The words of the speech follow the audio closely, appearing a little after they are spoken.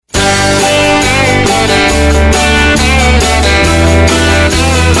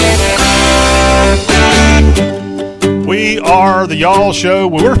the Y'all Show,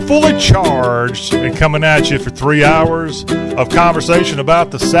 where we're fully charged and coming at you for 3 hours of conversation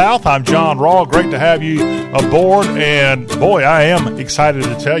about the South. I'm John Rawl. Great to have you aboard. And, boy, I am excited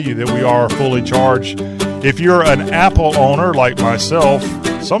to tell you that we are fully charged. If you're an Apple owner like myself,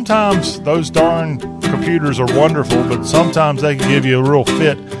 sometimes those darn computers are wonderful, but sometimes they can give you a real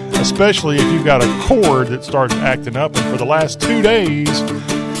fit, especially if you've got a cord that starts acting up. And for the last 2 days,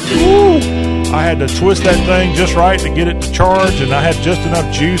 I had to twist that thing just right to get it to charge, and I had just enough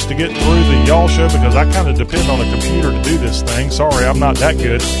juice to get through the Y'all Show because I kind of depend on a computer to do this thing. Sorry, I'm not that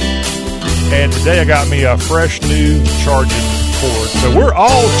good. And today I got me a fresh new charging cord. So we're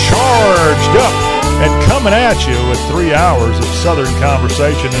all charged up and coming at you with 3 hours of Southern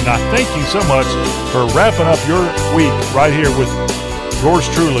conversation. And I thank you so much for wrapping up your week right here with yours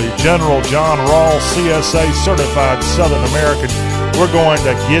truly, General John Rawl, CSA Certified Southern American. We're going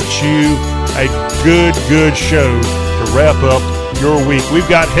to get you a good show to wrap up your week. We've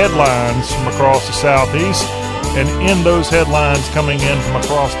got headlines from across the Southeast, and in those headlines coming in from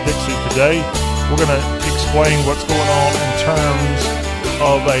across Dixie today, we're going to explain what's going on in terms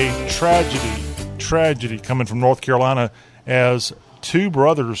of a tragedy coming from North Carolina as two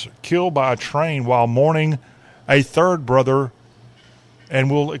brothers killed by a train while mourning a third brother,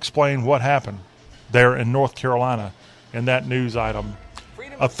 and we'll explain what happened there in North Carolina in that news item.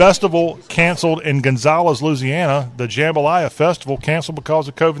 A festival canceled in Gonzales, Louisiana. The Jambalaya Festival canceled because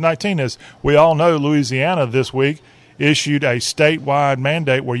of COVID-19. As we all know, Louisiana this week issued a statewide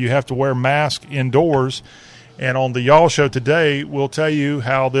mandate where you have to wear masks indoors. And on the Y'all Show today, we'll tell you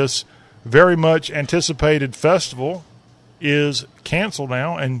how this very much anticipated festival is canceled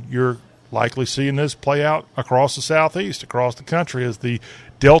now, and you're likely seeing this play out across the Southeast, across the country, as the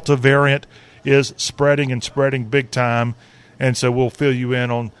Delta variant is spreading big time. And so we'll fill you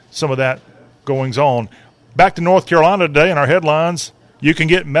in on some of that goings on. Back to North Carolina today in our headlines. You can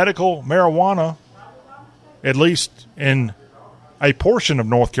get medical marijuana, at least in a portion of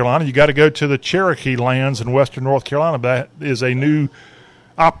North Carolina. You got to go to the Cherokee lands in western North Carolina. That is a new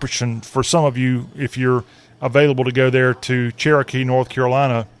option for some of you if you're available to go there to Cherokee, North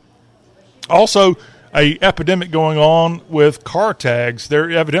Carolina. Also, a epidemic going on with car tags. There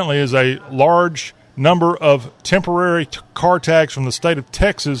evidently is a large number of temporary car tags from the state of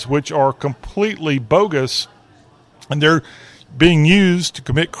Texas which are completely bogus, and they're being used to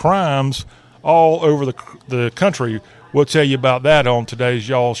commit crimes all over the country. We'll tell you about that on today's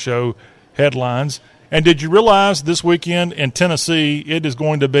Y'all Show headlines. And did you realize this weekend in Tennessee it is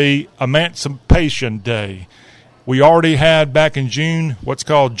going to be Emancipation Day? We already had back in June what's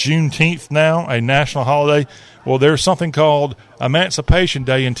called Juneteenth now, a national holiday. Well, there's something called Emancipation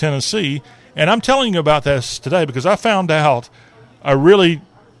Day in Tennessee. And I'm telling you about this today because I found out a really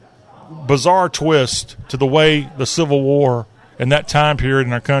bizarre twist to the way the Civil War and that time period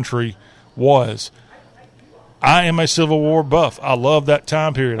in our country was. I am a Civil War buff. I love that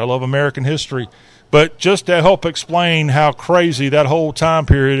time period. I love American history. But just to help explain how crazy that whole time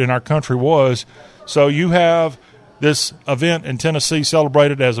period in our country was, so you have this event in Tennessee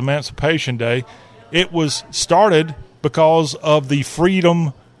celebrated as Emancipation Day. It was started because of the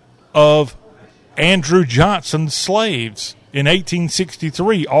freedom of Andrew Johnson's slaves in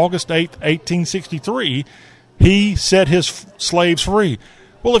 1863, August 8th, 1863. He set his slaves free.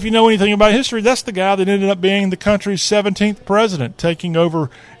 Well, if you know anything about history, that's the guy that ended up being the country's 17th president, taking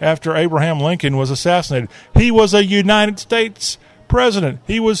over after Abraham Lincoln was assassinated. He was a United States president.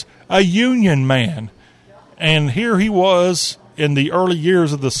 He was a Union man. And here he was in the early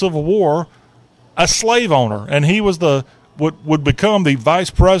years of the Civil War, a slave owner, and he was would become the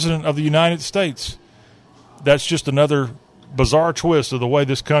vice president of the United States. That's just another bizarre twist of the way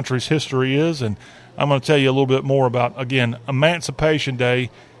this country's history is, and I'm going to tell you a little bit more about, again, Emancipation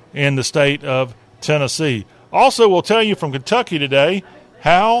Day in the state of Tennessee. Also, we'll tell you from Kentucky today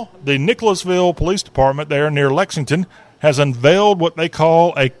how the Nicholasville Police Department there near Lexington has unveiled what they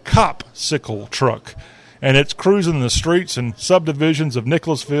call a cop-sicle truck, and it's cruising the streets and subdivisions of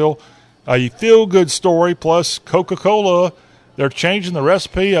Nicholasville. A feel-good story, plus Coca-Cola. They're changing the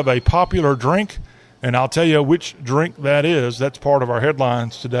recipe of a popular drink, and I'll tell you which drink that is. That's part of our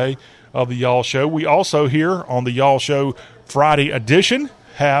headlines today of the Y'all Show. We also here on the Y'all Show Friday edition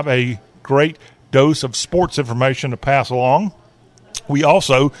have a great dose of sports information to pass along. We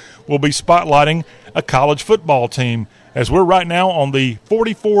also will be spotlighting a college football team as we're right now on the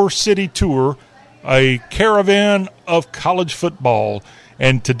 44-city tour, a caravan of college football.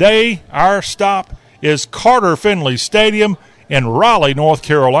 And today, our stop is Carter Finley Stadium in Raleigh, North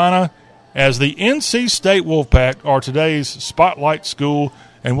Carolina, as the NC State Wolfpack are today's Spotlight School.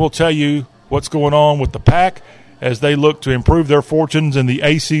 And we'll tell you what's going on with the Pack as they look to improve their fortunes in the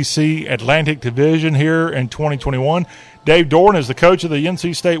ACC Atlantic Division here in 2021. Dave Doran is the coach of the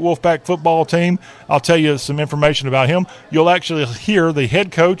NC State Wolfpack football team. I'll tell you some information about him. You'll actually hear the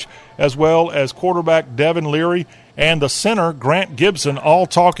head coach as well as quarterback Devin Leary and the center, Grant Gibson, all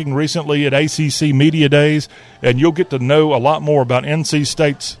talking recently at ACC Media Days, and you'll get to know a lot more about NC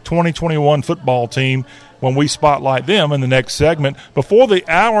State's 2021 football team when we spotlight them in the next segment. Before the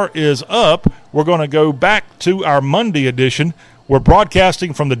hour is up, we're going to go back to our Monday edition. We're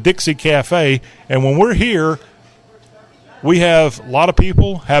broadcasting from the Dixie Cafe, and when we're here, we have a lot of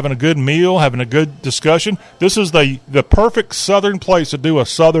people having a good meal, having a good discussion. This is the perfect southern place to do a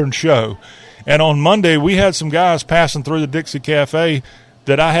southern show. And on Monday, we had some guys passing through the Dixie Cafe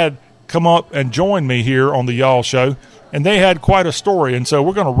that I had come up and join me here on the Y'all Show, and they had quite a story. And so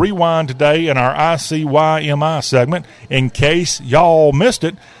we're going to rewind today in our ICYMI segment in case y'all missed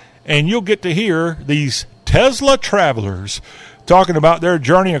it, and you'll get to hear these Tesla travelers talking about their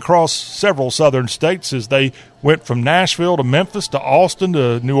journey across several southern states as they went from Nashville to Memphis to Austin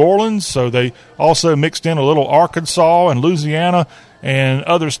to New Orleans. So they also mixed in a little Arkansas and Louisiana and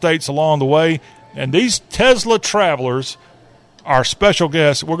other states along the way. And these Tesla travelers are special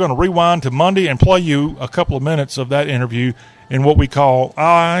guests. We're going to rewind to Monday and play you a couple of minutes of that interview in what we call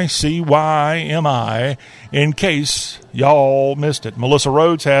ICYMI in case y'all missed it. Melissa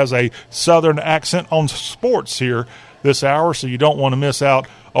Rhodes has a southern accent on sports here this hour, so you don't want to miss out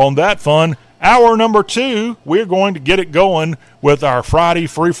on that fun. Hour number 2, we're going to get it going with our Friday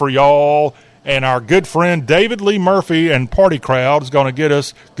Free for Y'all, and our good friend David Lee Murphy and Party Crowd is going to get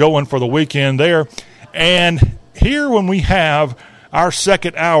us going for the weekend there. And here when we have our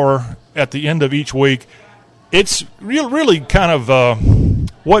second hour at the end of each week, it's really kind of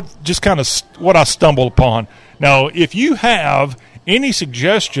what I stumbled upon. Now, if you have any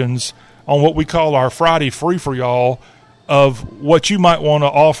suggestions on what we call our Friday Free for Y'all of what you might want to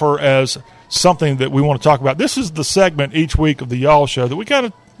offer as something that we want to talk about, this is the segment each week of the Y'all Show that we kind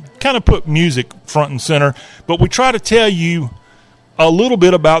of put music front and center, but we try to tell you a little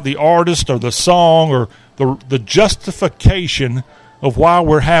bit about the artist or the song or the justification of why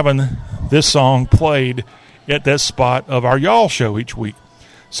we're having this song played at that spot of our Y'all Show each week.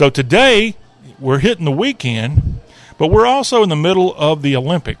 So today we're hitting the weekend, but we're also in the middle of the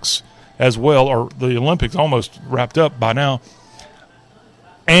Olympics as well, or the Olympics almost wrapped up by now.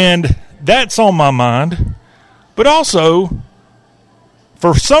 And that's on my mind. But also,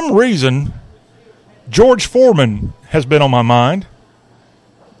 for some reason, George Foreman has been on my mind.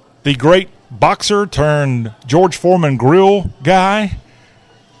 The great boxer turned George Foreman grill guy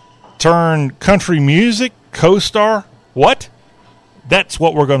turned country music co-star. What? That's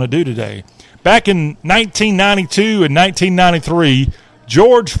what we're going to do today. Back in 1992 and 1993,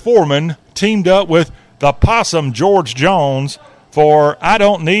 George Foreman teamed up with the Possum George Jones for I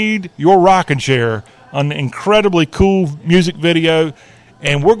Don't Need Your Rocking Chair, an incredibly cool music video,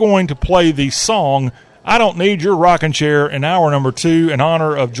 and we're going to play the song I Don't Need Your Rocking Chair in hour number 2 in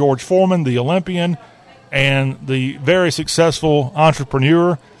honor of George Foreman, the Olympian, and the very successful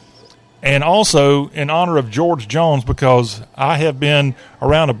entrepreneur, and also in honor of George Jones because I have been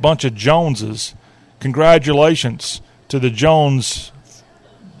around a bunch of Joneses. Congratulations to the Jones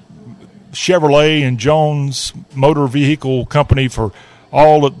Chevrolet and Jones Motor Vehicle Company for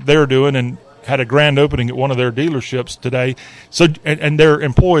all that they're doing, and had a grand opening at one of their dealerships today. So, and their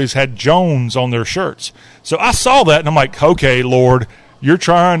employees had Jones on their shirts. So I saw that, and I'm like, okay, Lord, you're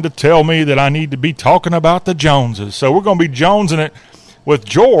trying to tell me that I need to be talking about the Joneses. So we're going to be Jonesing it with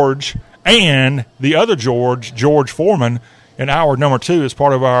George and the other George Foreman, in hour number 2 as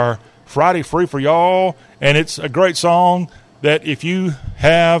part of our Friday Free for Y'all. And it's a great song that if you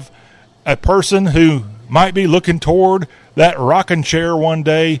have a person who might be looking toward that rocking chair one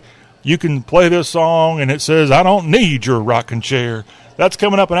day, you can play this song, and it says, I don't need your rocking chair. That's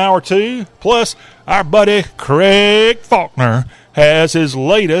coming up in hour 2. Plus, our buddy Craig Faulkner has his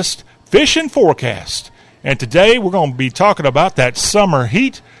latest fishing forecast. And today we're going to be talking about that summer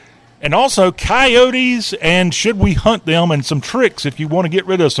heat and also coyotes and should we hunt them, and some tricks if you want to get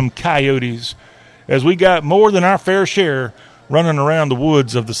rid of some coyotes, as we got more than our fair share running around the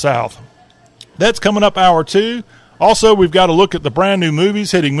woods of the South. That's coming up hour 2. Also, we've got to look at the brand new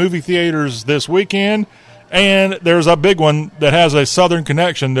movies hitting movie theaters this weekend, and there's a big one that has a Southern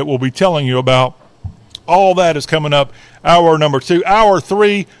connection that we'll be telling you about. All that is coming up hour number 2. Hour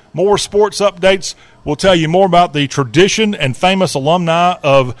 3, more sports updates. We'll tell you more about the tradition and famous alumni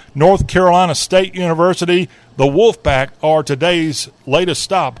of North Carolina State University. The Wolfpack are today's latest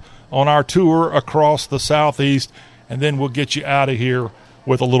stop on our tour across the Southeast, and then we'll get you out of here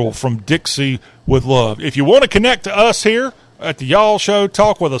with a little From Dixie with Love. If you want to connect to us here at the Y'all Show,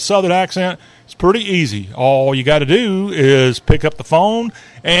 talk with a Southern accent, it's pretty easy. All you got to do is pick up the phone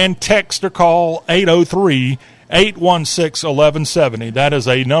and text or call 803-816-1170. That is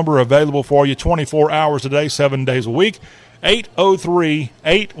a number available for you 24 hours a day, 7 days a week.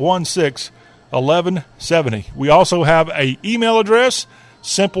 803-816-1170. We also have an email address,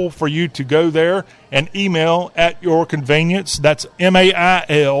 simple for you to go there and email at your convenience. That's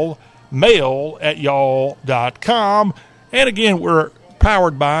MAIL, mail@y'all.com. And again, we're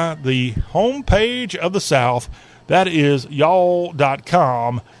powered by the homepage of the South. That is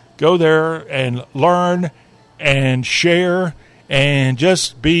y'all.com. Go there and learn and share and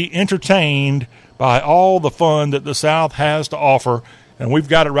just be entertained by all the fun that the South has to offer. And we've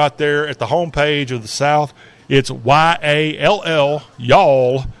got it right there at the homepage of the South. It's YALL,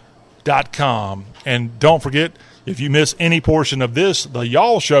 y'all.com. And don't forget, if you miss any portion of this, the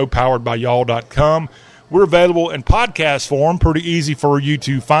Y'all Show, powered by y'all.com, we're available in podcast form. Pretty easy for you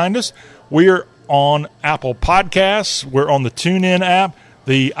to find us. We're on Apple Podcasts. We're on the TuneIn app,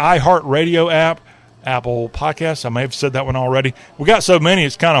 the iHeartRadio app, Apple Podcasts. I may have said that one already. We got so many,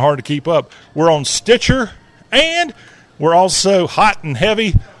 it's kind of hard to keep up. We're on Stitcher, and we're also hot and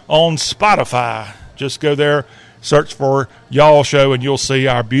heavy on Spotify. Just go there, search for Y'all Show, and you'll see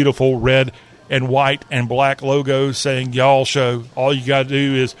our beautiful red and white and black logo saying Y'all Show. All you got to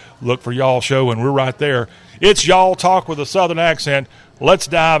do is look for Y'all Show, and we're right there. It's Y'all Talk with a Southern accent. Let's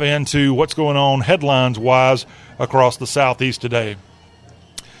dive into what's going on headlines-wise across the Southeast today.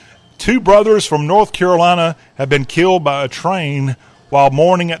 2 brothers from North Carolina have been killed by a train while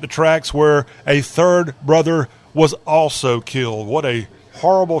mourning at the tracks where a third brother was also killed. What a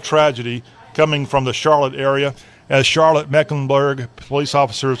horrible tragedy coming from the Charlotte area, as Charlotte-Mecklenburg police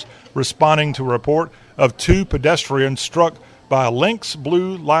officers responding to a report of 2 pedestrians struck by a Lynx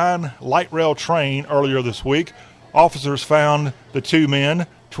Blue Line light rail train earlier this week. Officers found the 2 men,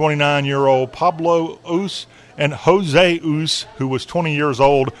 29-year-old Pablo Us and Jose Us, who was 20 years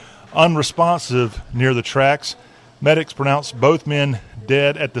old, unresponsive near the tracks. Medics pronounced both men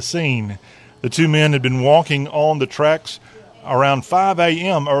dead at the scene. The 2 men had been walking on the tracks around 5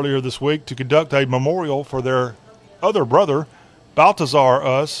 a.m. earlier this week to conduct a memorial for their other brother, Baltazar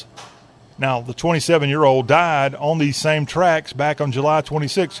Us. Now, the 27-year-old died on these same tracks back on July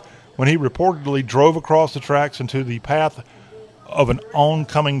 26 when he reportedly drove across the tracks into the path of an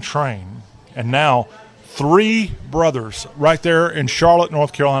oncoming train. And now 3 brothers right there in Charlotte,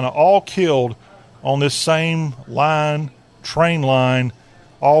 North Carolina, all killed on this same line, train line,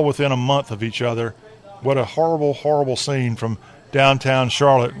 all within a month of each other. What a horrible, horrible scene from downtown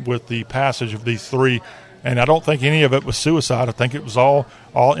Charlotte with the passage of these 3. And I don't think any of it was suicide. I think it was all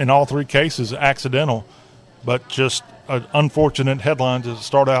in all 3 cases accidental. But just an unfortunate headline to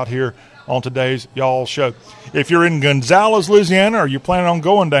start out here on today's Y'all Show. If you're in Gonzales, Louisiana, or you're planning on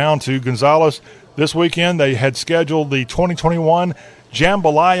going down to Gonzales this weekend, they had scheduled the 2021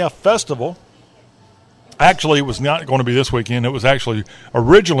 Jambalaya Festival. Actually, it was not going to be this weekend. It was actually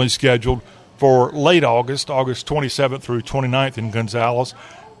originally scheduled for late August 27th through 29th in Gonzales.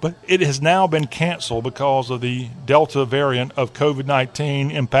 But it has now been canceled because of the Delta variant of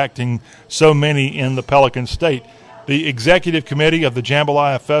COVID-19 impacting so many in the Pelican State. The executive committee of the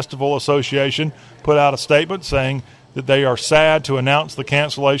Jambalaya Festival Association put out a statement saying that they are sad to announce the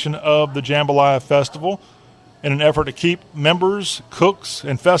cancellation of the Jambalaya Festival. In an effort to keep members, cooks,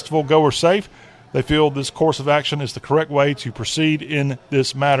 and festival goers safe, they feel this course of action is the correct way to proceed in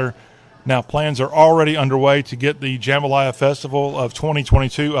this matter. Now, plans are already underway to get the Jambalaya Festival of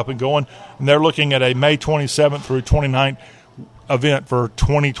 2022 up and going, and they're looking at a May 27th through 29th event for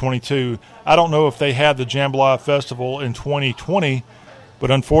 2022. I don't know if they had the Jambalaya Festival in 2020, but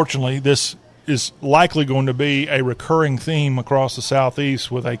unfortunately, this is likely going to be a recurring theme across the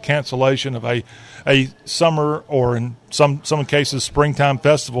Southeast with a cancellation of a summer or in some cases springtime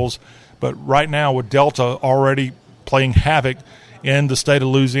festivals. But right now, with Delta already playing havoc in the state of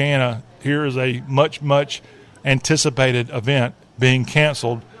Louisiana, here is a much anticipated event being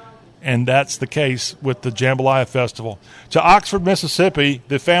canceled, and that's the case with the Jambalaya Festival. To Oxford, Mississippi,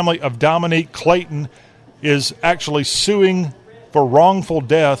 the family of Dominique Clayton is actually suing for wrongful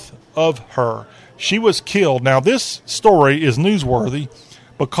death of her. She was killed. Now, this story is newsworthy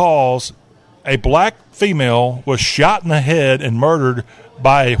because a black female was shot in the head and murdered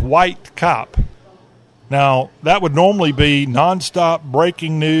by a white cop. Now, that would normally be nonstop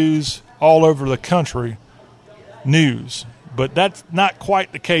breaking news all over the country news, but that's not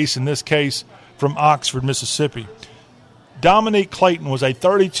quite the case in this case from Oxford, Mississippi. Dominique Clayton was a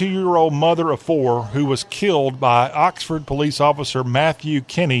 32-year-old mother of four who was killed by Oxford police officer Matthew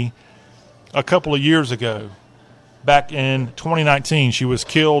Kinney a couple of years ago. Back in 2019, she was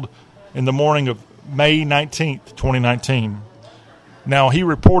killed in the morning of May 19th, 2019. Now, he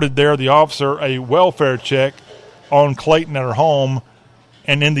reported the officer, a welfare check on Clayton at her home,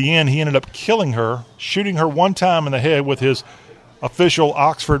 and in the end, he ended up killing her, shooting her one time in the head with his official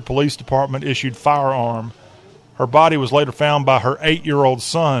Oxford Police Department issued firearm. Her body was later found by her 8-year-old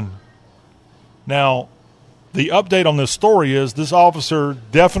son. Now, the update on this story is this officer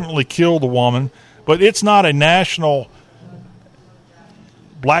definitely killed the woman, but it's not a national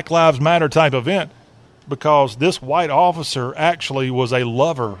Black Lives Matter type event because this white officer actually was a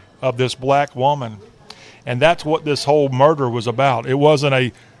lover of this black woman. And that's what this whole murder was about. It wasn't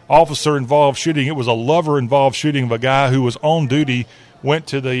a officer-involved shooting. It was a lover-involved shooting of a guy who was on duty, went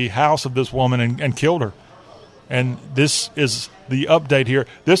to the house of this woman and killed her. And this is the update here.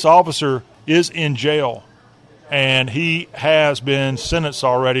 This officer is in jail, and he has been sentenced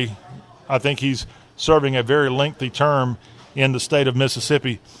already. I think he's serving a very lengthy term in the state of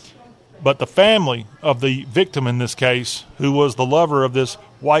Mississippi. But the family of the victim in this case, who was the lover of this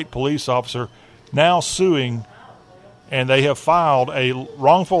white police officer, now suing, and they have filed a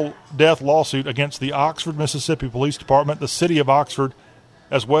wrongful death lawsuit against the Oxford, Mississippi Police Department, the city of Oxford,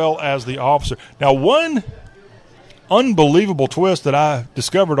 as well as the officer. Now, one unbelievable twist that I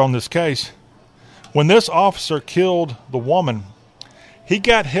discovered on this case, when this officer killed the woman, he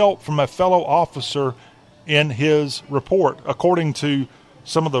got help from a fellow officer in his report, according to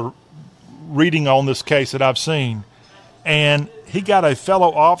some of the reading on this case that I've seen. And he got a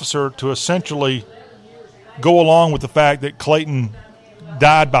fellow officer to essentially go along with the fact that Clayton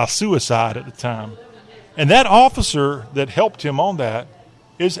died by suicide at the time. And that officer that helped him on that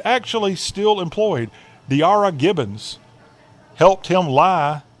is actually still employed. Deara Gibbons helped him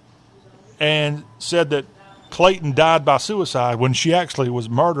lie and said that Clayton died by suicide when she actually was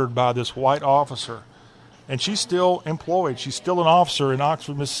murdered by this white officer. And she's still employed. She's still an officer in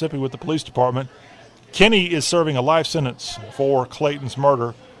Oxford, Mississippi with the police department. Kenny is serving a life sentence for Clayton's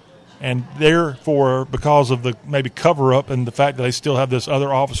murder, and therefore, because of the maybe cover-up and the fact that they still have this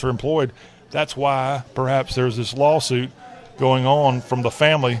other officer employed, that's why perhaps there's this lawsuit going on from the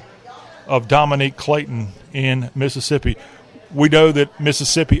family of Dominique Clayton in Mississippi. We know that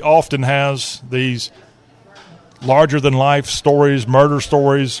Mississippi often has these larger-than-life stories, murder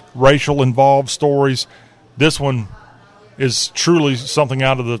stories, racial-involved stories. This one is truly something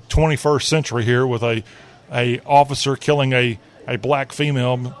out of the 21st century here with a officer killing a black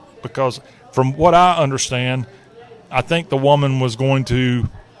female, because from what I understand, I think the woman was going to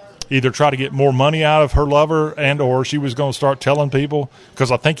either try to get more money out of her lover and or she was going to start telling people,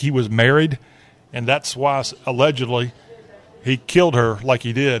 because I think he was married, and that's why allegedly he killed her like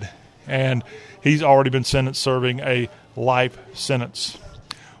he did. And he's already been sentenced, serving a life sentence.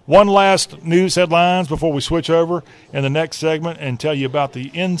 One last news headlines before we switch over in the next segment and tell you about the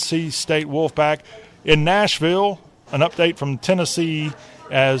NC State Wolfpack. In Nashville, an update from Tennessee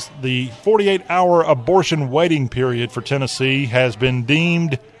as the 48-hour abortion waiting period for Tennessee has been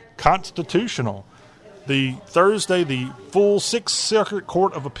deemed constitutional. Thursday, the full Sixth Circuit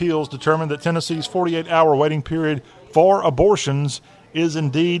Court of Appeals determined that Tennessee's 48-hour waiting period for abortions is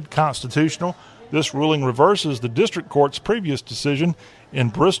indeed constitutional. This ruling reverses the district court's previous decision in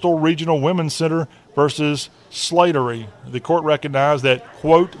Bristol Regional Women's Center versus Slatery. The court recognized that,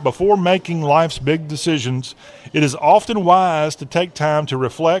 quote, before making life's big decisions, it is often wise to take time to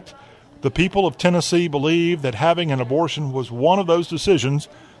reflect. The people of Tennessee believe that having an abortion was one of those decisions,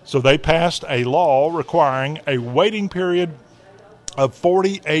 so they passed a law requiring a waiting period of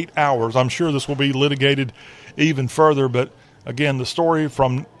 48 hours. I'm sure this will be litigated even further, but again, the story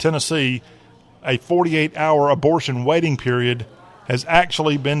from Tennessee, a 48-hour abortion waiting period has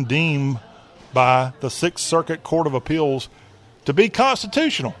actually been deemed by the Sixth Circuit Court of Appeals to be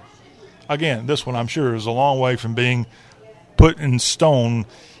constitutional. Again, this one I'm sure is a long way from being put in stone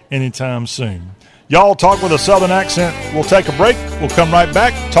anytime soon. Y'all talk with a southern accent. We'll take a break. We'll come right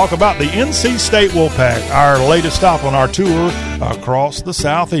back, talk about the NC State Wolfpack, our latest stop on our tour across the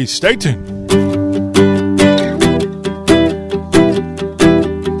Southeast. Stay tuned.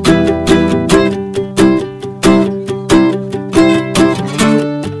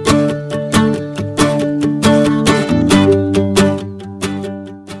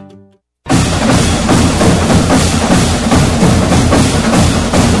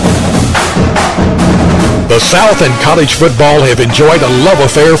 The South and college football have enjoyed a love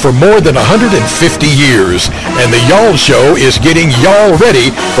affair for more than 150 years, and the Y'all Show is getting y'all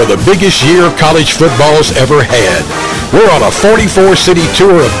ready for the biggest year college football's ever had. We're on a 44-city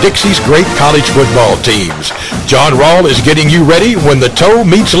tour of Dixie's great college football teams. John Rawl is getting you ready when the toe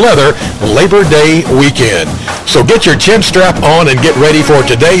meets leather Labor Day weekend. So get your chin strap on and get ready for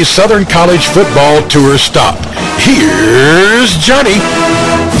today's Southern College Football Tour stop. Here's Johnny.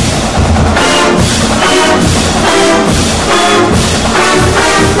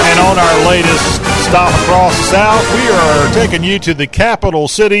 And on our latest stop across the South, we are taking you to the capital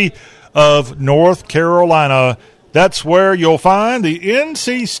city of North Carolina. That's where you'll find the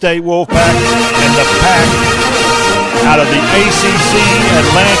NC State Wolfpack and the Pack out of the ACC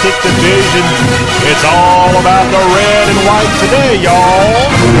Atlantic Division. It's all about the red and white today, y'all.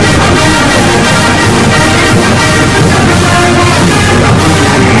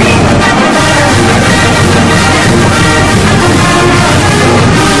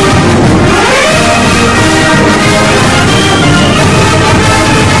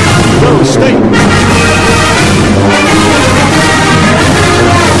 State.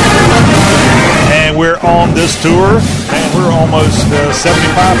 And we're on this tour, and we're almost 75%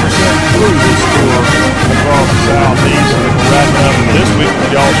 through this tour across the Southeast. And we're wrapping up this week with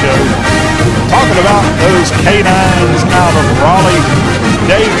Y'all Show. Talking about those canines out of Raleigh.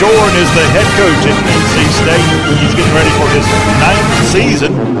 Dave Doeren is the head coach at NC State. He's getting ready for his 9th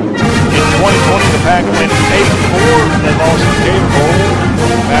season. In 2020, the Pack went 8-4. They lost to Cape Coral.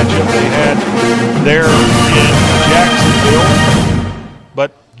 Matchup they had there in Jacksonville.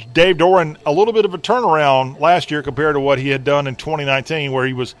 But Dave Doeren, a little bit of a turnaround last year compared to what he had done in 2019, where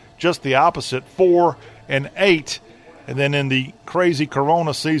he was just the opposite, 4-8. And then in the crazy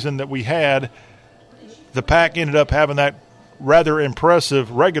Corona season that we had, the Pack ended up having that rather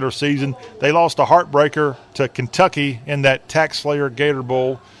impressive regular season. They lost a heartbreaker to Kentucky in that Tax Slayer Gator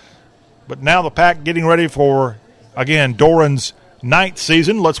Bowl. But now the Pack getting ready for, again, Doeren's 9th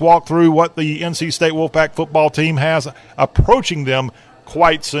season. Let's walk through what the NC State Wolfpack football team has approaching them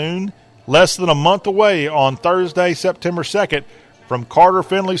quite soon. Less than a month away on Thursday, September 2nd, from Carter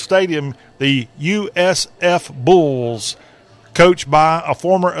Finley Stadium, the USF Bulls, coached by a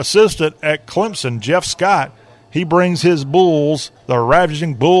former assistant at Clemson, Jeff Scott. He brings his Bulls, the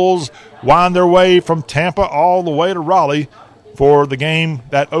Ravaging Bulls, wind their way from Tampa all the way to Raleigh for the game,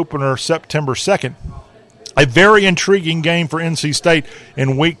 that opener September 2nd. A very intriguing game for NC State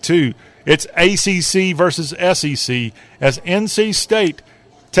in Week 2. It's ACC versus SEC as NC State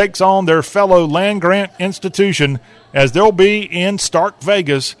takes on their fellow land-grant institution as they'll be in Stark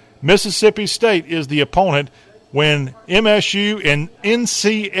Vegas. Mississippi State is the opponent when MSU and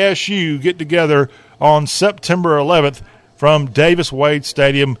NCSU get together on September 11th from Davis Wade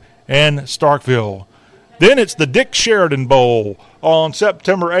Stadium in Starkville. Then it's the Dick Sheridan Bowl on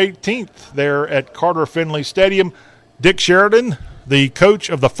September 18th there at Carter Finley Stadium. Dick Sheridan, the coach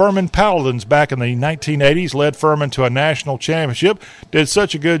of the Furman Paladins back in the 1980s, led Furman to a national championship, did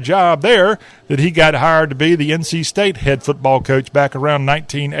such a good job there that he got hired to be the NC State head football coach back around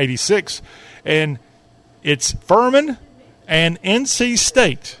 1986. And it's Furman and NC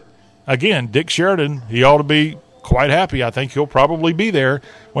State. Again, Dick Sheridan, he ought to be quite happy. I think he'll probably be there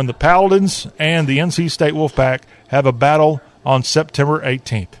when the Paladins and the NC State Wolfpack have a battle on September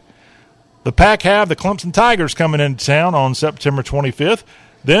 18th. The Pack have the Clemson Tigers coming into town on September 25th.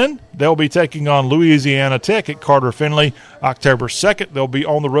 Then they'll be taking on Louisiana Tech at Carter Finley October 2nd. They'll be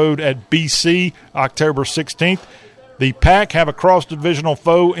on the road at BC October 16th. The Pack have a cross-divisional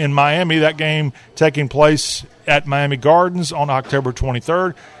foe in Miami. That game taking place at Miami Gardens on October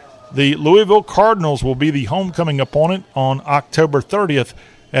 23rd. The Louisville Cardinals will be the homecoming opponent on October 30th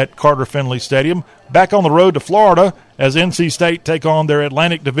at Carter Finley Stadium. Back on the road to Florida as NC State take on their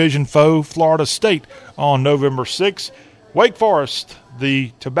Atlantic Division foe, Florida State, on November 6th. Wake Forest,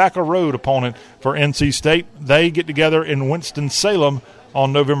 the Tobacco Road opponent for NC State, they get together in Winston-Salem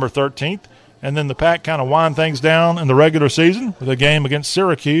on November 13th. And then the Pack kind of wind things down in the regular season with a game against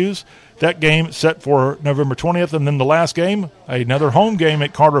Syracuse. That game set for November 20th. And then the last game, another home game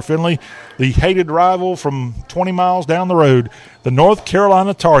at Carter Finley, the hated rival from 20 miles down the road. The North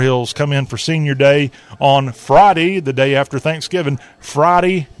Carolina Tar Heels come in for Senior Day on Friday, the day after Thanksgiving,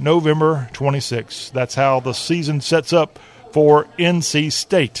 Friday, November 26th. That's how the season sets up for NC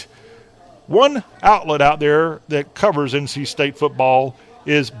State. One outlet out there that covers NC State football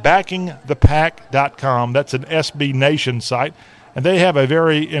is backingthepack.com. That's an SB Nation site. And they have a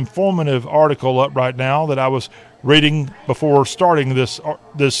very informative article up right now that I was reading before starting this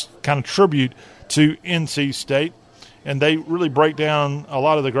kind of tribute to NC State. and they really break down a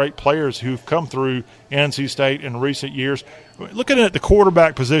lot of the great players who've come through NC State in recent years. Looking at the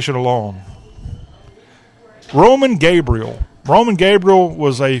quarterback position alone, Roman Gabriel. Roman Gabriel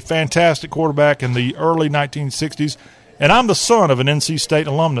was a fantastic quarterback in the early 1960s, and I'm the son of an NC State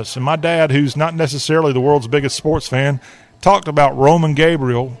alumnus. And my dad, who's not necessarily the world's biggest sports fan, talked about Roman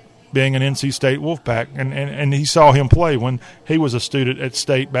Gabriel being an NC State Wolfpack, and he saw him play when he was a student at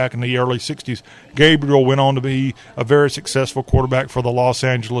State back in the early 60s. Gabriel went on to be a very successful quarterback for the Los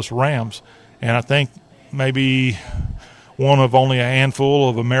Angeles Rams, and I think maybe one of only a handful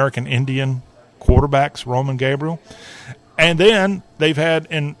of American Indian quarterbacks, Roman Gabriel. And then they've had,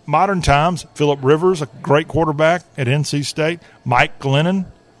 in modern times, Phillip Rivers, a great quarterback at NC State, Mike Glennon,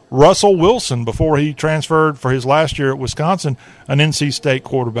 Russell Wilson, before he transferred for his last year at Wisconsin, an NC State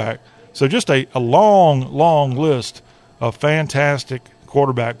quarterback. So just a long, long list of fantastic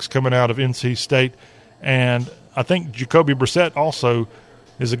quarterbacks coming out of NC State. And I think Jacoby Brissett also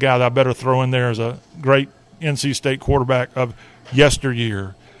is a guy that I better throw in there as a great NC State quarterback of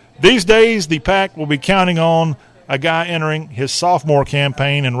yesteryear. These days, the Pack will be counting on a guy entering his sophomore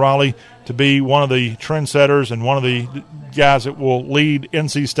campaign in Raleigh to be one of the trendsetters and one of the guys that will lead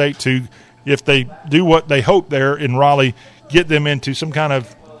NC State to, if they do what they hope there in Raleigh, get them into some kind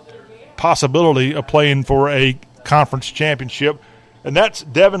of possibility of playing for a conference championship. And that's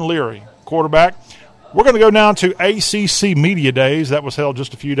Devin Leary, quarterback. We're going to go down to ACC Media Days. That was held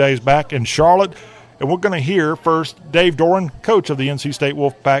just a few days back in Charlotte. And we're going to hear first Dave Doeren, coach of the NC State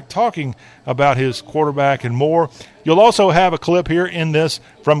Wolfpack, talking about his quarterback and more. You'll also have a clip here in this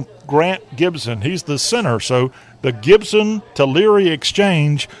from Grant Gibson. He's the center, so the Gibson to Leary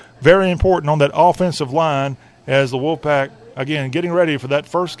exchange, very important on that offensive line as the Wolfpack, again, getting ready for that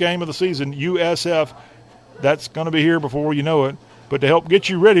first game of the season, USF. That's going to be here before you know it. But to help get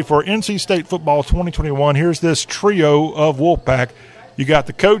you ready for NC State football 2021, here's this trio of Wolfpack. You got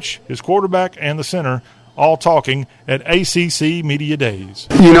the coach, his quarterback, and the center all talking at ACC Media Days.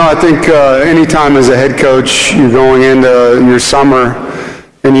 You know, I think anytime as a head coach you're going into your summer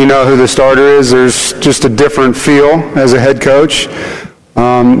and you know who the starter is, there's just a different feel as a head coach.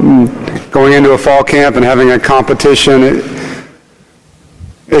 Going into a fall camp and having a competition,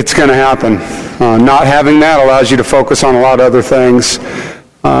 it's going to happen. Not having that allows you to focus on a lot of other things.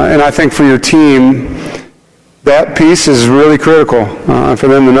 And I think for your team, that piece is really critical for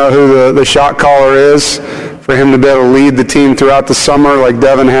them to know who the shot caller is, for him to be able to lead the team throughout the summer like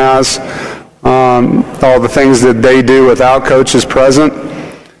Devin has, all the things that they do without coaches present.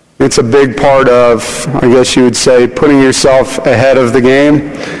 It's a big part of, I guess you would say, putting yourself ahead of the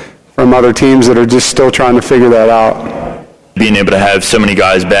game from other teams that are just still trying to figure that out. Being able to have so many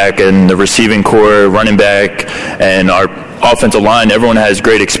guys back in the receiving core, running back, and our offensive line, everyone has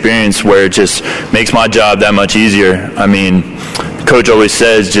great experience where it just makes my job that much easier. I mean, Coach always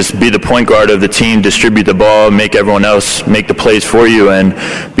says just be the point guard of the team, distribute the ball, make everyone else make the plays for you, and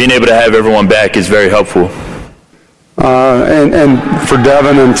being able to have everyone back is very helpful. And for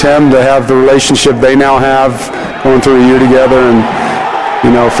Devin and Tim to have the relationship they now have going through a year together and,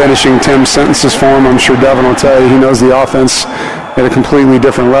 you know, finishing Tim's sentences for him, I'm sure Devin will tell you he knows the offense at a completely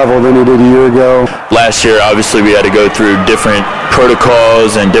different level than he did a year ago. Last year, obviously, we had to go through different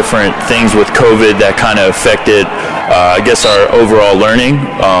protocols and different things with COVID that kind of affected, I guess, our overall learning.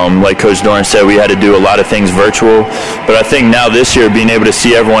 Like Coach Doeren said, we had to do a lot of things virtual. But I think now this year, being able to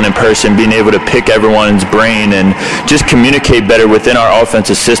see everyone in person, being able to pick everyone's brain and just communicate better within our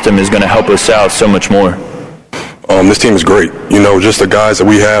offensive system is going to help us out so much more. This team is great. You know, just the guys that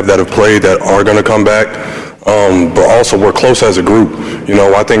we have that have played that are going to come back. But also we're close as a group. You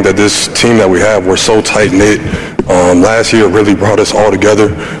know, I think that this team that we have, we're so tight-knit. Last year really brought us all together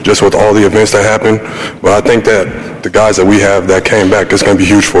just with all the events that happened. But I think that the guys that we have that came back is going to be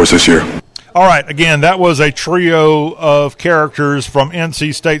huge for us this year. All right, again, that was a trio of characters from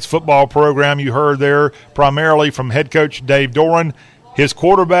NC State's football program. You heard there primarily from head coach Dave Doeren, his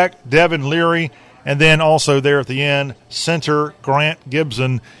quarterback Devin Leary, and then also there at the end, center Grant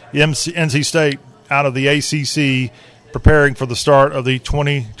Gibson, NC State out of the ACC, preparing for the start of the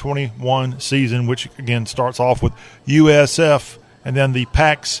 2021 season, which, again, starts off with USF. And then the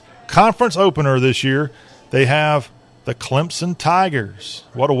Pack's conference opener this year, they have the Clemson Tigers.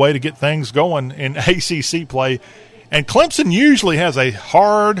 What a way to get things going in ACC play. And Clemson usually has a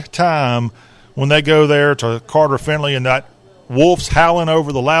hard time when they go there to Carter Finley and that Wolves howling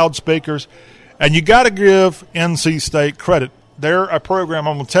over the loudspeakers. And you got to give NC State credit. They're a program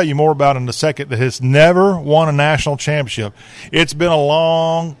I'm going to tell you more about in a second that has never won a national championship. It's been a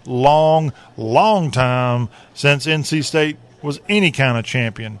long, long, long time since NC State was any kind of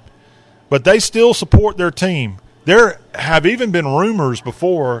champion. But they still support their team. There have even been rumors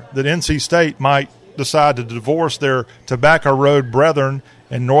before that NC State might decide to divorce their Tobacco Road brethren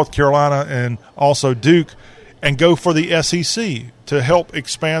in North Carolina and also Duke and go for the SEC to help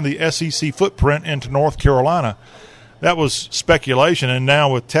expand the SEC footprint into North Carolina. That was speculation, and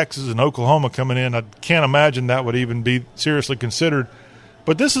now with Texas and Oklahoma coming in, I can't imagine that would even be seriously considered.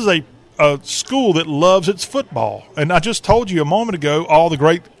 But this is a school that loves its football. And I just told you a moment ago all the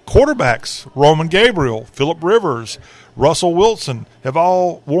great quarterbacks, Roman Gabriel, Phillip Rivers, Russell Wilson, have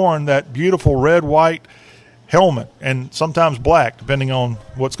all worn that beautiful red-white helmet and sometimes black, depending on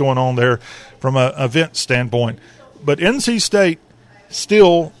what's going on there from an event standpoint. But NC State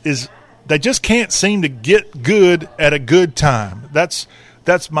still is – they just can't seem to get good at a good time. That's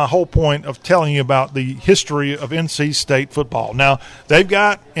my whole point of telling you about the history of NC State football. Now, they've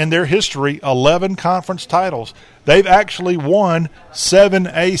got in their history 11 conference titles. They've actually won 7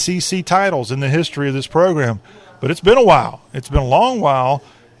 ACC titles in the history of this program. But it's been a while. It's been a long while,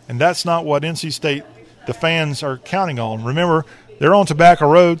 and that's not what NC State, the fans, are counting on. Remember, they're on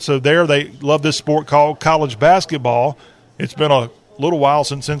Tobacco Road, so there they love this sport called college basketball. It's been a little while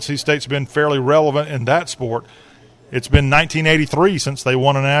since NC State's been fairly relevant in that sport. It's been 1983 since they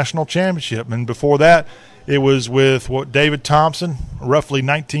won a national championship, and before that it was with David Thompson, roughly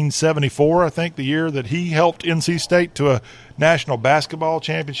 1974, I think, the year that he helped NC State to a national basketball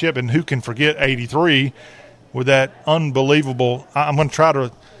championship. And who can forget 83 with that unbelievable – I'm going to try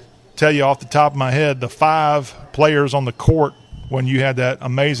to tell you off the top of my head the 5 players on the court when you had that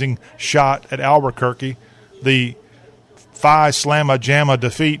amazing shot at Albuquerque, the Phi Slamma Jamma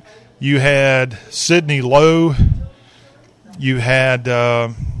defeat. You had Sidney Lowe. You had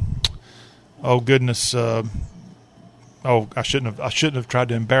I shouldn't have tried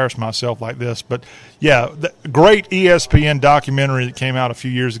to embarrass myself like this, but yeah, the great ESPN documentary that came out a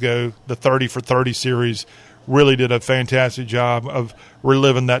few years ago, the 30 for 30 series, really did a fantastic job of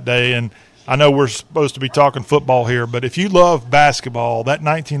reliving that day. And I know we're supposed to be talking football here, but if you love basketball, that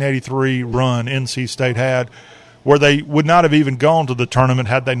 1983 run NC State had, where they would not have even gone to the tournament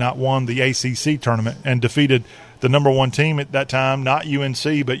had they not won the ACC tournament and defeated the number 1 team at that time, not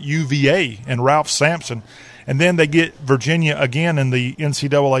UNC, but UVA and Ralph Sampson. And then they get Virginia again in the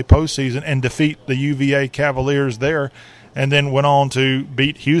NCAA postseason and defeat the UVA Cavaliers there, and then went on to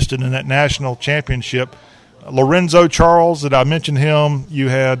beat Houston in that national championship. Lorenzo Charles, that I mentioned him. You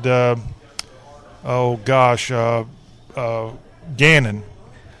had, Gannon.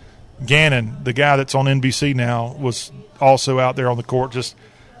 Gannon, the guy that's on NBC now, was also out there on the court. Just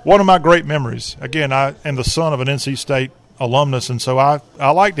one of my great memories. Again, I am the son of an NC State alumnus, and so I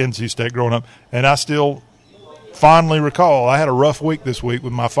liked NC State growing up, and I still fondly recall I had a rough week this week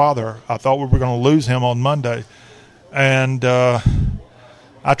with my father. I thought we were going to lose him on Monday, and I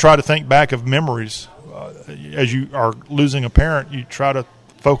try to think back of memories. As you are losing a parent, you try to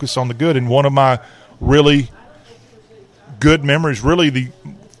focus on the good, and one of my really good memories, really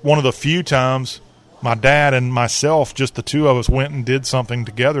one of the few times my dad and myself, just the two of us, went and did something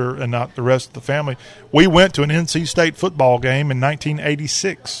together and not the rest of the family. We went to an NC State football game in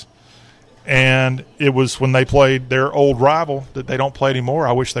 1986, and it was when they played their old rival that they don't play anymore.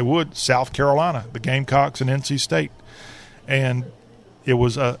 I wish they would, South Carolina, the Gamecocks and NC State. And it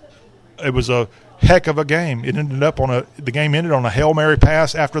was a heck of a game. It ended up the game ended on a Hail Mary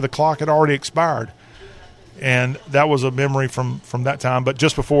pass after the clock had already expired. And that was a memory from that time. But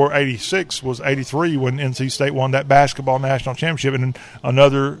just before 86 was 83 when NC State won that basketball national championship. And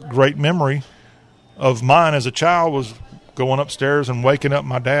another great memory of mine as a child was going upstairs and waking up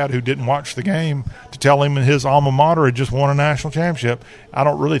my dad, who didn't watch the game, to tell him his alma mater had just won a national championship. I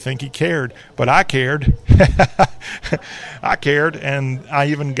don't really think he cared, but I cared. I cared, and I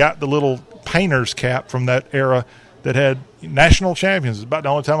even got the little painter's cap from that era that had national champions. It's about the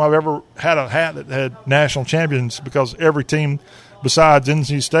only time I've ever had a hat that had national champions, because every team besides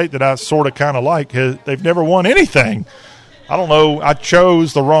NC State that I sort of kind of like, they've never won anything. I don't know. I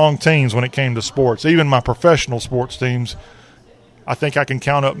chose the wrong teams when it came to sports. Even my professional sports teams, I think I can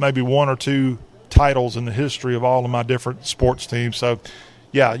count up maybe 1 or 2 titles in the history of all of my different sports teams. So,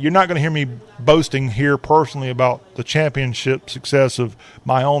 yeah, you're not going to hear me boasting here personally about the championship success of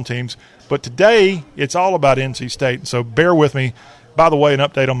my own teams. But today, it's all about NC State, so bear with me. By the way, an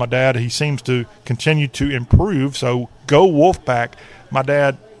update on my dad. He seems to continue to improve, so go Wolfpack. My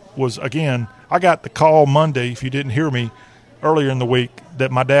dad was, again, I got the call Monday, if you didn't hear me, earlier in the week,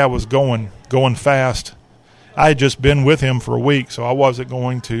 that my dad was going fast. I had just been with him for a week, so I wasn't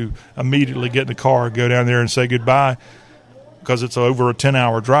going to immediately get in the car and go down there and say goodbye, because it's over a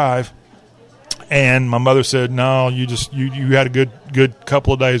 10-hour drive. And my mother said, no, you had a good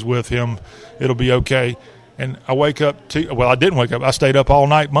couple of days with him. It'll be okay. And I wake up I didn't wake up. I stayed up all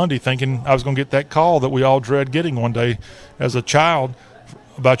night Monday thinking I was going to get that call that we all dread getting one day as a child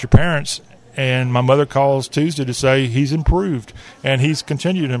about your parents. And my mother calls Tuesday to say he's improved, and he's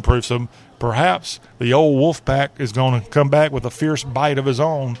continued to improve. So perhaps the old Wolfpack is going to come back with a fierce bite of his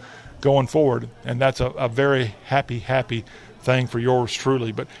own going forward. And that's a very happy thing for yours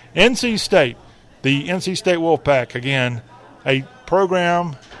truly. But NC State, the NC State Wolfpack, again, a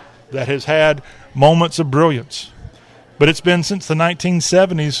program that has had moments of brilliance. But it's been since the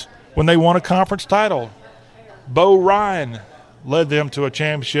 1970s when they won a conference title. Bo Ryan led them to a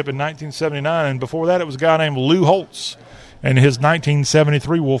championship in 1979, and before that it was a guy named Lou Holtz and his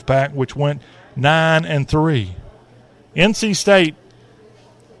 1973 Wolfpack, which went 9-3. NC State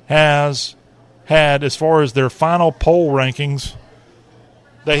has had, as far as their final poll rankings,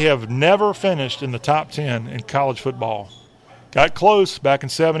 they have never finished in the top 10 in college football. Got close back in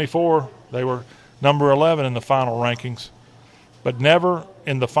 74. They were number 11 in the final rankings, but never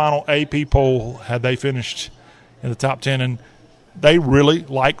in the final AP poll had they finished in the top 10. And they really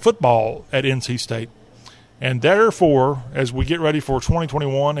like football at NC State. And therefore, as we get ready for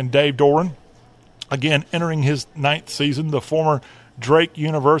 2021, and Dave Doeren, again entering his 9th season, the former Drake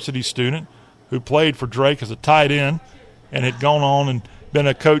University student who played for Drake as a tight end and had gone on and been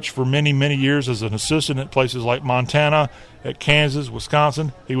a coach for many, many years as an assistant at places like Montana, at Kansas,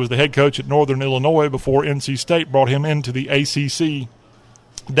 Wisconsin. He was the head coach at Northern Illinois before NC State brought him into the ACC.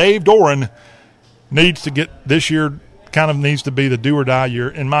 Dave Doeren needs to get this year, kind of needs to be the do-or-die year,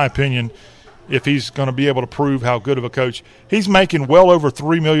 in my opinion, if he's going to be able to prove how good of a coach. He's making well over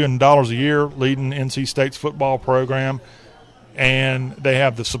 $3 million a year leading NC State's football program, and they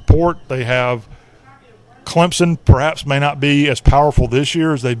have the support. They have Clemson perhaps may not be as powerful this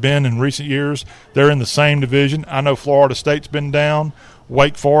year as they've been in recent years. They're in the same division. I know Florida State's been down.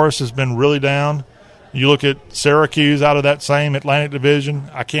 Wake Forest has been really down. You look at Syracuse out of that same Atlantic division.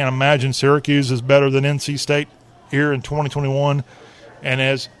 I can't imagine Syracuse is better than NC State here in 2021. And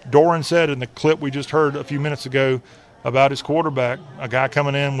as Doeren said in the clip we just heard a few minutes ago about his quarterback, a guy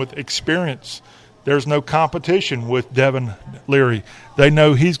coming in with experience, there's no competition with Devin Leary. They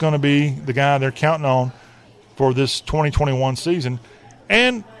know he's going to be the guy they're counting on for this 2021 season.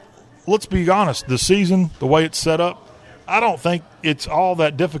 And let's be honest, the season, the way it's set up, I don't think it's all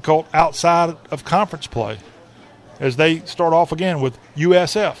that difficult outside of conference play as they start off again with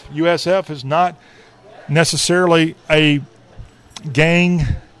USF. USF is not necessarily a gang,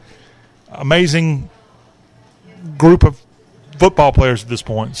 amazing group of football players at this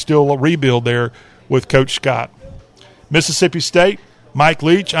point. Still a rebuild there with Coach Scott. Mississippi State, Mike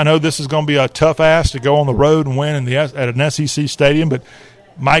Leach, I know this is going to be a tough ask to go on the road and win at an SEC stadium, but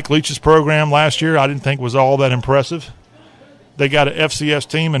Mike Leach's program last year I didn't think was all that impressive. They got an FCS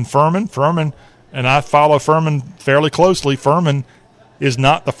team in Furman. Furman, and I follow Furman fairly closely. Furman is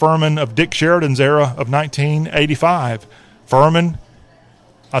not the Furman of Dick Sheridan's era of 1985. Furman,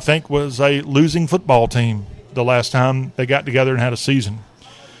 I think, was a losing football team the last time they got together and had a season.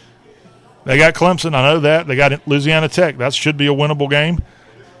 They got Clemson, I know that. They got Louisiana Tech. That should be a winnable game.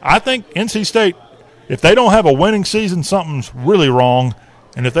 I think NC State, if they don't have a winning season, something's really wrong.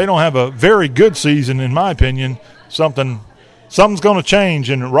 And if they don't have a very good season, in my opinion, something's going to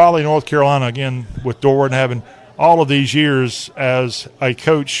change in Raleigh, North Carolina, again, with Doeren having all of these years as a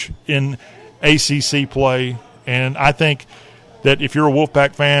coach in ACC play. And I think that if you're a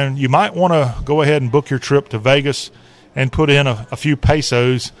Wolfpack fan, you might want to go ahead and book your trip to Vegas and put in a few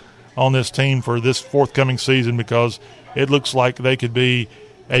pesos on this team for this forthcoming season, because it looks like they could be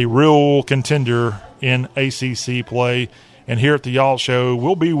a real contender in ACC play. And here at the Y'all Show,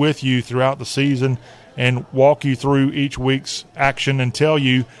 we'll be with you throughout the season and walk you through each week's action and tell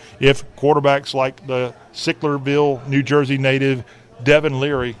you if quarterbacks like the Sicklerville, New Jersey native Devin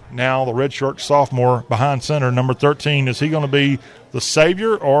Leary, now the redshirt sophomore behind center, number 13, is he going to be the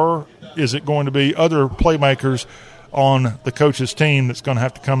savior, or is it going to be other playmakers on the coach's team that's going to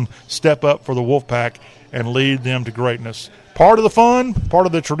have to come step up for the Wolfpack and lead them to greatness? Part of the fun, part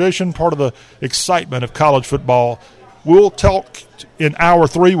of the tradition, part of the excitement of college football. We'll talk in Hour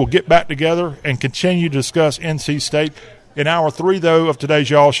 3. We'll get back together and continue to discuss NC State. In Hour 3, though, of today's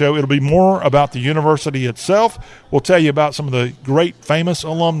Y'all Show, it'll be more about the university itself. We'll tell you about some of the great famous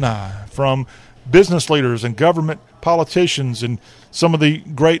alumni from business leaders and government politicians, and some of the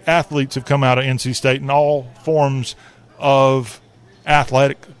great athletes have come out of NC State in all forms of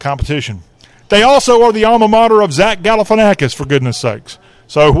athletic competition. They also are the alma mater of Zach Galifianakis, for goodness sakes.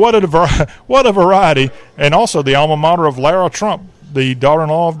 So what a variety. And also the alma mater of Lara Trump, the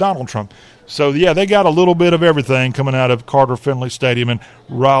daughter-in-law of Donald Trump. So, yeah, they got a little bit of everything coming out of Carter Finley Stadium in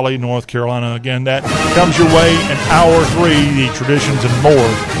Raleigh, North Carolina. Again, that comes your way in Hour 3, the traditions and more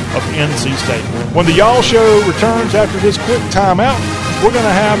of NC State. When the Y'all Show returns after this quick timeout, we're going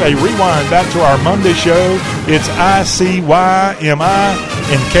to have a rewind back to our Monday show. It's ICYMI,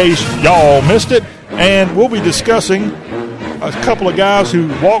 in case y'all missed it. And we'll be discussing a couple of guys who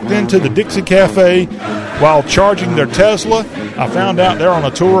walked into the Dixie Cafe while charging their Tesla. I found out they're on a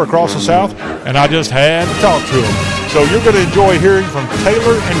tour across the South, and I just had to talk to them. So you're going to enjoy hearing from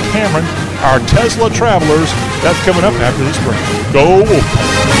Taylor and Cameron, our Tesla travelers. That's coming up after this break. Go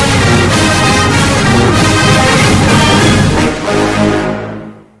Wolfpack.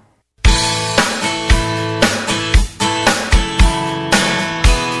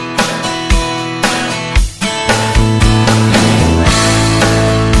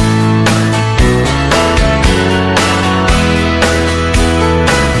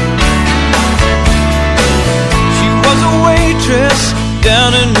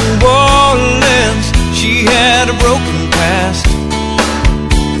 Down in New Orleans, she had a broken past.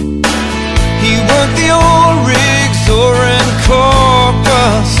 He worked the old rigs or in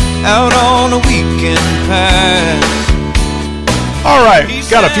Corpus, out on a weekend pass. All right,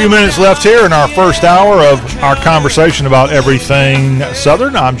 got a few minutes left here in our first hour of our conversation about everything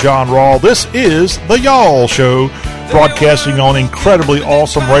Southern. I'm John Rawl. This is The Y'all Show, broadcasting on incredibly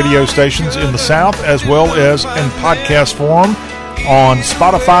awesome radio stations in the South as well as in podcast form on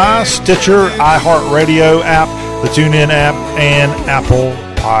Spotify, Stitcher, iHeartRadio app, the TuneIn app, and Apple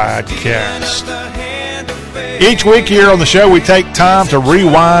Podcast. Each week here on the show, we take time to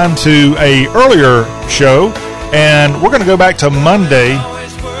rewind to an earlier show, and we're going to go back to Monday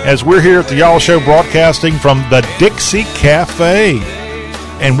as we're here at the Y'all Show broadcasting from the Dixie Cafe.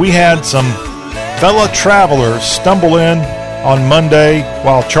 And we had some fellow travelers stumble in on Monday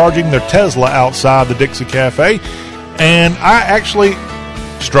while charging their Tesla outside the Dixie Cafe. And I actually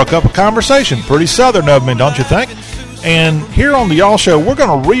struck up a conversation. Pretty Southern of me, don't you think? And here on the Y'all Show, we're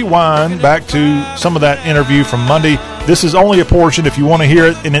going to rewind back to some of that interview from Monday. This is only a portion. If you want to hear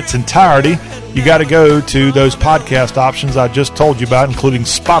it in its entirety, you got to go to those podcast options I just told you about, including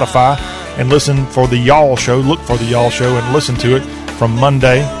Spotify, and listen for the Y'all Show. Look for the Y'all Show and listen to it from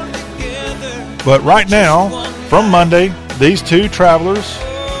Monday. But right now, from Monday, these two travelers,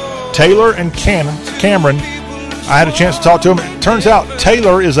 Taylor and Cameron, I had a chance to talk to him. It turns out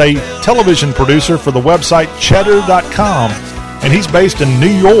Taylor is a television producer for the website Cheddar.com, and he's based in New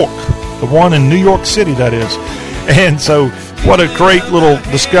York, the one in New York City, that is. And so what a great little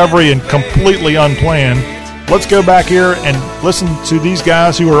discovery and completely unplanned. Let's go back here and listen to these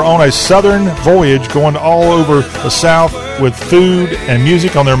guys who are on a southern voyage going all over the South with food and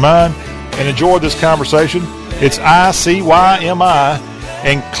music on their mind, and enjoy this conversation. It's ICYMI,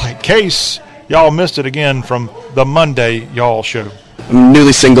 in case y'all missed it again from the Monday Y'all Show. I'm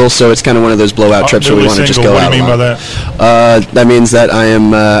newly single, so it's kind of one of those blowout trips where we want to just go out. What do you mean by that? That means that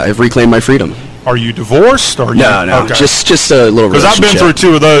I've reclaimed my freedom. Are you divorced? Or no, okay. just a little relationship. Because I've been through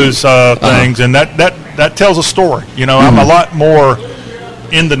two of those things, and that tells a story. You know, I'm a lot more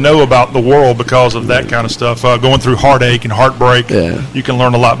in the know about the world because of that kind of stuff. Going through heartache and heartbreak, you can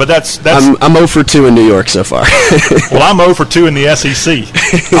learn a lot. But that's I'm 0 for 2 in New York so far. Well, I'm 0 for 2 in the SEC.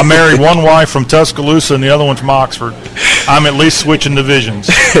 I married one wife from Tuscaloosa and the other one from Oxford. I'm at least switching divisions,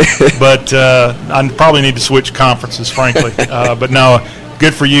 but I probably need to switch conferences, frankly. But no.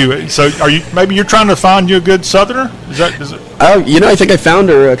 Good for you. So, maybe you're trying to find you a good Southerner? Is it? Oh, I think I found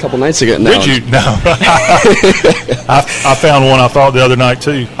her a couple nights ago. Did you? No. I found one I thought the other night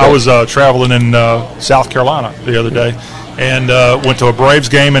too. I was traveling in South Carolina the other day, and went to a Braves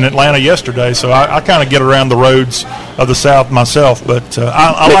game in Atlanta yesterday. So I kind of get around the roads of the South myself. But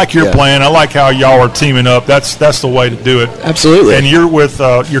I like your plan. I like how y'all are teaming up. That's the way to do it. Absolutely. And you're with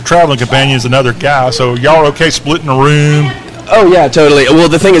your traveling companion is another guy. So y'all are okay splitting a room? Oh, yeah, totally. Well,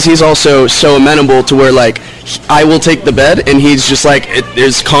 the thing is, he's also so amenable to where, like, I will take the bed, and he's just like,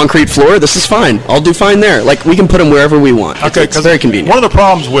 there's concrete floor, this is fine. I'll do fine there. Like, we can put him wherever we want. Okay, it's very convenient. One of the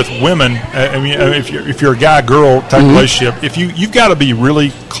problems with women, if you're a guy-girl type relationship, if you've got to be really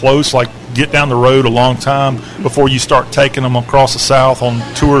close, like get down the road a long time before you start taking them across the South on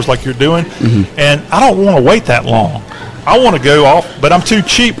tours like you're doing, and I don't want to wait that long. I want to go off, but I'm too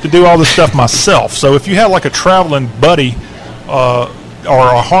cheap to do all this stuff myself. So if you have like a traveling buddy, or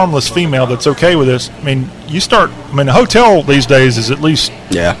a harmless female that's okay with this, I mean, a hotel these days is at least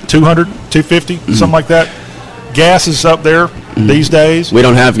 $200, $250, something like that. Gas is up there these days. We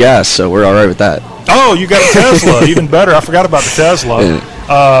don't have gas, so we're all right with that. Oh, you got a Tesla, even better. I forgot about the Tesla. Yeah.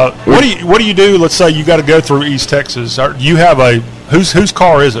 What do you do? Let's say you got to go through East Texas. You have whose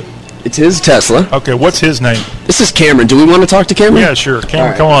car is it? It's his Tesla. Okay, what's his name? This is Cameron. Do we want to talk to Cameron? Yeah, sure.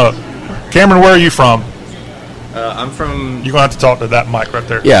 Cameron, come on up. Cameron, where are you from? I'm from... You're going to have to talk to that mic right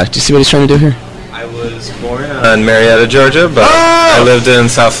there. Yeah, do you see what he's trying to do here? I was born in Marietta, Georgia, but I lived in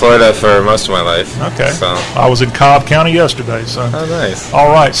South Florida for most of my life. Okay. So. I was in Cobb County yesterday. So. Oh, nice. All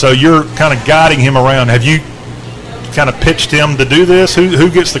right, so you're kind of guiding him around. Have you kind of pitched him to do this? Who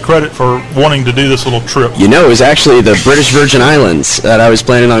gets the credit for wanting to do this little trip? You know, it was actually the British Virgin Islands that I was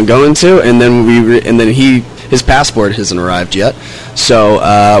planning on going to, and then his passport hasn't arrived yet. So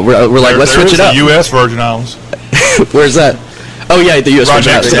we're like, let's switch it up. The U.S. Virgin Islands. Where's that? Oh yeah, the U.S. Right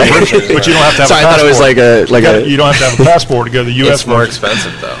Virgin next Islands. to but you don't have to have so a passport. I thought it was you don't have to have a passport to go to the U.S. It's more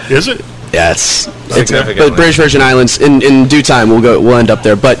expensive, though. Is it? Yeah, it's significantly. But British Virgin Islands, in due time, we'll end up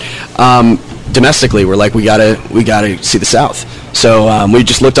there. But domestically, we're like, we gotta see the South. So we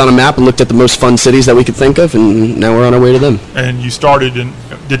just looked on a map and looked at the most fun cities that we could think of, and now we're on our way to them. And you started in.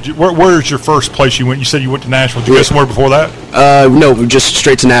 Where's your first place you went? You said you went to Nashville. Did you go somewhere before that? No, just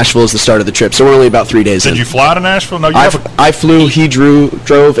straight to Nashville is the start of the trip. So we're only about 3 days in. Did you fly to Nashville? No, I flew. He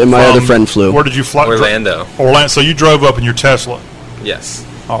drove, and my other friend flew. Where did you fly? Orlando. Orlando. So you drove up in your Tesla. Yes.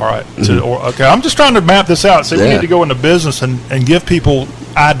 All right. Okay, I'm just trying to map this out. See, we need to go into business and give people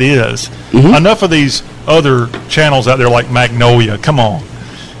ideas. Enough of these other channels out there like Magnolia. Come on.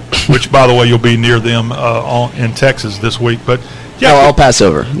 Which, by the way, you'll be near them in Texas this week. But yeah, I'll pass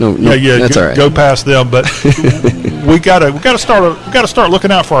over. No, that's all right. Go past them. But we gotta start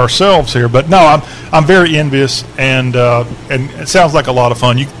looking out for ourselves here. But no, I'm very envious, and it sounds like a lot of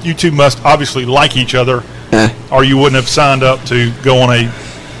fun. You two must obviously like each other, or you wouldn't have signed up to go on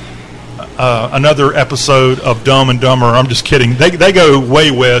another episode of Dumb and Dumber. I'm just kidding. They go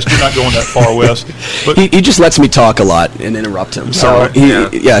way west. You're not going that far west. But he just lets me talk a lot and interrupt him. So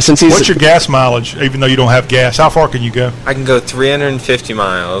right. Since he's what's your gas mileage? Even though you don't have gas, how far can you go? I can go 350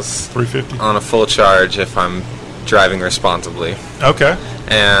 miles. 350 on a full charge if I'm driving responsibly. Okay.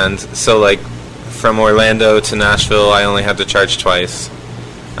 And so like from Orlando to Nashville, I only had to charge twice.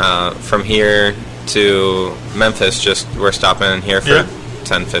 From here to Memphis, we're stopping here for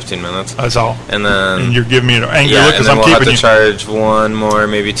 10-15 minutes. That's all. And then and you're giving me an angry look because I'm keeping you. We'll have to charge one more,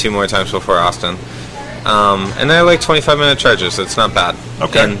 maybe two more times before Austin. And they're like 25-minute charges, so it's not bad.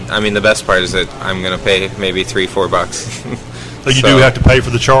 Okay. And I mean, the best part is that I'm going to pay maybe $3-4. So you do have to pay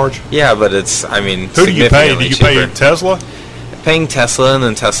for the charge? Yeah, but it's, I mean, who do you pay? Do you pay Tesla? Paying Tesla, and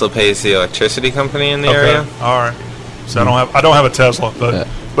then Tesla pays the electricity company in the area. All right. So I don't have a Tesla,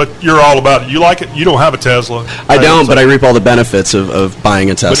 but you're all about it. You like it? You don't have a Tesla. I don't, but I reap all the benefits of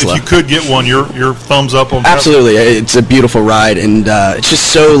buying a Tesla. But if you could get one, your thumbs up on Absolutely. Tesla? It's a beautiful ride, and it's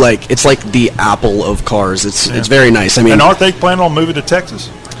just so it's like the Apple of cars. It's very nice. I mean, and aren't they planning on moving to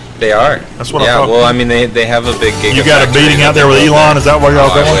Texas? They are. That's what I thought. Well, I mean, they have a big gig. You got a meeting out there with Elon? Is that where y'all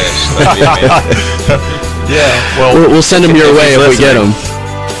going? I wish. That'd be amazing. Yeah. Well, we'll send him your way if we get him.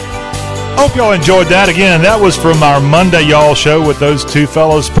 Hope y'all enjoyed that. Again, that was from our Monday Y'all show with those two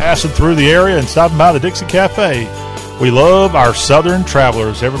fellows passing through the area and stopping by the Dixie Cafe. We love our Southern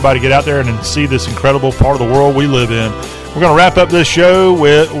travelers. Everybody get out there and see this incredible part of the world we live in. We're going to wrap up this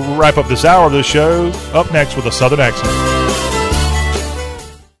hour of this show up next with a Southern accent.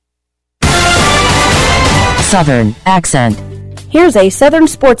 Southern accent. Here's a Southern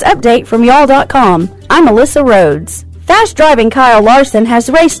sports update from y'all.com. I'm Melissa Rhodes. Fast-driving Kyle Larson has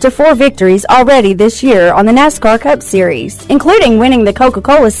raced to 4 victories already this year on the NASCAR Cup Series, including winning the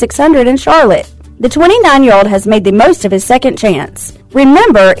Coca-Cola 600 in Charlotte. The 29-year-old has made the most of his second chance.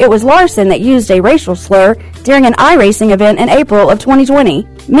 Remember, it was Larson that used a racial slur during an iRacing event in April of 2020.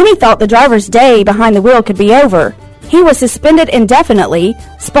 Many thought the driver's day behind the wheel could be over. He was suspended indefinitely,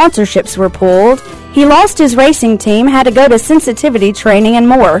 sponsorships were pulled, he lost his racing team, had to go to sensitivity training, and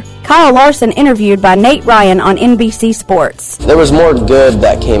more. Kyle Larson interviewed by Nate Ryan on NBC Sports. There was more good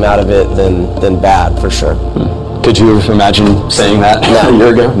that came out of it than bad, for sure. Could you ever imagine saying that a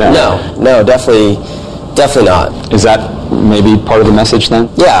year ago? No, definitely not. Is that maybe part of the message then?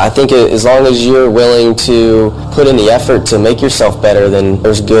 Yeah, I think as long as you're willing to put in the effort to make yourself better, then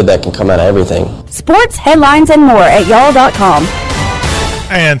there's good that can come out of everything. Sports, headlines, and more at y'all.com.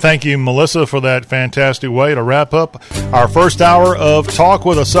 And thank you, Melissa, for that fantastic way to wrap up our first hour of Talk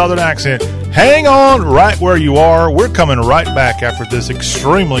with a Southern Accent. Hang on right where you are. We're coming right back after this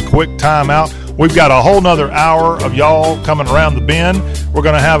extremely quick timeout. We've got a whole nother hour of y'all coming around the bend. We're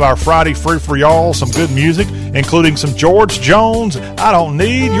going to have our Friday Free for Y'all, some good music, including some George Jones, I Don't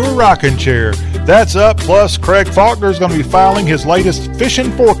Need Your Rocking Chair. That's up, plus Craig Faulkner is going to be filing his latest fishing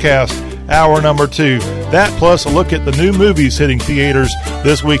forecast hour number 2. That plus a look at the new movies hitting theaters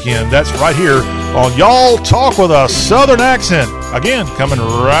this weekend. That's right here on Y'all Talk with a Southern Accent. Again, coming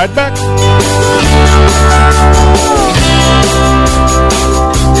right back.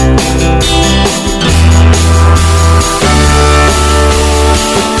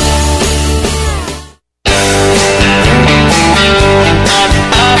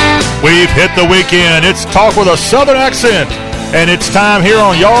 We've hit the weekend. It's Talk with a Southern Accent. And it's time here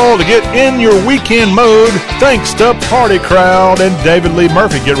on Y'all to get in your weekend mode thanks to Party Crowd and David Lee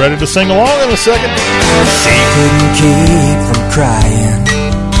Murphy. Get ready to sing along in a second. She couldn't keep from crying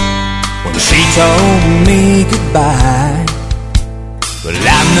when she told me goodbye. But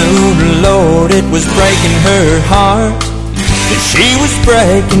I knew the Lord, it was breaking her heart, that she was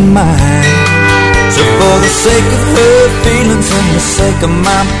breaking mine. So for the sake of her feelings and the sake of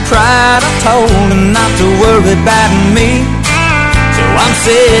my pride, I told her not to worry about me. So I'm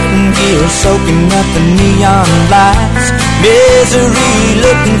sitting here soaking up the neon lights, misery,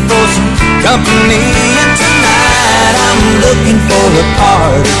 looking for some company. And tonight I'm looking for a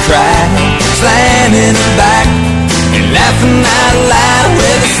party crowd, slamming her back and laughing out loud.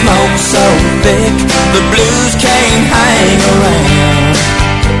 With the smoke so thick, the blues can't hang around.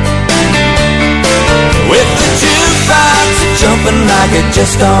 With the jukebox jumping like it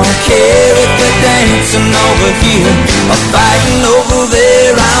just don't care. If they're dancing over here or fighting over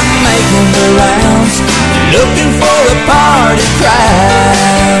there, I'm making the rounds, looking for a party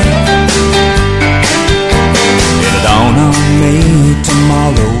crowd. It'll dawn on me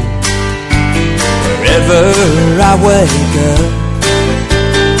tomorrow, wherever I wake up,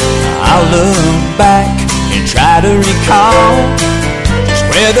 I'll look back and try to recall just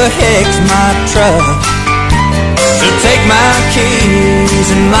where the heck's my truck. So take my keys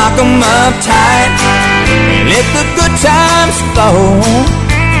and lock them up tight, and let the good times flow.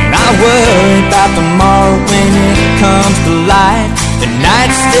 And I worry about tomorrow when it comes to light. The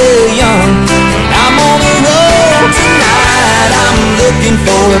night's still young, and I'm on the road tonight. I'm looking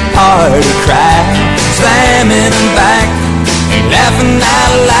for a party crowd, slamming them back and laughing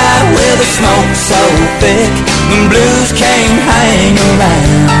out loud. With the smoke so thick, the blues can't hang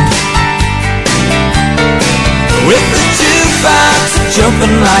around. With the jukebox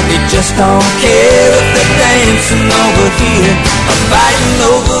jumping like it just don't care. If they're dancing over here or fighting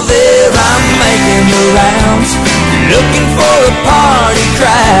over there, I'm making the rounds, looking for a party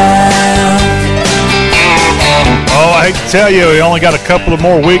crowd. Oh, I hate to tell you, we only got a couple of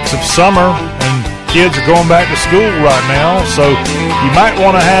more weeks of summer, and kids are going back to school right now, so you might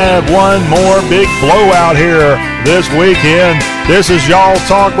want to have one more big blowout here this weekend. This is Y'all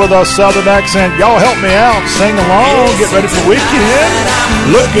Talk with a Southern Accent. Y'all help me out, sing along, get ready for the weekend.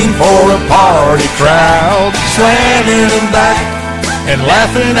 Looking for a party crowd, slamming them back and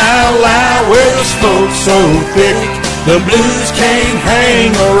laughing out loud. Where the smoke's so thick, the blues can't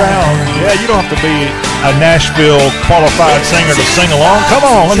hang around. Yeah, you don't have to be a Nashville qualified singer to sing along. Come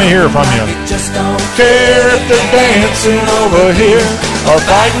on, let me hear from you. Just don't care if they're dancing over here or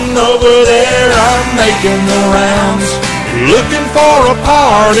fighting over there, I'm making the rounds, looking for a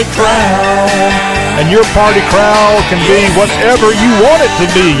party crowd. And your party crowd can be whatever you want it to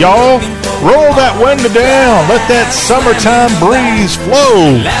be, y'all. Roll that window down, let that summertime breeze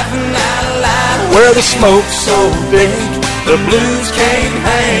flow. Where the smoke's so thick, the blues can't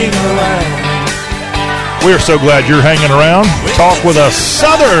hang around. We're so glad you're hanging around. Talk with a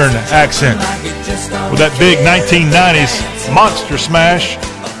Southern Accent with that big 1990s monster smash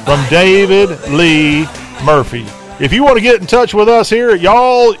from David Lee Murphy. If you want to get in touch with us here,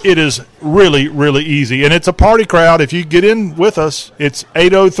 y'all, it is really, really easy. And it's a party crowd. If you get in with us, it's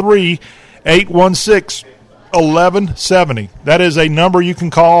 803-816-1170. That is a number you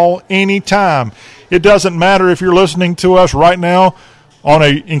can call anytime. It doesn't matter if you're listening to us right now on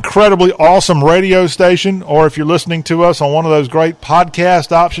an incredibly awesome radio station, or if you're listening to us on one of those great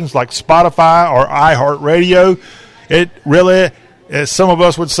podcast options like Spotify or iHeartRadio. It really, as some of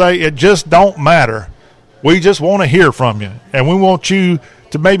us would say, it just don't matter. We just want to hear from you, and we want you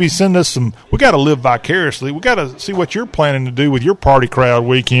to maybe send us some. We got to live vicariously. We got to see what you're planning to do with your party crowd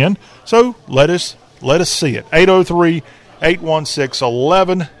weekend. So let us see it.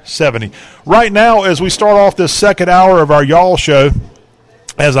 803-816-1170. Right now, as we start off this second hour of our Y'all Show,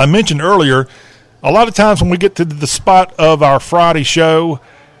 as I mentioned earlier, a lot of times when we get to the spot of our Friday show,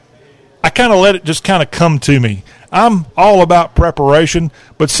 I kind of let it just kind of come to me. I'm all about preparation,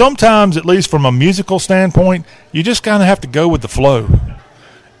 but sometimes, at least from a musical standpoint, you just kind of have to go with the flow.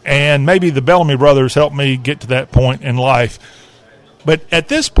 And maybe the Bellamy Brothers helped me get to that point in life. But at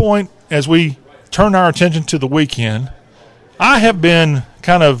this point, as we turn our attention to the weekend, I have been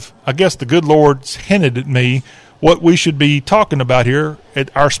kind of I guess the good Lord's hinted at me what we should be talking about here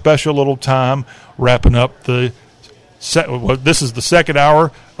at our special little time wrapping up this is the second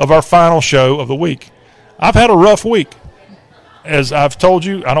hour of our final show of the week. I've had a rough week. As I've told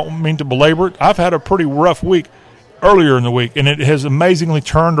you, I don't mean to belabor it. I've had a pretty rough week earlier in the week, and it has amazingly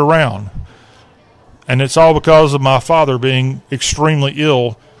turned around. And it's all because of my father being extremely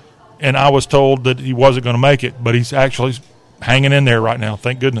ill, and I was told that he wasn't going to make it, but he's actually hanging in there right now,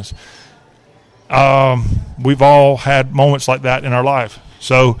 thank goodness. We've all had moments like that in our life.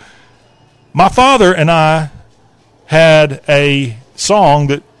 So my father and I had a song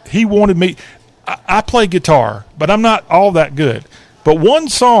that he wanted me. I play guitar, but I'm not all that good. But one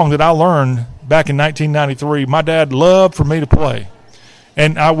song that I learned back in 1993, my dad loved for me to play.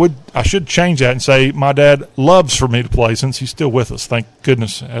 And I should change that and say my dad loves for me to play, since he's still with us, thank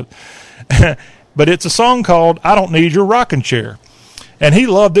goodness. But it's a song called I Don't Need Your Rocking Chair. And he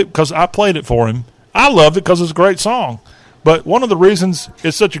loved it because I played it for him. I loved it because it's a great song. But one of the reasons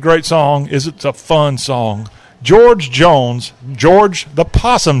it's such a great song is it's a fun song. George the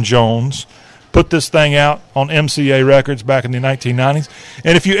Possum Jones, put this thing out on MCA Records back in the 1990s.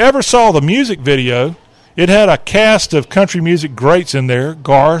 And if you ever saw the music video, it had a cast of country music greats in there.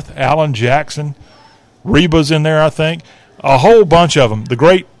 Garth, Alan Jackson, Reba's in there, I think. A whole bunch of them.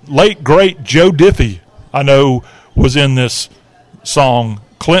 The late great Joe Diffie, I know, was in this song.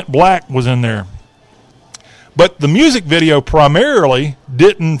 Clint Black was in there. But the music video primarily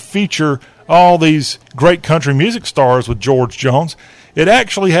didn't feature all these great country music stars with George Jones. It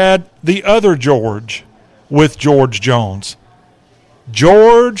actually had the other George with George Jones.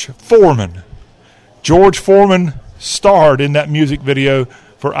 George Foreman. George Foreman starred in that music video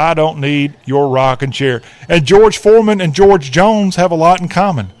for I Don't Need Your Rocking Chair. And George Foreman and George Jones have a lot in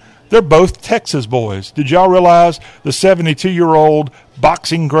common. They're both Texas boys. Did y'all realize the 72-year-old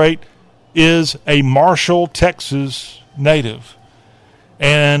boxing great is a Marshall, Texas native?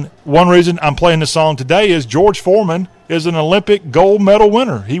 And one reason I'm playing this song today is George Foreman is an Olympic gold medal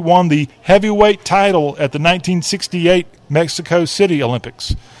winner. He won the heavyweight title at the 1968 Mexico City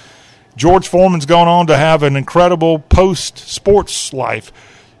Olympics. George Foreman's gone on to have an incredible post-sports life.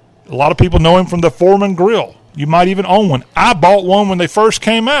 A lot of people know him from the Foreman Grill. You might even own one. I bought one when they first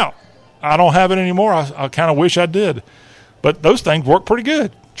came out. I don't have it anymore. I kind of wish I did. But those things work pretty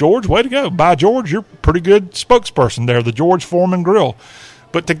good. George, way to go. By George, you're a pretty good spokesperson there, the George Foreman Grill.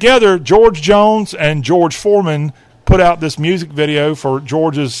 But together, George Jones and George Foreman put out this music video for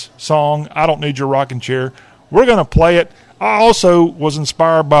George's song, I Don't Need Your Rocking Chair. We're going to play it. I also was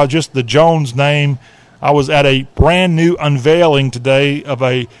inspired by just the Jones name. I was at a brand new unveiling today of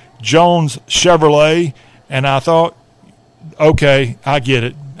a Jones Chevrolet, and I thought, okay, I get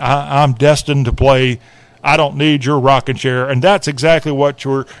it. I'm destined to play I Don't Need Your Rocking Chair, and that's exactly what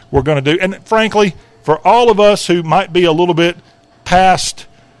we're going to do. And frankly, for all of us who might be a little bit past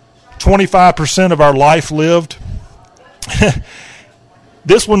 25% of our life lived,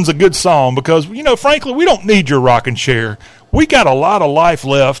 this one's a good song because, frankly, we don't need your rocking chair. We got a lot of life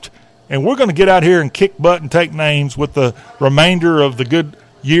left, and we're going to get out here and kick butt and take names with the remainder of the good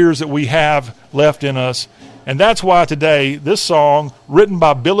years that we have left in us. And that's why today, this song, written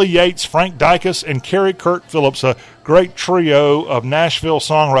by Billy Yates, Frank Dykes, and Kerry Kurt Phillips, a great trio of Nashville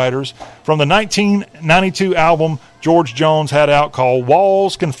songwriters, from the 1992 album George Jones had out called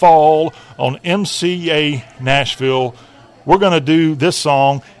Walls Can Fall on MCA Nashville. We're going to do this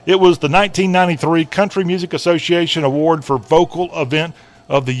song. It was the 1993 Country Music Association Award for Vocal Event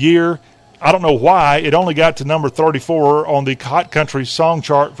of the Year. I don't know why. It only got to number 34 on the Hot Country Song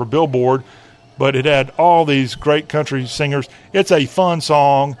Chart for Billboard, but it had all these great country singers. It's a fun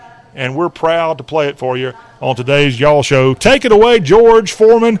song, and we're proud to play it for you on today's Y'all Show. Take it away, George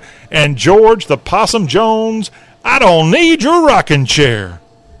Foreman and George the Possum Jones. I Don't Need Your Rocking Chair.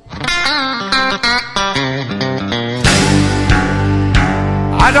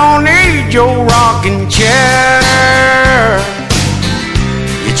 I don't need your rocking chair,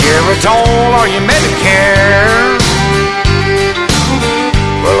 your Geritol or your Medicare.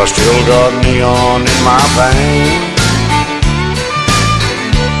 Well, I still got neon in my veins.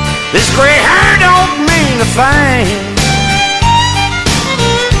 This gray hair don't mean a thing.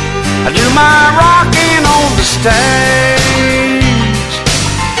 I do my rocking on the stage.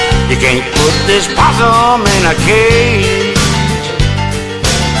 You can't put this possum in a cage.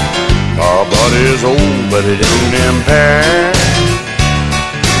 My body's old, but it ain't impaired.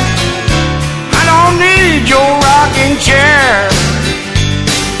 I don't need your rocking chair.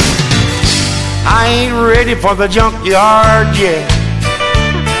 I ain't ready for the junkyard yet,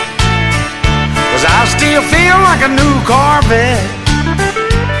 'cause I still feel like a new Corvette.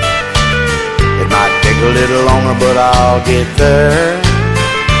 Might take a little longer, but I'll get there.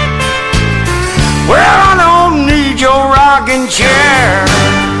 Well, I don't need your rocking chair.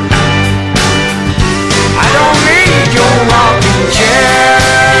 I don't need your rocking chair.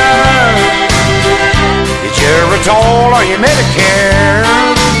 Your Geritol or your Medicare.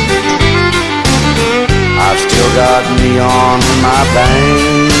 I've still got neon in my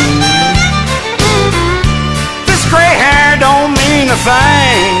veins. This gray hair don't mean a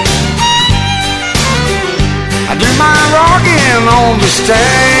thing. I do my rocking on the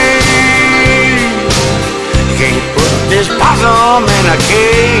stage. You can't put this possum in a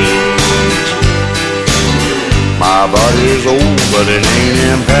cage. My body is old, but it ain't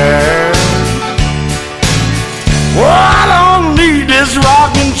impaired. Well, I don't need this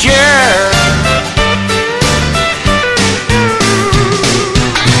rocking chair.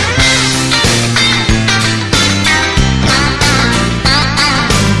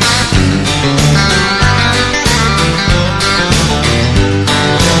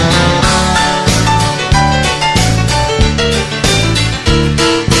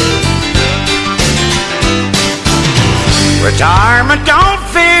 Retirement don't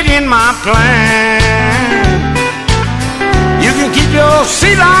fit in my plan. You can keep your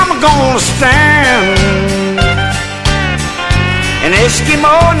seat, I'm gonna stand. An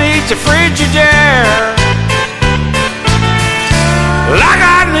Eskimo needs a Frigidaire, like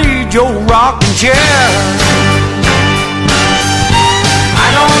I need your rocking chair. I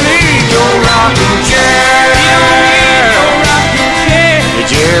don't need your rocking chair. You don't need your rocking chair. Your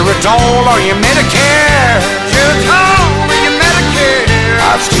Geritol or your Medicare. Geritol.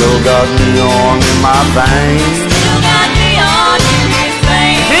 I've still got neon in my veins. Still got neon in your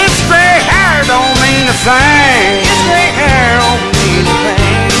veins. This gray hair don't mean a thing. This gray hair don't mean a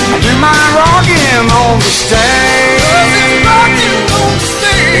thing. I do my rocking on the stage. You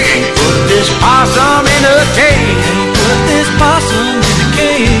can't put this possum in a cage. Put this possum in a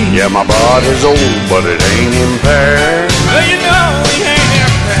cage. Yeah, my body's old, but it ain't impaired. Well, you know it ain't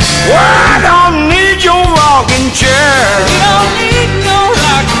impaired. Well, I don't need your rocking chair. You don't need no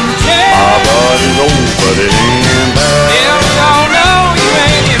rocking chair. My body's old, but it ain't impaired. Yeah, we all know you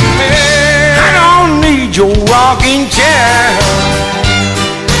ain't impaired. I don't need your rocking chair.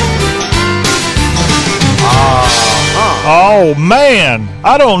 Oh, man,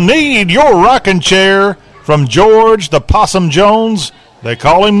 I don't need your rocking chair from George the Possum Jones. They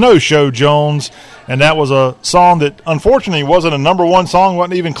call him No-Show Jones. And that was a song that, unfortunately, wasn't a number one song,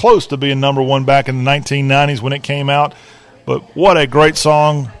 wasn't even close to being number one back in the 1990s when it came out. But what a great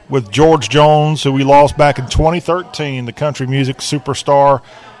song with George Jones, who we lost back in 2013, the country music superstar.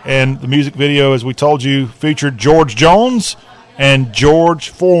 And the music video, as we told you, featured George Jones and George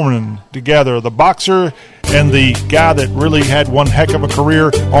Foreman together, the boxer and the guy that really had one heck of a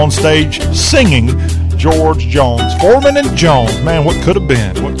career on stage singing, George Jones. Foreman and Jones, man, what could have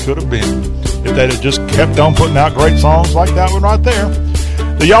been? What could have been if they'd have just kept on putting out great songs like that one right there.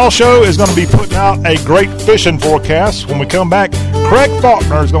 The Y'all Show is going to be putting out a great fishing forecast. When we come back, Craig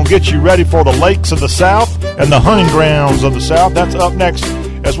Faulkner is going to get you ready for the lakes of the South and the hunting grounds of the South. That's up next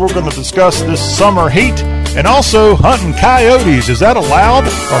as we're going to discuss this summer heat and also hunting coyotes. Is that allowed,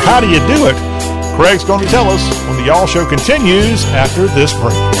 or how do you do it? Craig's going to tell us when the Y'all Show continues after this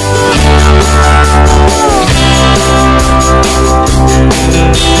break.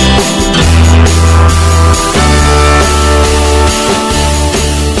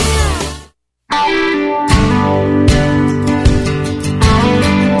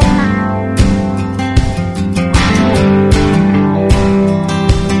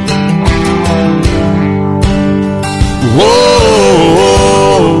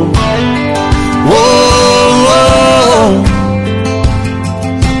 Whoa, whoa, whoa.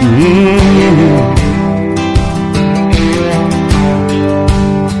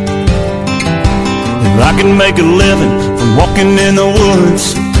 If I can make a living from walking in the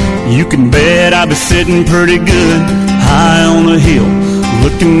woods, you can bet I'd be sitting pretty good high on a hill,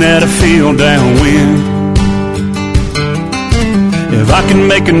 looking at a field downwind. If I can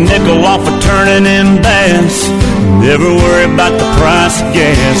make a nickel off of turning in bass, never worry about the price of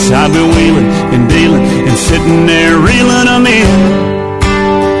gas, I'll be wheeling and dealing and sitting there reeling them in.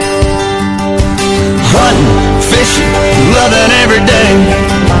 Hunting, fishing, loving every day,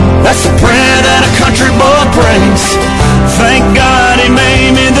 that's the prayer that a country boy prays. Thank God he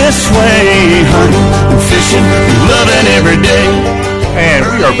made me this way, hunting and fishing and loving every day. And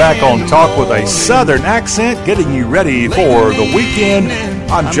we are back on Talk with a Southern Accent, getting you ready for the weekend.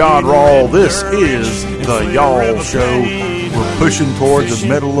 I'm John Rawl. This is the Y'all Show. We're pushing towards the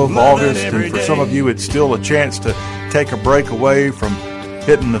middle of August, and for some of you, it's still a chance to take a break away from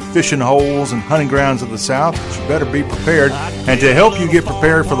hitting the fishing holes and hunting grounds of the South, but you better be prepared. And to help you get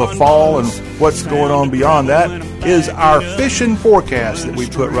prepared for the fall and what's going on beyond that is our fishing forecast that we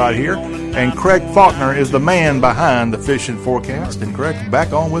put right here. And Craig Faulkner is the man behind the fishing forecast. And Craig's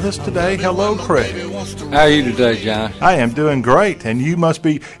back on with us today. Hello, Craig. How are you today, John? I am doing great. And you must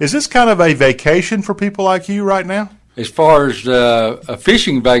be, is this kind of a vacation for people like you right now? As far as a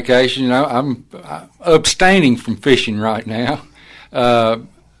fishing vacation, I'm abstaining from fishing right now.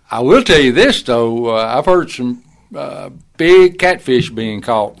 I will tell you this, though. I've heard some big catfish being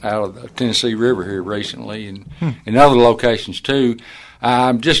caught out of the Tennessee River here recently and other locations, too.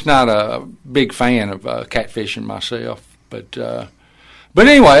 I'm just not a big fan of catfishing myself. But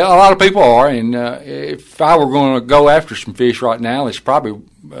anyway, a lot of people are. And if I were going to go after some fish right now, it's probably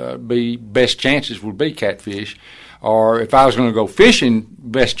be best chances would be catfish. Or if I was going to go fishing,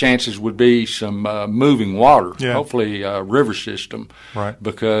 best chances would be some moving water, hopefully a river system. Right.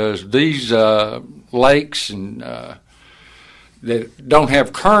 Because these lakes and that don't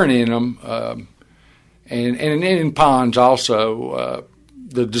have current in them, and in ponds also,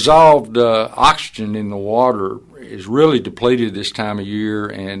 the dissolved oxygen in the water is really depleted this time of year,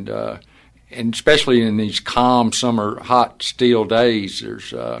 and especially in these calm summer, hot, still days,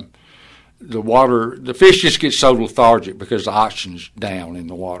 there's the fish just get so lethargic because the oxygen's down in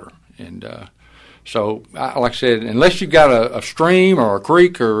the water. And so, like I said, unless you've got a stream or a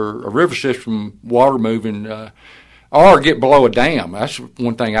creek or a river system water moving, or get below a dam. That's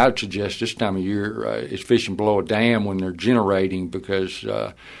one thing I'd suggest this time of year is fishing below a dam when they're generating, because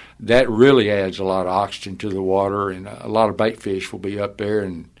that really adds a lot of oxygen to the water, and a lot of bait fish will be up there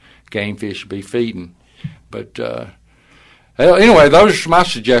and game fish will be feeding. But anyway, those are my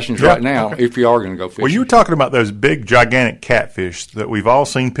suggestions right now if you are going to go fishing. Well, you were talking about those big, gigantic catfish that we've all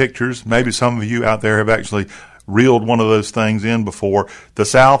seen pictures. Maybe some of you out there have actually reeled one of those things in before. The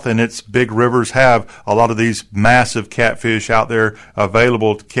South and its big rivers have a lot of these massive catfish out there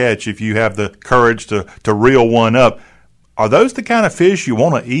available to catch if you have the courage to reel one up. Are those the kind of fish you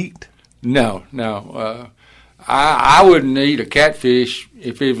want to eat? No. I wouldn't eat a catfish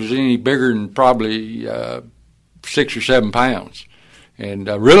if it was any bigger than probably 6 or 7 pounds. And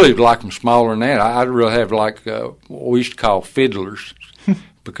really like them smaller than that. I'd really have like what we used to call fiddlers,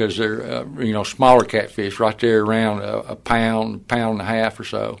 because they're smaller catfish right there around a pound and a half or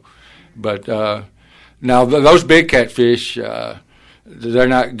so. But now those big catfish, they're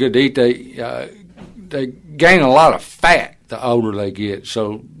not good to eat. They gain a lot of fat the older they get,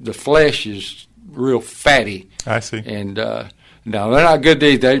 so the flesh is real fatty. I see. And no, they're not good to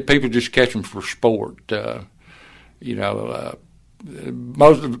eat. People just catch them for sport. Most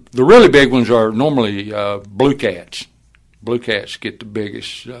of the really big ones are normally blue cats. Blue cats get the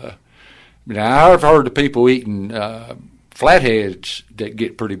biggest. Now, I've heard of people eating flatheads that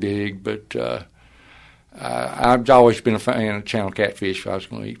get pretty big, but I've always been a fan of channel catfish if I was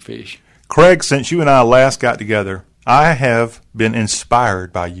going to eat fish. Craig, since you and I last got together, I have been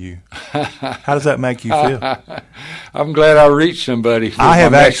inspired by you. How does that make you feel? I'm glad I reached somebody. I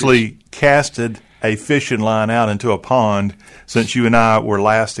have actually casted a fishing line out into a pond since you and I were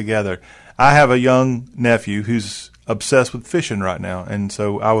last together. I have a young nephew who's obsessed with fishing right now, and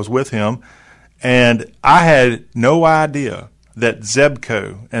so I was with him, and I had no idea that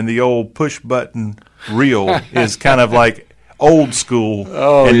Zebco and the old push-button reel is kind of like old school,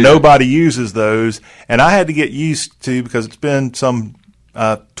 and nobody uses those, and I had to get used to, because it's been some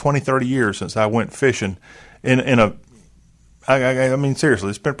 20, 30 years since I went fishing I mean, seriously,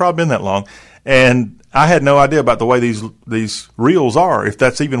 it's probably been that long. And I had no idea about the way these reels are, if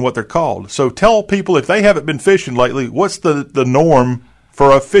that's even what they're called. So tell people, if they haven't been fishing lately, what's the norm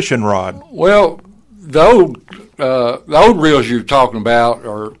for a fishing rod? Well, the old reels you're talking about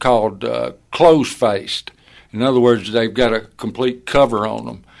are called close-faced. In other words, they've got a complete cover on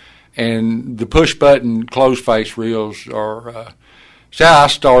them. And the push-button close-face reels are see how I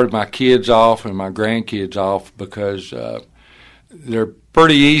started my kids off and my grandkids off, because they're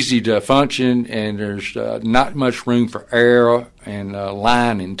pretty easy to function, and there's not much room for error and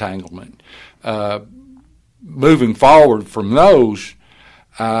line entanglement. Moving forward from those,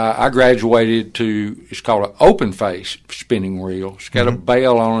 I graduated to, it's called an open face spinning reel. It's got a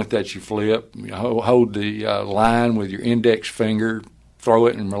bail on it that you flip. You hold the line with your index finger, throw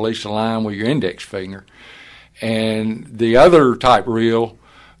it and release the line with your index finger. And the other type reel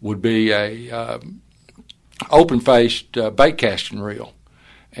would be a open-faced bait casting reel.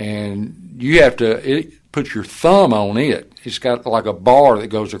 And you have to put your thumb on it. It's got like a bar that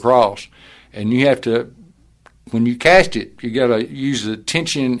goes across. And you have to, when you cast it, you got to use the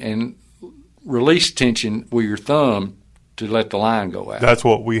tension and release tension with your thumb to let the line go out. That's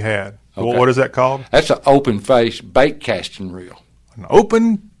what we had. Okay. What is that called? That's an open face bait casting reel. An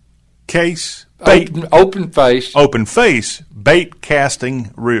open case bait. Open face bait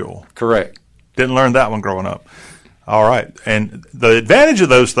casting reel. Correct. Didn't learn that one growing up. All right. And the advantage of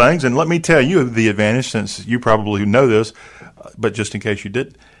those things, and let me tell you the advantage, since you probably know this, but just in case you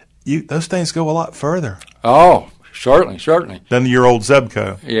did, those things go a lot further. Oh, certainly. Than your old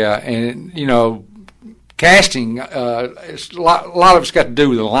Zebco. Yeah, and, casting, it's a lot of it's got to do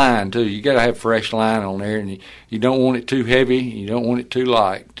with the line, too. You got to have fresh line on there, and you don't want it too heavy. You don't want it too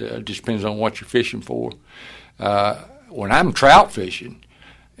light. It just depends on what you're fishing for. When I'm trout fishing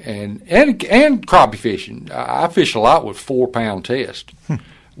and crappie fishing, I fish a lot with 4-pound test,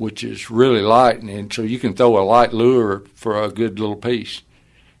 which is really light, and so you can throw a light lure for a good little piece.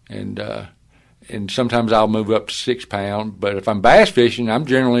 And sometimes I'll move up to 6-pound, but if I'm bass fishing, I'm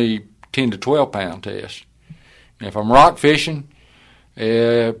generally 10 to 12-pound test. And if I'm rock fishing,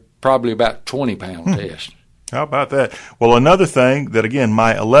 probably about 20-pound test. How about that? Well, another thing that, again,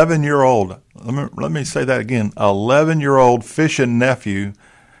 my 11-year-old, let me say that again, 11-year-old fishing nephew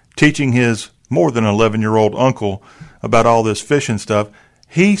teaching his more than 11-year-old uncle about all this fishing stuff,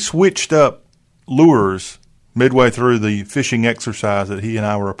 he switched up lures midway through the fishing exercise that he and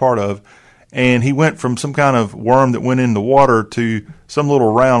I were a part of, and he went from some kind of worm that went in the water to some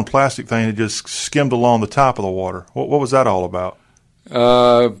little round plastic thing that just skimmed along the top of the water. What was that all about?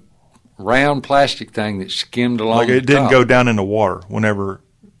 Round plastic thing that skimmed along the top. Like it didn't go down in the water whenever...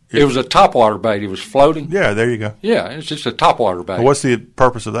 It was a topwater bait. It was floating. Yeah, there you go. Yeah, it's just a topwater bait. Well, what's the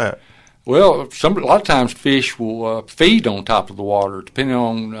purpose of that? Well, a lot of times fish will feed on top of the water, depending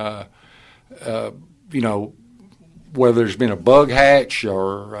on, whether there's been a bug hatch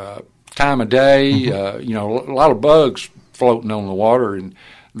or time of day. A lot of bugs floating on the water, and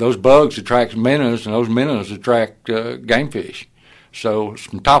those bugs attract minnows, and those minnows attract game fish. So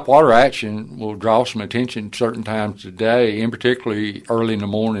some top water action will draw some attention certain times of the day, and particularly early in the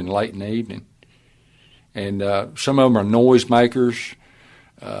morning, late in the evening. And some of them are noise makers.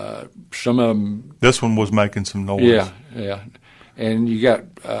 Some of them... This one was making some noise. Yeah. And you got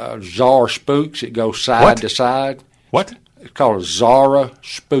Zara spooks that go side to side. What? It's called a Zara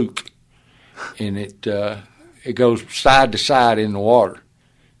spook, and it goes side to side in the water,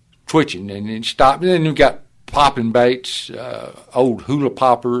 twitching, and it stops. And then you've got popping baits. Old hula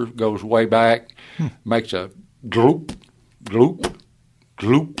popper goes way back, makes a gloop, gloop,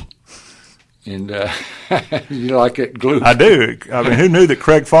 gloop. And you like it, gloop? I do. I mean, who knew that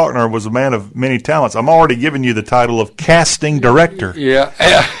Craig Faulkner was a man of many talents? I'm already giving you the title of casting director. Yeah,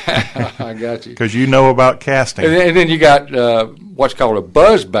 I got you. Because you know about casting. And then you got what's called a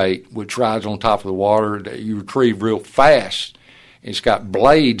buzz bait, which rides on top of the water that you retrieve real fast. It's got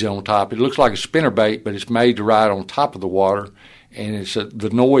blades on top. It looks like a spinner bait, but it's made to ride on top of the water, and it's the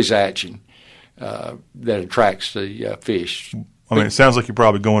noise action that attracts the fish. I mean, it sounds like you're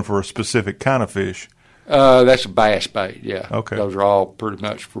probably going for a specific kind of fish. That's a bass bait, yeah. Okay. Those are all pretty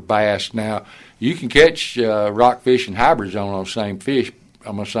much for bass. Now, you can catch rockfish and hybrids on those same fish,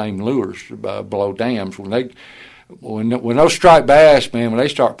 on the same lures below dams. When those striped bass, man, when they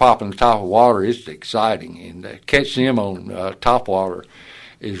start popping the top of water, it's exciting. And catch them on top water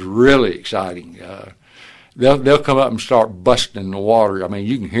is really exciting. They'll come up and start busting in the water. I mean,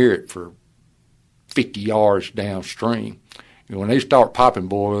 you can hear it for 50 yards downstream. When they start popping,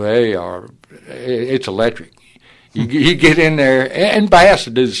 boy, it's electric. You get in there, and bass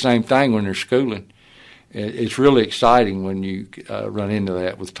will do the same thing when they're schooling. It's really exciting when you run into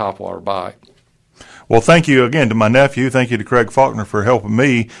that with topwater bite. Well, thank you again to my nephew. Thank you to Craig Faulkner for helping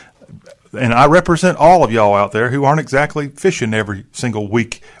me. And I represent all of y'all out there who aren't exactly fishing every single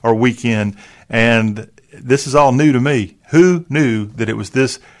week or weekend. And this is all new to me. Who knew that it was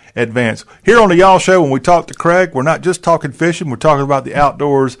this advanced? Here on the Y'all Show, when we talk to Craig, we're not just talking fishing. We're talking about the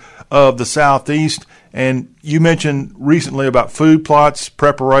outdoors of the Southeast. And you mentioned recently about food plots,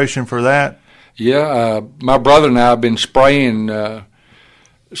 preparation for that. Yeah, my brother and I have been spraying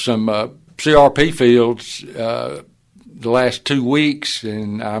some CRP fields the last 2 weeks,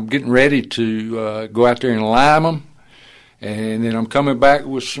 and I'm getting ready to go out there and lime them, and then I'm coming back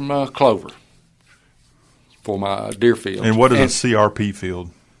with some clover for my deer fields. And what is a CRP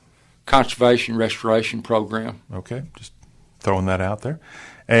field? Conservation Restoration Program. Okay, just throwing that out there.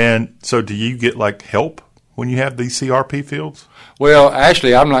 And so do you get, like, help when you have these CRP fields? Well,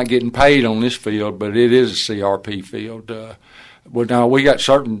 actually, I'm not getting paid on this field, but it is a CRP field. Well, now, we got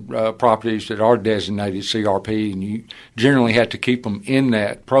certain properties that are designated CRP, and you generally have to keep them in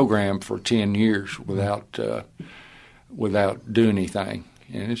that program for 10 years without doing anything.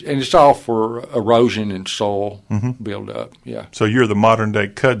 and it's all for erosion and soil buildup. Yeah. So you're the modern day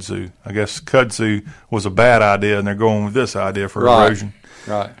kudzu. I guess kudzu was a bad idea, and they're going with this idea for erosion.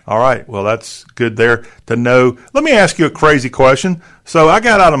 Right. All right. Well, that's good there to know. Let me ask you a crazy question. So I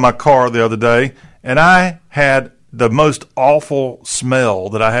got out of my car the other day, and I had the most awful smell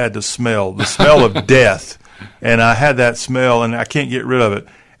that I had to smell, the smell of death. And I had that smell, and I can't get rid of it.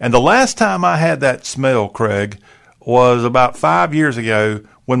 And the last time I had that smell, Craig, was about 5 years ago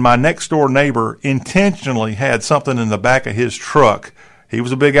when my next-door neighbor intentionally had something in the back of his truck. He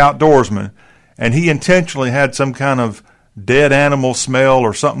was a big outdoorsman, and he intentionally had some kind of dead animal smell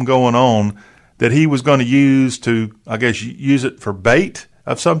or something going on that he was going to use to, I guess, use it for bait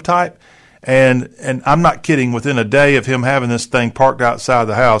of some type. And I'm not kidding, within a day of him having this thing parked outside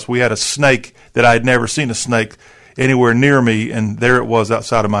the house, we had a snake that I had never seen a snake anywhere near me, and there it was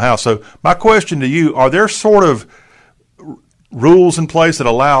outside of my house. So my question to you, are there sort of rules in place that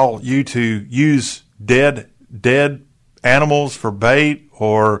allow you to use dead animals for bait,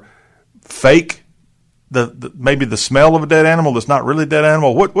 or fake maybe the smell of a dead animal that's not really a dead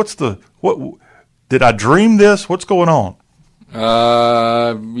animal? What did I dream this? What's going on?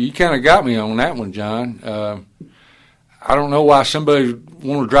 You kind of got me on that one, John. I don't know why somebody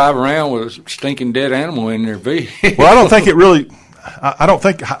want to drive around with a stinking dead animal in their vehicle. Well, I don't think it really. I don't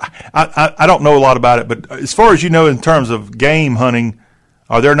think I don't know a lot about it, but as far as you know, in terms of game hunting,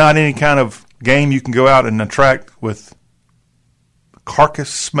 are there not any kind of game you can go out and attract with carcass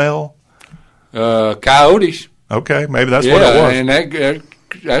smell? Coyotes. Okay, maybe that's what it was. And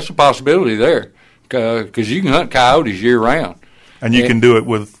that's a possibility there, because you can hunt coyotes year round. And you can do it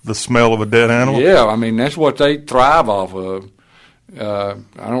with the smell of a dead animal? Yeah, I mean, that's what they thrive off of. I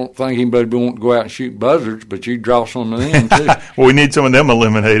don't think anybody would want to go out and shoot buzzards, but you draw some of them, too. Well, we need some of them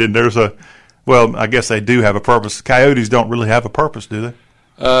eliminated. Well, I guess they do have a purpose. Coyotes don't really have a purpose, do they?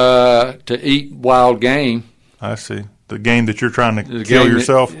 To eat wild game. I see. The game that you're trying to kill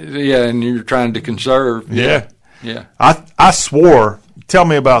yourself? And you're trying to conserve. Yeah. Yeah. I swore, tell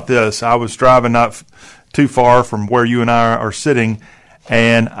me about this. I was driving not too far from where you and I are sitting,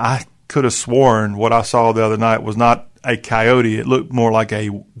 and I could have sworn what I saw the other night was not a coyote. It looked more like a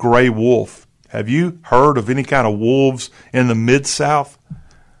gray wolf. Have you heard of any kind of wolves in the Mid-South?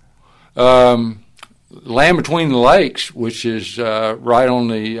 Land Between the Lakes, which is right on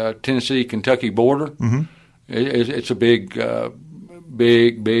the Tennessee-Kentucky border. Mm-hmm. It's a big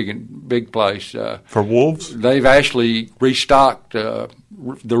place. For wolves? They've actually restocked the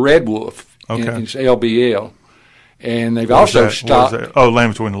red wolf. Okay. It's LBL. And they've also stocked... Oh,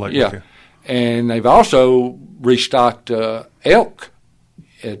 Land Between the Lakes. Yeah. Okay. And they've also restocked elk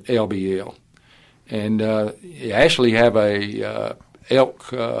at LBL. And you actually have a elk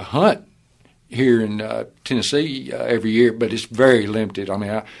hunt here in Tennessee every year, but it's very limited. I mean,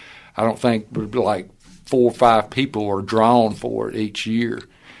 I don't think like 4 or 5 people are drawn for it each year.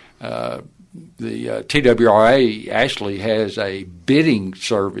 The TWRA actually has a bidding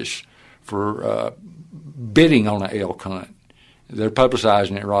service for bidding on an elk hunt. They're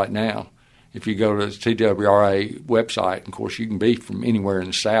publicizing it right now. If you go to the TWRA website, of course, you can be from anywhere in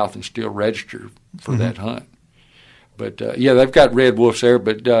the South and still register for that hunt. But, they've got red wolves there,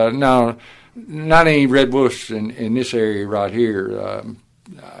 but no, not any red wolves in this area right here.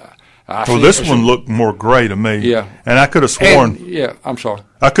 This one looked more gray to me. Yeah. And I could have sworn. I'm sorry.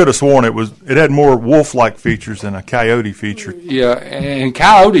 I could have sworn it had more wolf-like features than a coyote feature. Yeah, and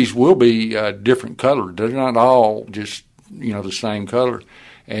coyotes will be different colored. They're not all just, the same color.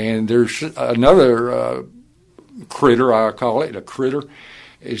 And there's another critter, I call it, a critter,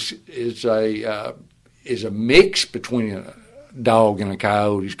 is a mix between a dog and a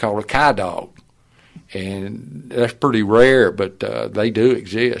coyote. It's called a coy dog. And that's pretty rare, but they do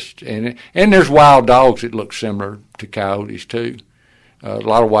exist. And there's wild dogs that look similar to coyotes, too. A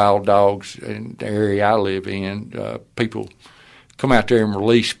lot of wild dogs in the area I live in. People come out there and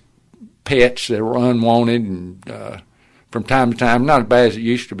release pets that are unwanted, and from time to time, not as bad as it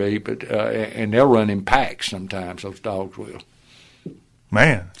used to be, but and they'll run in packs sometimes, those dogs will.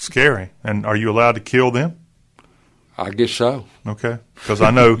 Man, scary. And are you allowed to kill them? I guess so. Okay. Because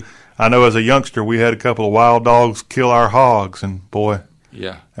I know as a youngster we had a couple of wild dogs kill our hogs, and boy,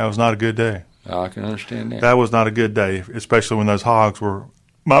 yeah, that was not a good day. I can understand that. That was not a good day, especially when those hogs were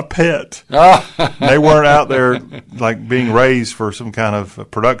my pet. Oh. They weren't out there like being raised for some kind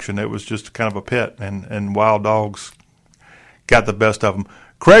of production. It was just kind of a pet, and wild dogs got the best of them.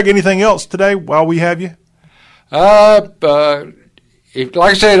 Craig, anything else today while we have you? Like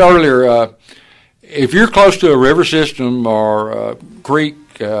I said earlier, if you're close to a river system or a creek,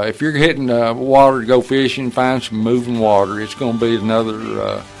 if you're hitting water to go fishing, find some moving water. It's going to be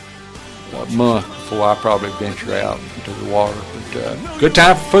another month before I probably venture out into the water. But good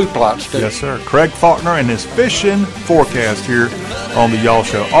time for food plots, too. Yes, sir. Craig Faulkner and his fishing forecast here on the Y'all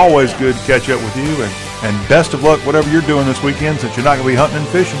Show. Always good to catch up with you, and best of luck whatever you're doing this weekend, since you're not going to be hunting and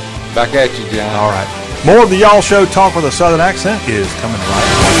fishing. Back at you, John. All right. More of the Y'all Show talk with a Southern accent is coming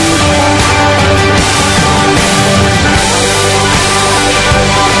right up.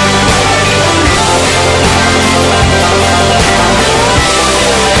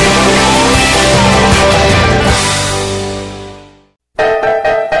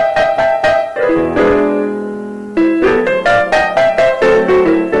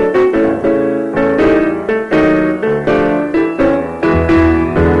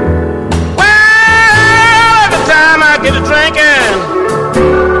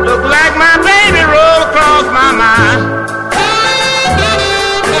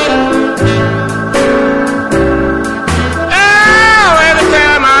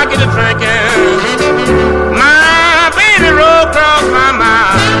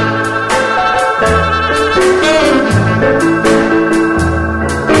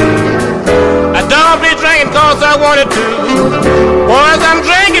 I wanted to. Boys, I'm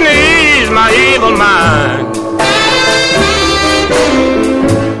drinking to ease my evil mind.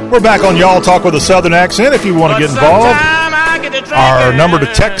 We're back on Y'all Talk with a Southern accent. If you want to get involved, our number to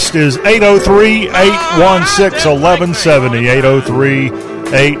text is 803-816-1170.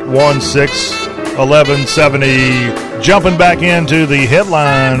 803-816-1170. Jumping back into the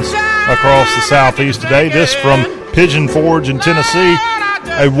headlines across the southeast today. This from Pigeon Forge in Tennessee.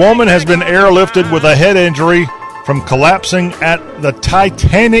 A woman has been airlifted with a head injury from collapsing at the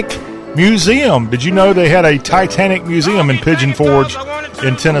Titanic Museum. Did you know they had a Titanic Museum in Pigeon Forge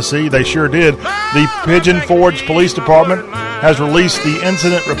in Tennessee? They sure did. The Pigeon Forge Police Department has released the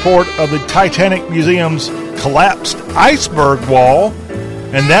incident report of the Titanic Museum's collapsed iceberg wall,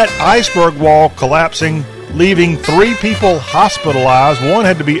 and that iceberg wall collapsing, leaving 3 people hospitalized. One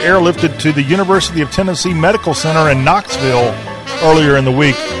had to be airlifted to the University of Tennessee Medical Center in Knoxville earlier in the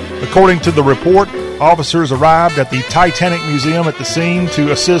week. According to the report, officers arrived at the Titanic Museum at the scene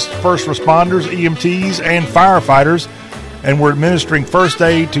to assist first responders, EMTs, and firefighters, and were administering first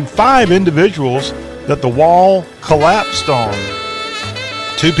aid to 5 individuals that the wall collapsed on.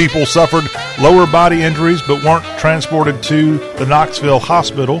 2 people suffered lower body injuries but weren't transported to the Knoxville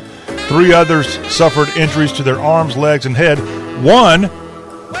hospital. 3 others suffered injuries to their arms, legs, and head. 1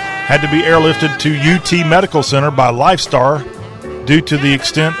 had to be airlifted to UT Medical Center by Lifestar due to the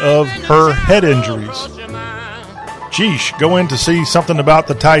extent of her head injuries. Sheesh, go in to see something about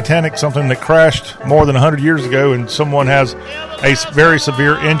the Titanic, something that crashed more than 100 years ago, and someone has a very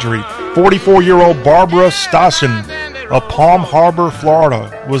severe injury. 44-year-old Barbara Stassen of Palm Harbor, Florida,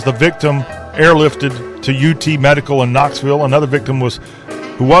 was the victim airlifted to UT Medical in Knoxville. Another victim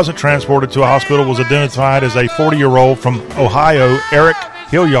who wasn't transported to a hospital was identified as a 40-year-old from Ohio, Eric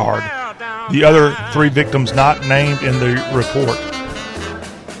Hilliard. The other 3 victims not named in the report.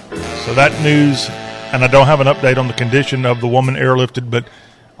 So that news, and I don't have an update on the condition of the woman airlifted, but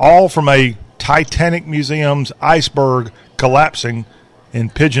all from a Titanic Museum's iceberg collapsing in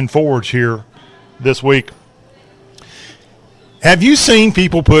Pigeon Forge here this week. Have you seen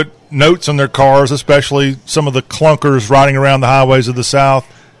people put notes on their cars, especially some of the clunkers riding around the highways of the South,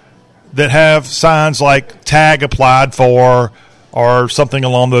 that have signs like tag applied for or something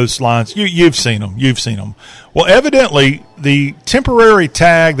along those lines? You've seen them. You've seen them. Well, evidently, the temporary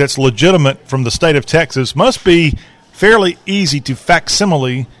tag that's legitimate from the state of Texas must be fairly easy to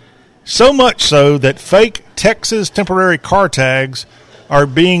facsimile, so much so that fake Texas temporary car tags are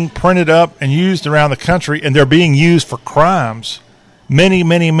being printed up and used around the country, and they're being used for crimes many,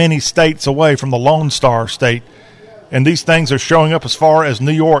 many, many states away from the Lone Star State. And these things are showing up as far as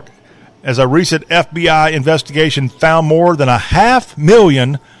New York, as a recent FBI investigation found more than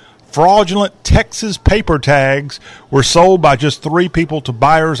 500,000 fraudulent Texas paper tags were sold by just 3 people to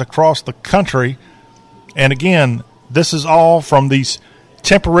buyers across the country. And again, this is all from these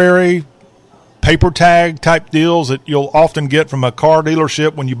temporary paper tag type deals that you'll often get from a car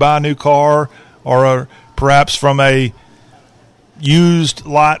dealership when you buy a new car, or perhaps from a used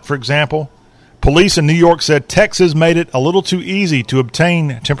lot, for example. Police in New York said Texas made it a little too easy to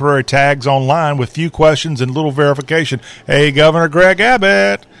obtain temporary tags online with few questions and little verification. Hey, Governor Greg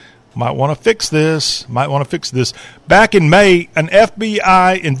Abbott, might want to fix this. Back in May, an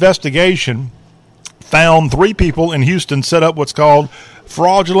FBI investigation found 3 people in Houston set up what's called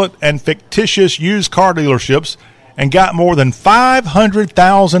fraudulent and fictitious used car dealerships and got more than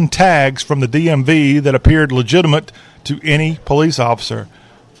 500,000 tags from the DMV that appeared legitimate to any police officer.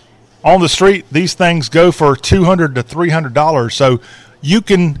 On the street, these things go for $200 to $300, so you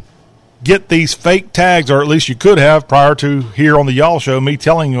can get these fake tags, or at least you could have prior to here on the Y'all Show, me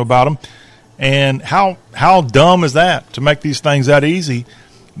telling you about them. And how dumb is that to make these things that easy?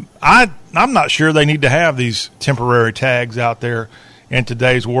 I'm not sure they need to have these temporary tags out there in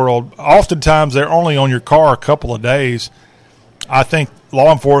today's world. Oftentimes, they're only on your car a couple of days. I think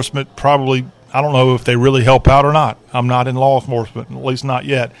law enforcement probably, I don't know if they really help out or not. I'm not in law enforcement, at least not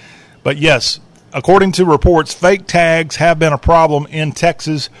yet. But yes, according to reports, fake tags have been a problem in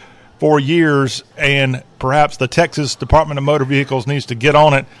Texas for years, and perhaps the Texas Department of Motor Vehicles needs to get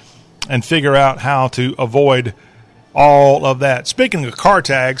on it and figure out how to avoid all of that. Speaking of car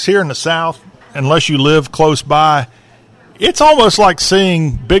tags, here in the South, unless you live close by, it's almost like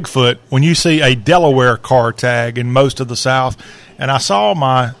seeing Bigfoot when you see a Delaware car tag in most of the South. And I saw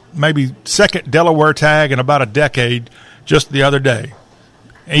my maybe second Delaware tag in about a decade just the other day.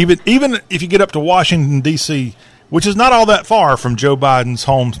 Even if you get up to Washington, D.C., which is not all that far from Joe Biden's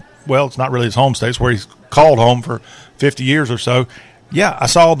home, well, it's not really his home state, it's where he's called home for 50 years or so. Yeah, I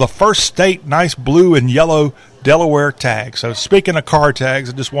saw the first state nice blue and yellow Delaware tag. So speaking of car tags,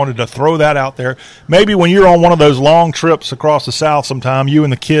 I just wanted to throw that out there. Maybe when you're on one of those long trips across the South sometime, you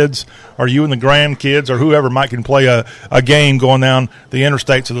and the kids or you and the grandkids or whoever might can play a game going down the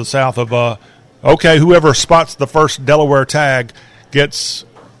interstates of the South of, whoever spots the first Delaware tag gets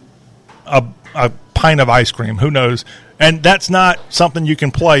a pint of ice cream. Who knows? And that's not something you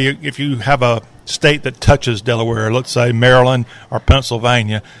can play if you have a state that touches Delaware, let's say Maryland or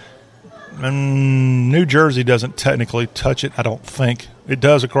Pennsylvania. New Jersey doesn't technically touch it, I don't think. It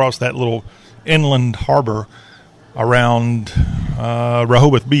does across that little inland harbor around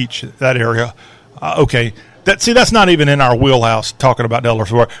Rehoboth Beach, that area. That's not even in our wheelhouse talking about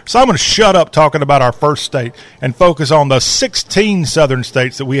Delaware. So I'm going to shut up talking about our first state and focus on the 16 southern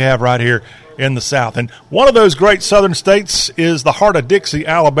states that we have right here in the South. And one of those great southern states is the heart of Dixie,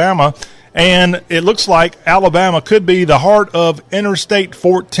 Alabama. And it looks like Alabama could be the heart of Interstate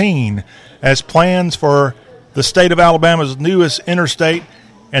 14 as plans for the state of Alabama's newest interstate.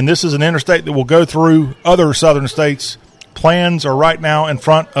 And this is an interstate that will go through other southern states. Plans are right now in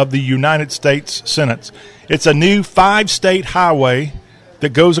front of the United States Senate. It's a new 5-state highway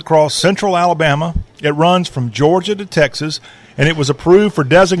that goes across central Alabama. It runs from Georgia to Texas, and it was approved for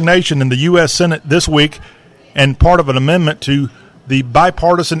designation in the U.S. Senate this week and part of an amendment to the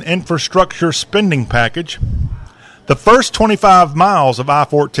bipartisan infrastructure spending package. The first 25 miles of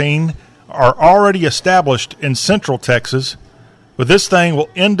I-14 are already established in central Texas, but this thing will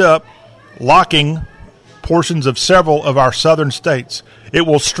end up locking portions of several of our southern states. It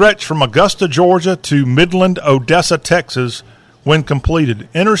will stretch from Augusta, Georgia to Midland, Odessa, Texas when completed.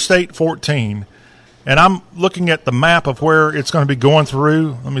 Interstate 14. And I'm looking at the map of where it's going to be going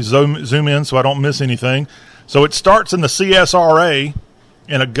through. Let me zoom in so I don't miss anything. So it starts in the CSRA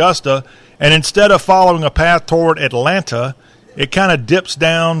in Augusta, and instead of following a path toward Atlanta, it kind of dips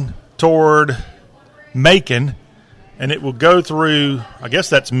down toward Macon, and it will go through, I guess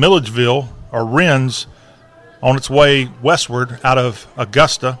that's Milledgeville or Rennes, on its way westward out of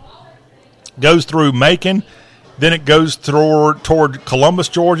Augusta, goes through Macon, then it goes toward Columbus,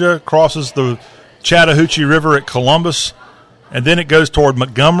 Georgia, crosses the Chattahoochee River at Columbus, and then it goes toward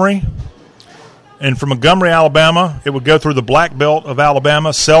Montgomery. And from Montgomery, Alabama, it would go through the Black Belt of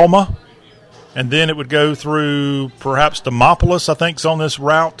Alabama, Selma, and then it would go through perhaps Demopolis, I think is on this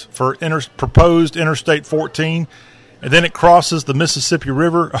route for proposed Interstate 14. And then it crosses the Mississippi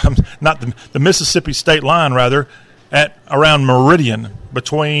River, not the Mississippi state line, rather, at around Meridian.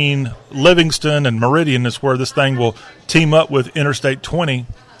 Between Livingston and Meridian is where this thing will team up with Interstate 20.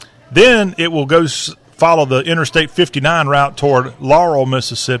 Then it will go follow the Interstate 59 route toward Laurel,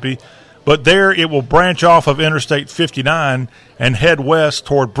 Mississippi. But there it will branch off of Interstate 59 and head west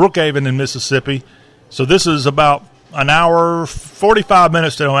toward Brookhaven in Mississippi. So this is about an hour, 45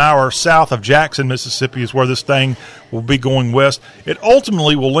 minutes to an hour south of Jackson, Mississippi is where this thing will be going west. It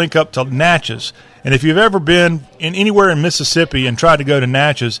ultimately will link up to Natchez. And if you've ever been anywhere in Mississippi and tried to go to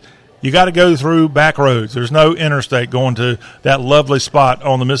Natchez, you got to go through back roads. There's no interstate going to that lovely spot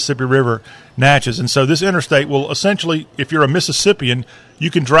on the Mississippi River, Natchez. And so this interstate will essentially, if you're a Mississippian, you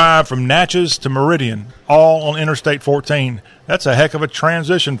can drive from Natchez to Meridian, all on Interstate 14. That's a heck of a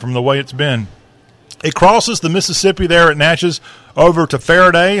transition from the way it's been. It crosses the Mississippi there at Natchez over to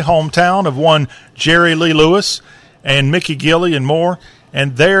Faraday, hometown of one Jerry Lee Lewis and Mickey Gilley and more.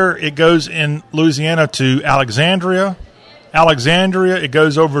 And there it goes in Louisiana to Alexandria, Alexandria. It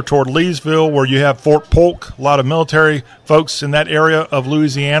goes over toward Leesville, where you have Fort Polk, a lot of military folks in that area of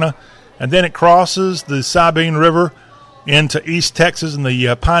Louisiana. And then it crosses the Sabine River into East Texas in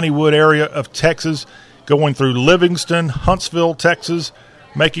the Piney Wood area of Texas, going through Livingston, Huntsville, Texas,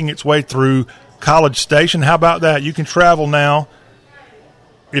 making its way through College Station. How about that? You can travel now,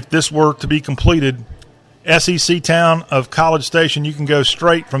 if this were to be completed, SEC town of College Station. You can go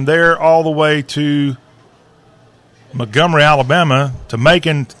straight from there all the way to Montgomery, Alabama, to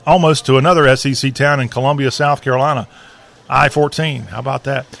Macon, almost to another SEC town in Columbia, South Carolina. I-14. How about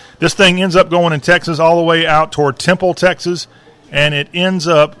that? This thing ends up going in Texas all the way out toward Temple, Texas, and it ends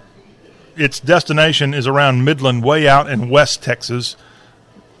up, its destination is around Midland, way out in West Texas,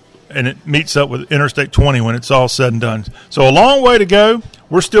 and it meets up with Interstate 20 when it's all said and done. So a long way to go.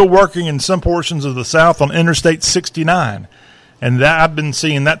 We're still working in some portions of the South on Interstate 69, and that, I've been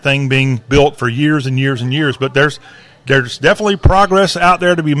seeing that thing being built for years and years and years. But there's definitely progress out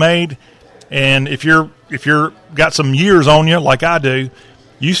there to be made, and if you're got some years on you like I do,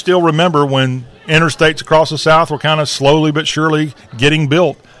 you still remember when interstates across the South were kind of slowly but surely getting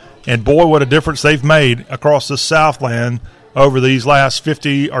built, and boy, what a difference they've made across the Southland over these last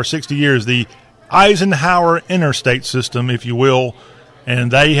 50 or 60 years. The Eisenhower interstate system, if you will,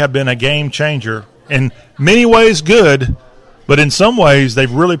 and they have been a game changer. In many ways good, but in some ways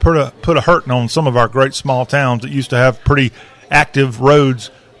they've really put a hurting on some of our great small towns that used to have pretty active roads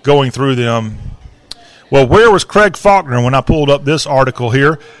going through them. Well, where was Craig Faulkner when I pulled up this article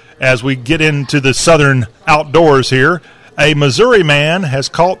here as we get into the southern outdoors here? A Missouri man has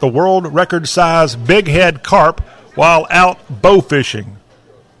caught the world record-size bighead carp while out bow fishing.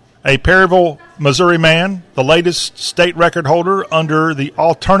 A Perryville, Missouri man, the latest state record holder under the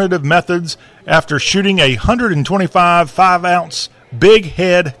alternative methods after shooting a 125 5-ounce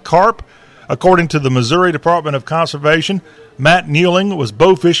bighead carp. According to the Missouri Department of Conservation, Matt Newling was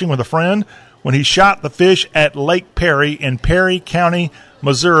bow fishing with a friend when he shot the fish at Lake Perry in Perry County,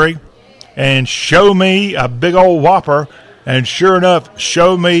 Missouri. And show me a big old whopper. And sure enough,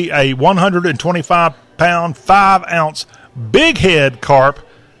 show me a 125-pound, 5-ounce bighead carp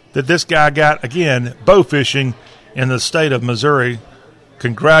that this guy got, again, bow fishing in the state of Missouri.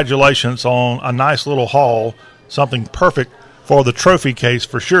 Congratulations on a nice little haul, something perfect for the trophy case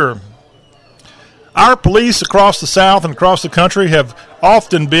for sure. Our police across the South and across the country have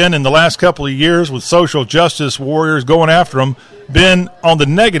often been, in the last couple of years, with social justice warriors going after them, been on the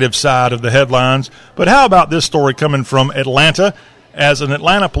negative side of the headlines. But how about this story coming from Atlanta, as an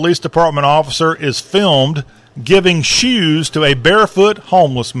Atlanta Police Department officer is filmed giving shoes to a barefoot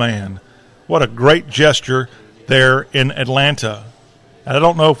homeless man. What a great gesture there in Atlanta. And I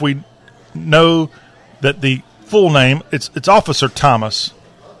don't know if we know that the full name, it's Officer Thomas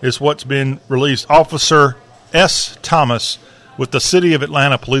is what's been released. Officer S. Thomas with the City of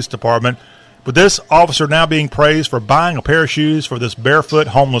Atlanta Police Department. But this officer now being praised for buying a pair of shoes for this barefoot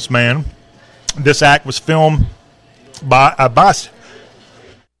homeless man. This act was filmed by a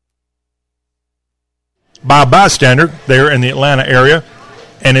bystander there in the Atlanta area,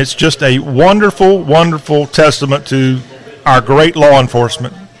 and it's just a wonderful, wonderful testament to our great law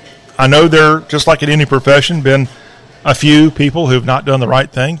enforcement. I know there, just like in any profession, been a few people who have not done the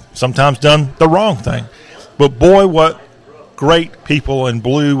right thing, sometimes done the wrong thing. But boy, what great people in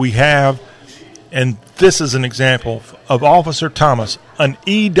blue we have. And this is an example of Officer Thomas, an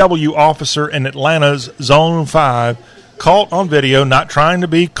EW officer in Atlanta's Zone 5, caught on video, not trying to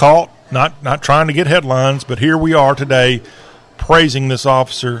be caught, not trying to get headlines, but here we are today praising this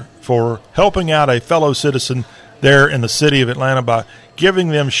officer for helping out a fellow citizen there in the city of Atlanta by giving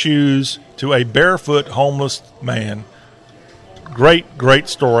them shoes to a barefoot homeless man. Great, great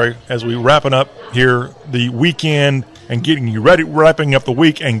story as we wrapping up here the weekend and getting you ready, wrapping up the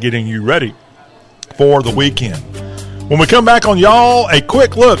week and getting you ready for the weekend. When we come back on Y'all, a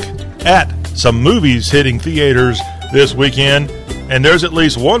quick look at some movies hitting theaters this weekend. And there's at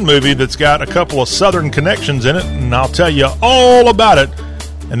least one movie that's got a couple of Southern connections in it, and I'll tell you all about it.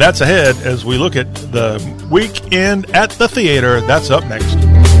 And that's ahead as we look at the weekend at the theater. That's up next.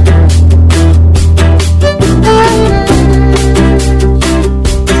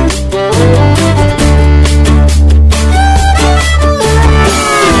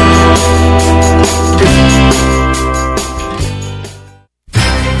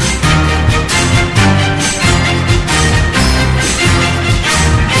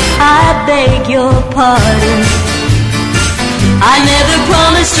 I beg your pardon, I never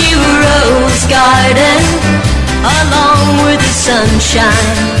promised you a rose garden along with the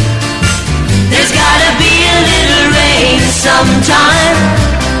sunshine. There's gotta be a little rain sometime.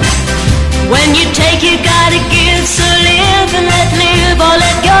 When you take, you gotta give, so live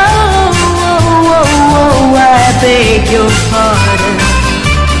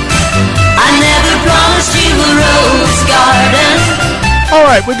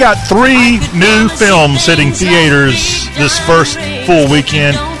right, we got 3 new films hitting theaters this first full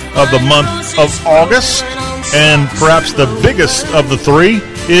weekend of the month of August. And perhaps the biggest of the 3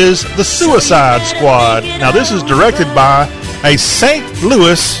 is The Suicide Squad. Now, this is directed by a St.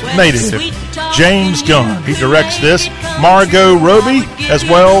 Louis native, James Gunn. He directs this. Margot Robbie as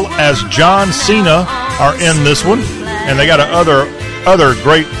well as John Cena are in this one. And they got other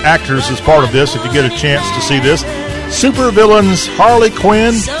great actors as part of this if you get a chance to see this. Supervillains Harley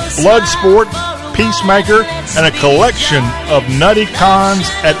Quinn, Bloodsport, Peacemaker, and a collection of nutty cons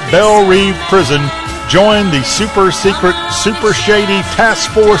at Belle Reve Prison join the super secret, super shady Task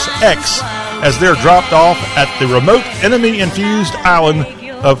Force X as they're dropped off at the remote enemy-infused island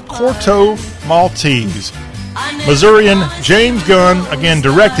of Corto Maltese. Missourian James Gunn, again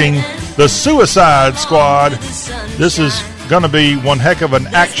directing The Suicide Squad. This is going to be one heck of an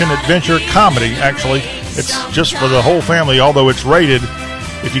action-adventure comedy, actually. It's just for the whole family, although it's rated,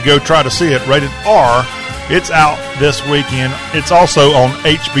 if you go try to see it, rated R. It's out this weekend. It's also on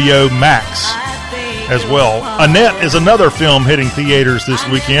HBO Max as well. Annette is another film hitting theaters this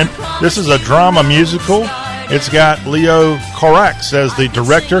weekend. This is a drama musical. It's got Leo Carax as the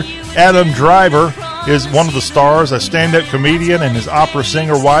director. Adam Driver is one of the stars. A stand-up comedian and his opera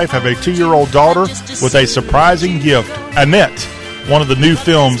singer wife have a 2-year-old daughter with a surprising gift. Annette, one of the new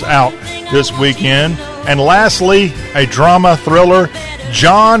films out this weekend. And lastly, a drama thriller,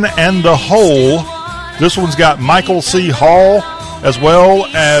 John and the Hole. This one's got Michael C. Hall as well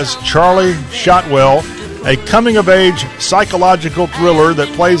as Charlie Shotwell, a coming-of-age psychological thriller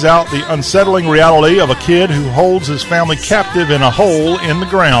that plays out the unsettling reality of a kid who holds his family captive in a hole in the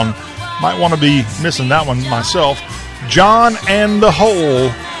ground. Might want to be missing that one myself. John and the Hole,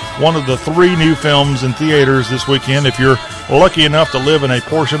 one of the 3 new films in theaters this weekend. If you're lucky enough to live in a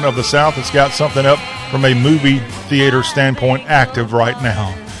portion of the South that's got something up from a movie theater standpoint active right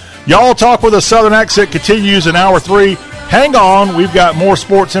now. Y'all Talk with a Southern Accent continues in Hour 3. Hang on, we've got more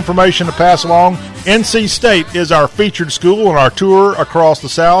sports information to pass along. NC State is our featured school on our tour across the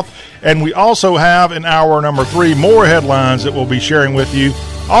South. And we also have in hour number 3 more headlines that we'll be sharing with you.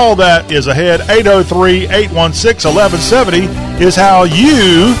 All that is ahead. 803-816-1170 is how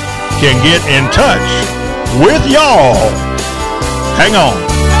you can get in touch with y'all. Hang on.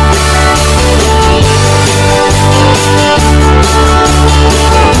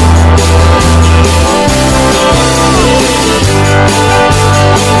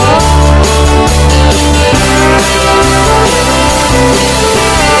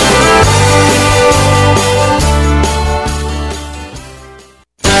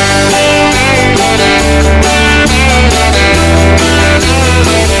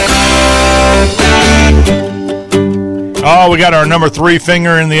 Oh, we got our number 3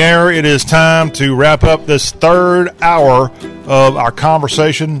 finger in the air. It is time to wrap up this 3rd hour of our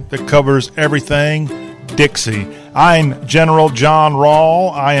conversation that covers everything Dixie. I'm General John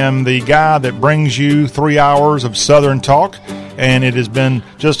Rawl. I am the guy that brings you 3 hours of Southern talk, and it has been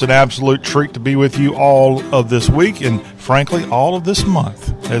just an absolute treat to be with you all of this week and, frankly, all of this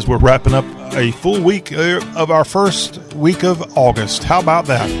month as we're wrapping up a full week of our first week of August. How about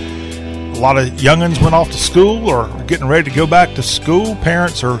that? A lot of youngins went off to school or are getting ready to go back to school.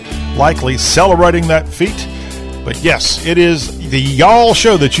 Parents are likely celebrating that feat. But yes, it is the Y'all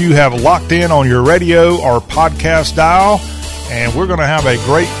Show that you have locked in on your radio or podcast dial. And we're going to have a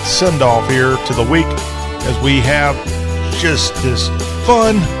great send-off here to the week as we have just this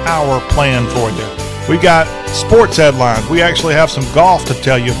fun hour planned for you. We got sports headlines. We actually have some golf to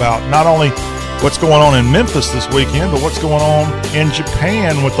tell you about. Not only what's going on in Memphis this weekend, but what's going on in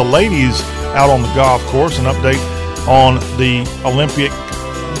Japan with the ladies out on the golf course, an update on the Olympic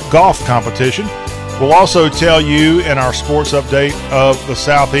golf competition. We'll also tell you in our sports update of the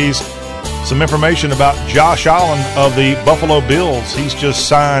Southeast some information about Josh Allen of the Buffalo Bills. He's just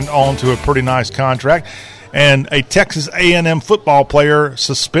signed on to a pretty nice contract. And a Texas A&M football player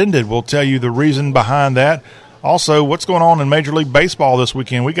suspended. We'll tell you the reason behind that. Also, what's going on in Major League Baseball this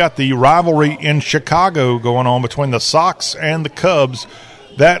weekend? We got the rivalry in Chicago going on between the Sox and the Cubs.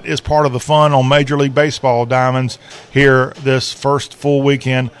 That is part of the fun on Major League Baseball Diamonds here this first full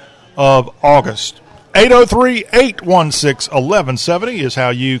weekend of August. 803-816-1170 is how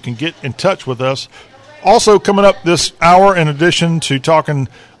you can get in touch with us. Also coming up this hour, in addition to talking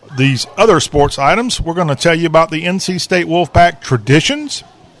these other sports items, we're going to tell you about the NC State Wolfpack traditions.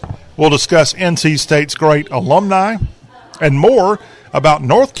 We'll discuss NC State's great alumni and more about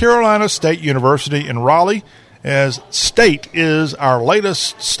North Carolina State University in Raleigh, as State is our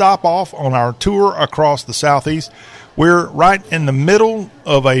latest stop off on our tour across the Southeast. We're right in the middle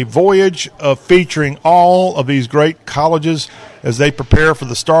of a voyage of featuring all of these great colleges as they prepare for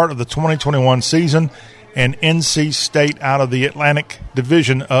the start of the 2021 season, and NC State out of the Atlantic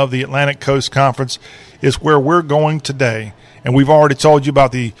Division of the Atlantic Coast Conference is where we're going today. And we've already told you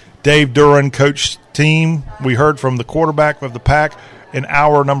about the Dave Duren coach team. We heard from the quarterback of the pack in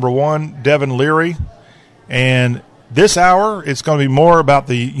hour number 1, Devin Leary. And this hour, it's going to be more about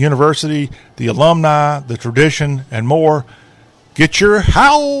the university, the alumni, the tradition, and more. Get your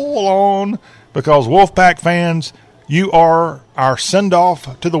howl on, because Wolfpack fans, you are our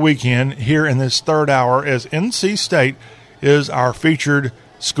send-off to the weekend here in this third hour, as NC State is our featured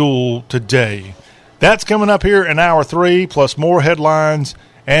school today. That's coming up here in hour 3, plus more headlines,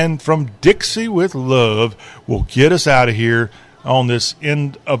 and from Dixie with Love will get us out of here on this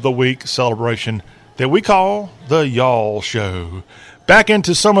end of the week celebration that we call the Y'all Show. Back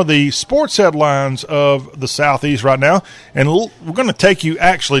into some of the sports headlines of the Southeast right now, and we're going to take you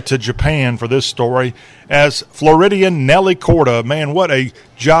actually to Japan for this story, as Floridian Nelly Korda, man, what a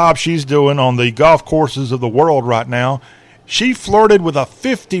job she's doing on the golf courses of the world right now. She flirted with a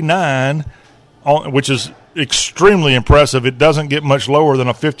 59, which is extremely impressive. It doesn't get much lower than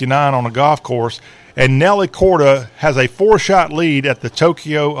a 59 on a golf course, and Nelly Korda has a 4-shot lead at the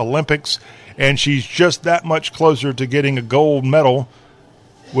Tokyo Olympics, and she's just that much closer to getting a gold medal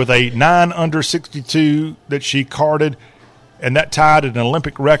with a 9 under 62 that she carded, and that tied an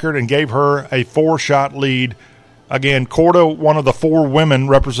Olympic record and gave her a 4-shot lead. Again, Korda, one of the 4 women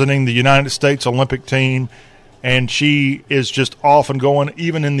representing the United States Olympic team, and she is just off and going,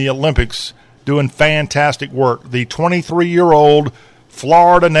 even in the Olympics, doing fantastic work. The 23-year-old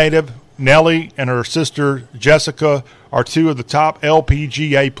Florida native, Nelly, and her sister Jessica are 2 of the top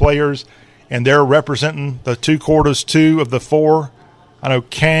LPGA players, and they're representing the 2 Kordas, 2 of the 4. I know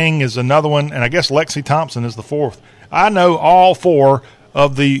Kang is another one, and I guess Lexi Thompson is the 4th. I know all 4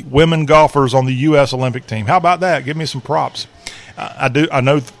 of the women golfers on the U.S. Olympic team. How about that? Give me some props. I do. I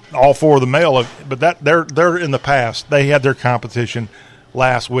know all 4 of the male, but that they're in the past. They had their competition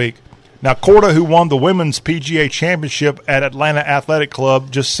last week. Now, Korda, who won the Women's PGA Championship at Atlanta Athletic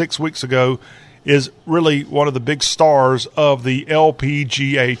Club just 6 weeks ago, is really one of the big stars of the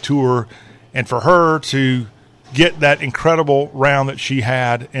LPGA Tour. And for her to get that incredible round that she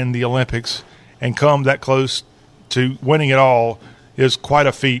had in the Olympics and come that close to winning it all is quite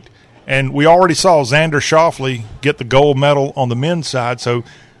a feat. And we already saw Xander Schauffele get the gold medal on the men's side. So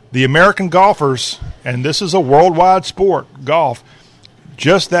the American golfers, and this is a worldwide sport, golf,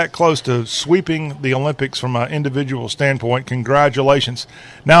 just that close to sweeping the Olympics from an individual standpoint. Congratulations.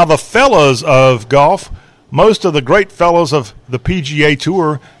 Now, the fellas of golf, most of the great fellows of the PGA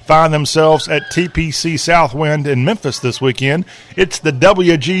Tour find themselves at TPC Southwind in Memphis this weekend. It's the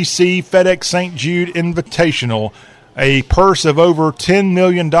WGC FedEx St. Jude Invitational. A purse of over $10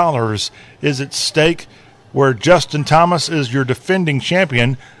 million is at stake, where Justin Thomas is your defending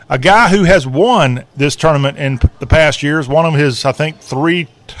champion, a guy who has won this tournament in the past years, one of his, I think, 3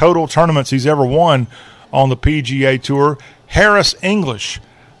 total tournaments he's ever won on the PGA Tour. Harris English,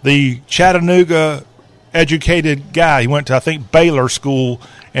 the Chattanooga educated guy. He went to, I think, Baylor School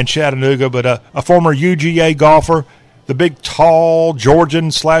in Chattanooga, but a former UGA golfer. The big, tall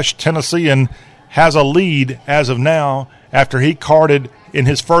Georgian/Tennessean has a lead as of now after he carded in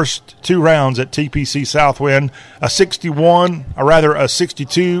his first 2 rounds at TPC Southwind, a 62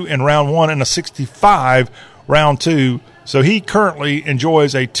 in round 1 and a 65 round 2. So he currently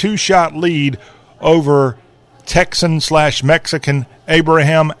enjoys a 2-shot lead over Texan/Mexican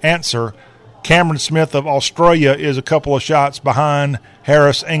Abraham Answer. Cameron Smith of Australia is a couple of shots behind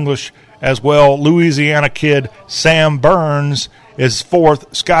Harris English as well. Louisiana kid Sam Burns is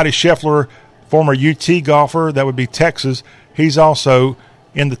 4th. Scotty Scheffler, former UT golfer, that would be Texas, he's also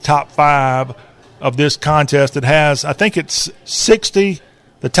in the top 5 of this contest. It has, I think it's 60,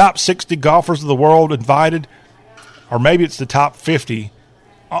 the top 60 golfers of the world invited, or maybe it's the top 50.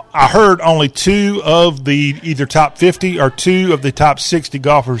 I heard only 2 of the either top 50 or 2 of the top 60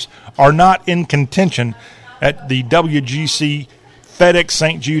 golfers are not in contention at the WGC FedEx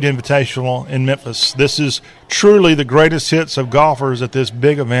St. Jude Invitational in Memphis. This is truly the greatest hits of golfers at this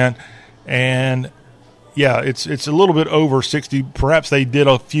big event. And, yeah, it's a little bit over 60. Perhaps they did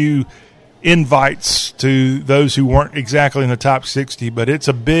a few invites to those who weren't exactly in the top 60. But it's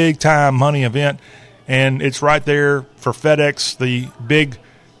a big-time money event, and it's right there for FedEx, the big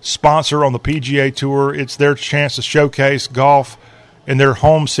sponsor on the PGA Tour. It's their chance to showcase golf in their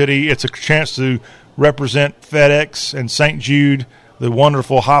home city. It's a chance to represent FedEx and St. Jude, the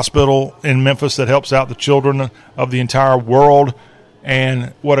wonderful hospital in Memphis that helps out the children of the entire world.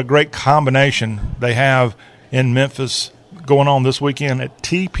 And what a great combination they have in Memphis going on this weekend at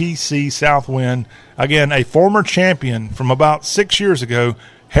TPC Southwind. Again, a former champion from about 6 years ago,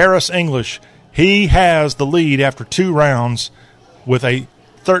 Harris English. He has the lead after 2 rounds with a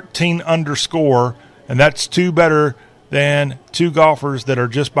 13 under score, and that's 2 better than 2 golfers that are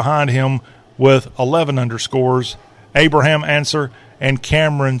just behind him with 11 under scores, Abraham Answer and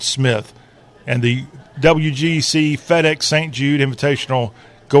Cameron Smith. And the WGC FedEx St. Jude Invitational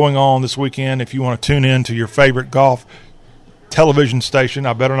going on this weekend. If you want to tune in to your favorite golf television station,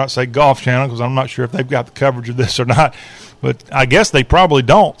 I better not say Golf Channel because I'm not sure if they've got the coverage of this or not. But I guess they probably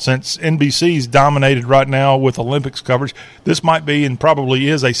don't, since NBC's dominated right now with Olympics coverage. This might be and probably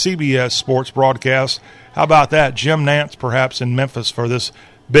is a CBS sports broadcast. How about that? Jim Nantz perhaps in Memphis for this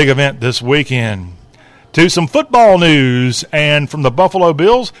big event this weekend. To some football news, and from the Buffalo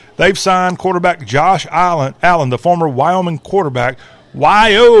Bills, they've signed quarterback Josh Allen, the former Wyoming quarterback.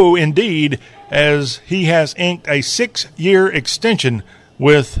 Y-O indeed, as he has inked a 6-year extension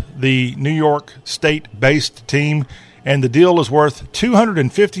with the New York State-based team. And the deal is worth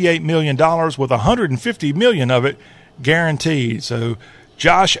 $258 million with $150 million of it guaranteed. So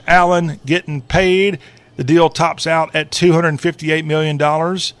Josh Allen getting paid. The deal tops out at $258 million.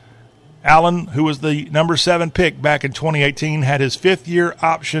 Allen, who was the number 7 pick back in 2018, had his 5th-year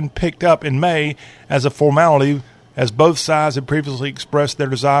option picked up in May as a formality, as both sides had previously expressed their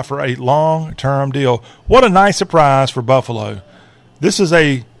desire for a long-term deal. What a nice surprise for Buffalo. This is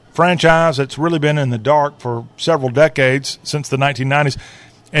a franchise that's really been in the dark for several decades, since the 1990s,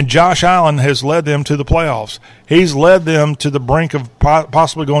 and Josh Allen has led them to the playoffs. He's led them to the brink of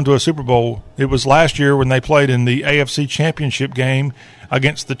possibly going to a Super Bowl. It was last year when they played in the AFC Championship game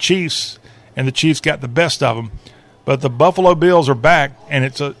against the Chiefs, and the Chiefs got the best of them. But the Buffalo Bills are back, and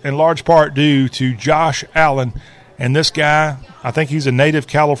it's in large part due to Josh Allen. And this guy, I think he's a native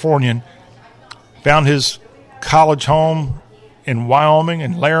Californian, found his college home in Wyoming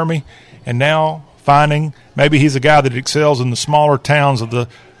and Laramie, and now finding maybe he's a guy that excels in the smaller towns of the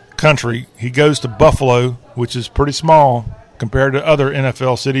country. He goes to Buffalo, which is pretty small compared to other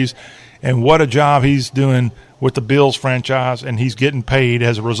NFL cities, and what a job he's doing with the Bills franchise, and he's getting paid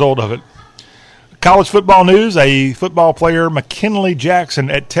as a result of it. College football news, a football player, McKinley Jackson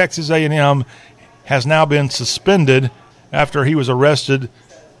at Texas A&M, has now been suspended after he was arrested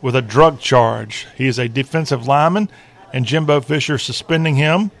with a drug charge. He is a defensive lineman, and Jimbo Fisher suspending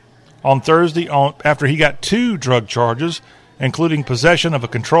him on Thursday after he got 2 drug charges, including possession of a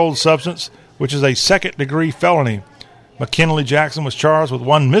controlled substance, which is a second-degree felony. McKinley Jackson was charged with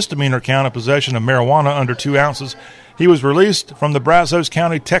 1 misdemeanor count of possession of marijuana under 2 ounces. He was released from the Brazos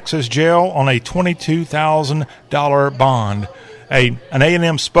County, Texas jail on a $22,000 bond. An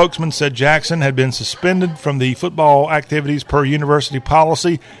A&M spokesman said Jackson had been suspended from the football activities per university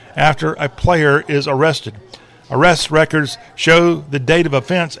policy after a player is arrested. Arrest records show the date of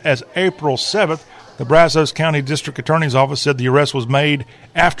offense as April 7th. The Brazos County District Attorney's Office said the arrest was made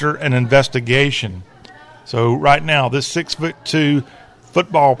after an investigation. So right now, this 6'2"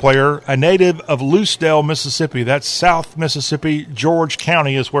 football player, a native of Lucedale, Mississippi, that's South Mississippi, George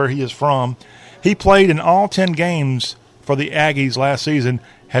County is where he is from. He played in all 10 games for the Aggies last season,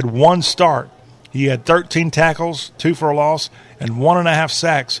 had 1 start. He had 13 tackles, 2 for a loss, and 1.5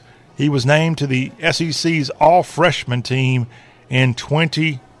 sacks. He was named to the SEC's all-freshman team in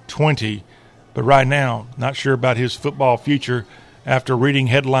 2020. But right now, not sure about his football future after reading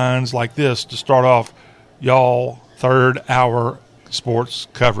headlines like this to start off y'all third-hour sports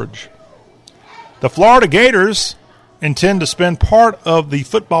coverage. The Florida Gators intend to spend part of the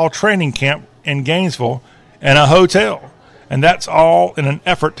football training camp in Gainesville in a hotel, and that's all in an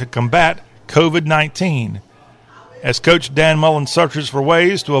effort to combat COVID-19. As Coach Dan Mullen searches for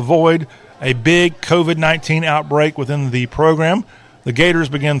ways to avoid a big COVID-19 outbreak within the program, the Gators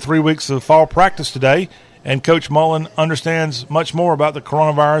begin 3 weeks of fall practice today, and Coach Mullen understands much more about the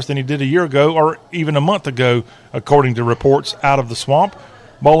coronavirus than he did a year ago or even a month ago, according to reports out of the swamp.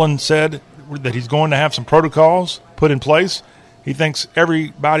 Mullen said that he's going to have some protocols put in place. He thinks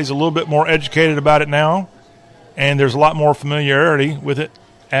everybody's a little bit more educated about it now, and there's a lot more familiarity with it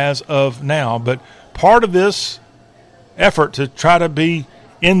as of now. But part of this effort to try to be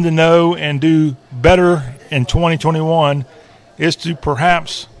in the know and do better in 2021 is to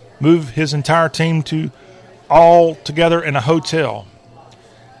perhaps move his entire team to all together in a hotel,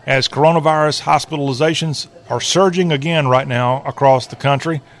 as coronavirus hospitalizations are surging again right now across the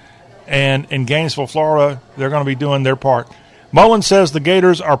country. And in Gainesville, Florida, they're going to be doing their part. Mullen says the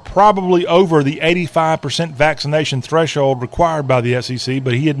Gators are probably over the 85% vaccination threshold required by the SEC,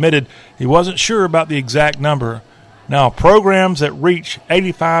 but he admitted he wasn't sure about the exact number. Now, programs that reach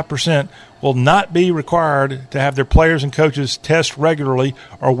 85% will not be required to have their players and coaches test regularly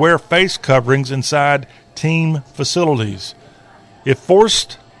or wear face coverings inside team facilities. It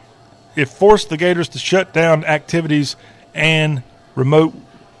forced the Gators to shut down activities and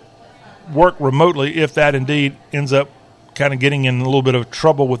work remotely if that indeed ends up kind of getting in a little bit of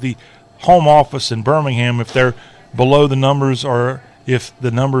trouble with the home office in Birmingham, if they're below the numbers or if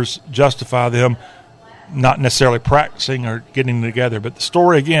the numbers justify them not necessarily practicing or getting together. But the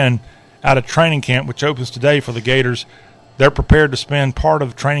story, again, out of training camp, which opens today for the Gators, they're prepared to spend part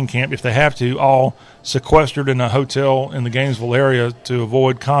of training camp, if they have to, all sequestered in a hotel in the Gainesville area to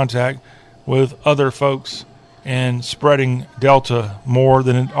avoid contact with other folks and spreading Delta more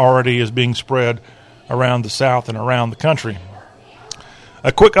than it already is being spread around the South and around the country.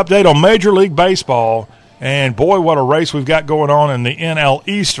 A quick update on Major League Baseball, and boy, what a race we've got going on in the NL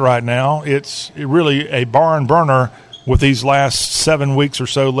East right now. It's really a barn burner with these last 7 weeks or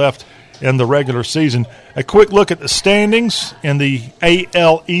so left in the regular season. A quick look at the standings in the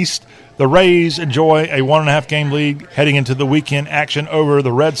AL East. The Rays enjoy a 1.5 game lead heading into the weekend action over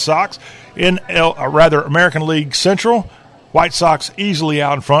the Red Sox. In American League Central, White Sox easily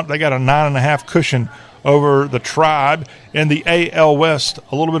out in front. They got a 9.5 cushion over the Tribe. In the AL West,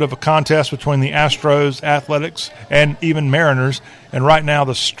 a little bit of a contest between the Astros, Athletics, and even Mariners. And right now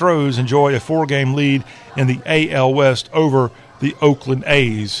the Stros enjoy a 4-game lead in the AL West over the Oakland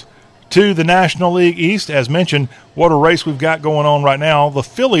A's. To the National League East, as mentioned, what a race we've got going on right now. The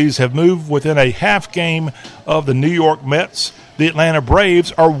Phillies have moved within a half game of the New York Mets. The Atlanta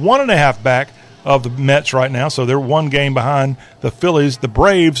Braves are 1.5 back of the Mets right now, so they're 1 game behind the Phillies. The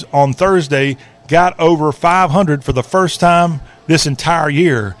Braves on Thursday got over 500 for the first time this entire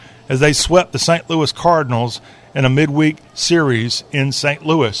year as they swept the St. Louis Cardinals in a midweek series in St.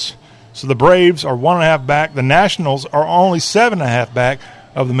 Louis. So the Braves are 1.5 back. The Nationals are only 7.5 back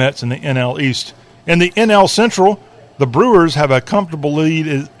of the Mets in the NL East. In the NL Central, the Brewers have a comfortable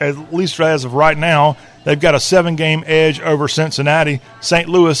lead, at least as of right now. They've got a 7-game edge over Cincinnati. St.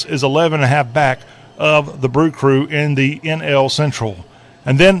 Louis is 11.5 back of the Brew Crew in the NL Central.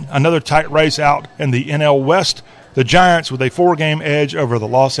 And then another tight race out in the NL West. The Giants with a 4-game edge over the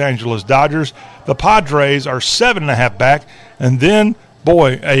Los Angeles Dodgers. The Padres are 7.5 back. And then,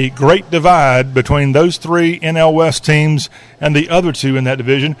 boy, a great divide between those 3 NL West teams and the other 2 in that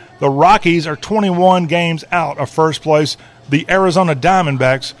division. The Rockies are 21 games out of first place. The Arizona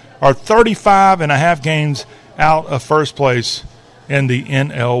Diamondbacks are 35.5 games out of first place in the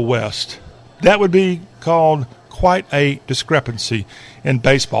NL West. That would be called quite a discrepancy in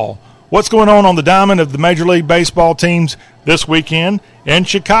baseball. What's going on the diamond of the Major League Baseball teams this weekend? In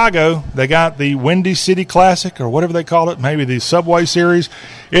Chicago, they got the Windy City Classic, or whatever they call it, maybe the Subway Series.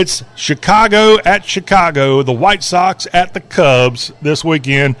 It's Chicago at Chicago, the White Sox at the Cubs this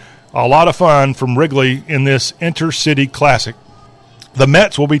weekend. A lot of fun from Wrigley in this Intercity Classic. The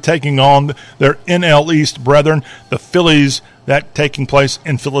Mets will be taking on their NL East brethren, the Phillies, that taking place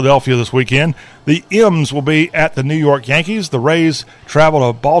in Philadelphia this weekend. The M's will be at the New York Yankees. The Rays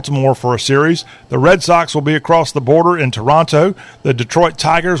travel to Baltimore for a series. The Red Sox will be across the border in Toronto. The Detroit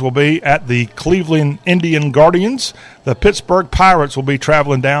Tigers will be at the Cleveland Indian Guardians. The Pittsburgh Pirates will be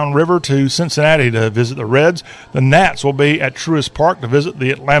traveling downriver to Cincinnati to visit the Reds. The Nats will be at Truist Park to visit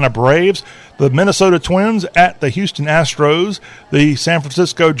the Atlanta Braves. The Minnesota Twins at the Houston Astros. The San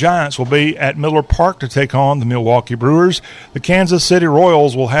Francisco Giants will be at Miller Park to take on the Milwaukee Brewers. The Kansas City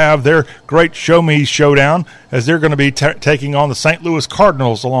Royals will have their great Show Me showdown as they're going to be taking on the St. Louis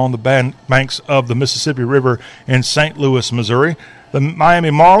Cardinals along the banks of the Mississippi River in St. Louis, Missouri. The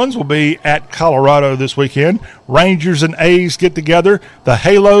Miami Marlins will be at Colorado this weekend. Rangers and A's get together. The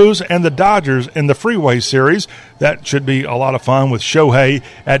Halos and the Dodgers in the Freeway Series. That should be a lot of fun with Shohei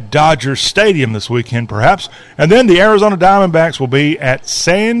at Dodger Stadium this weekend, perhaps. And then the Arizona Diamondbacks will be at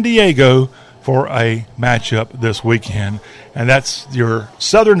San Diego for a matchup this weekend. And that's your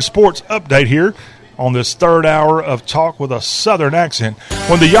Southern Sports Update here on this third hour of Talk with a Southern Accent.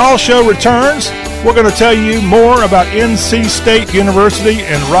 When the Y'all Show returns, we're going to tell you more about NC State University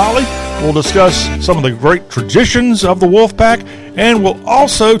in Raleigh. We'll discuss some of the great traditions of the Wolfpack, and we'll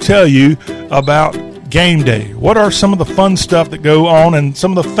also tell you about game day. What are some of the fun stuff that go on and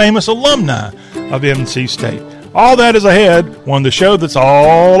some of the famous alumni of NC State? All that is ahead when the show that's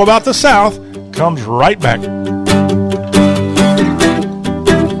all about the South comes right back.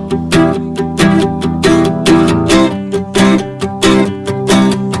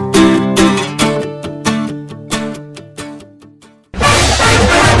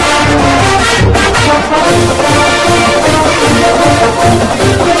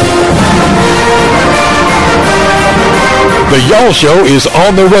 The Y'all Show is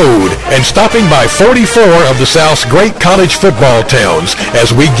on the road and stopping by 44 of the South's great college football towns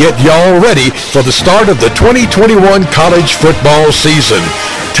as we get y'all ready for the start of the 2021 college football season.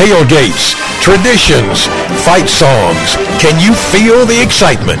 Tailgates, traditions, fight songs. Can you feel the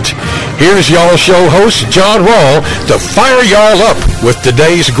excitement? Here's Y'all Show host John Rawl to fire y'all up with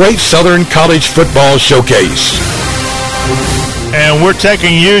today's Great Southern College Football Showcase. And we're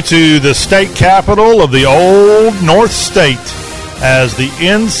taking you to the state capital of the old North State as the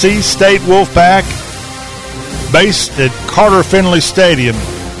NC State Wolfpack, based at Carter Finley Stadium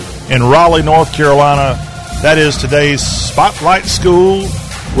in Raleigh, North Carolina. That is today's Spotlight School.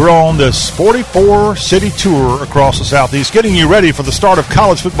 We're on this 44-city tour across the Southeast, getting you ready for the start of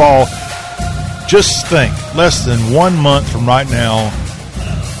college football. Just think, less than 1 month from right now,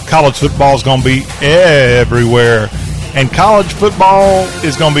 college football is going to be everywhere. And college football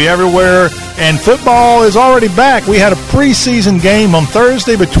is going to be everywhere, and football is already back. We had a preseason game on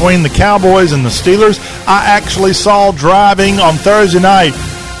Thursday between the Cowboys and the Steelers. I actually saw driving on Thursday night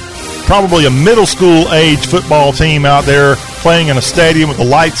probably a middle school age football team out there playing in a stadium with the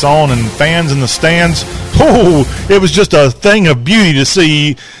lights on and fans in the stands. Oh, it was just a thing of beauty to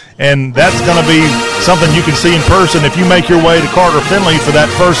see. And that's going to be something you can see in person if you make your way to Carter Finley for that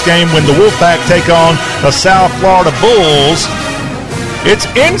first game when the Wolfpack take on the South Florida Bulls. It's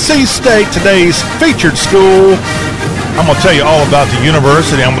NC State, today's featured school. I'm going to tell you all about the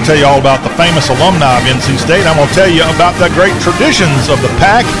university. I'm going to tell you all about the famous alumni of NC State. I'm going to tell you about the great traditions of the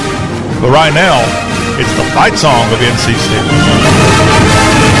Pack. But right now, it's the fight song of NC State.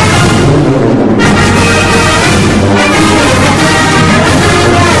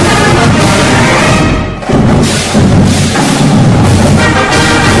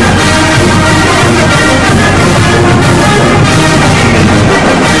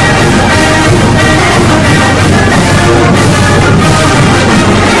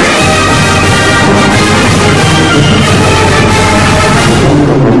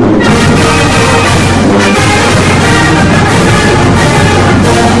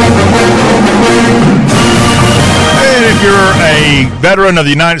 Veteran of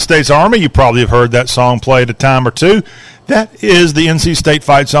the United States Army, you probably have heard that song played a time or two. That is the NC State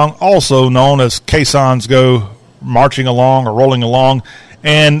fight song, also known as Caissons Go Marching Along or Rolling Along.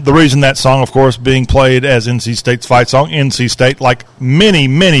 And the reason that song, of course, being played as NC State's fight song, NC State, like many,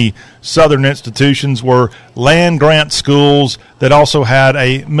 many Southern institutions, were land-grant schools that also had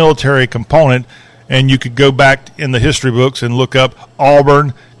a military component. And you could go back in the history books and look up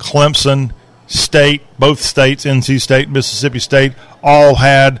Auburn, Clemson, State, both states, NC State, Mississippi State, all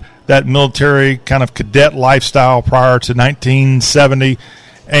had that military kind of cadet lifestyle prior to 1970.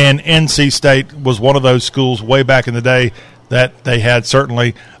 And NC State was one of those schools way back in the day that they had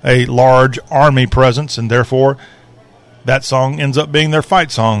certainly a large Army presence, and therefore that song ends up being their fight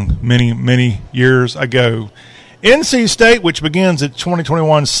song many, many years ago. NC State, which begins its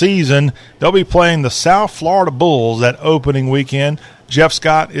 2021 season, they'll be playing the South Florida Bulls that opening weekend. Jeff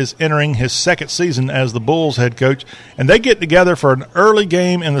Scott is entering his second season as the Bulls head coach, and they get together for an early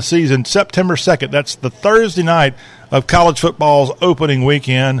game in the season, September 2nd. That's the Thursday night of college football's opening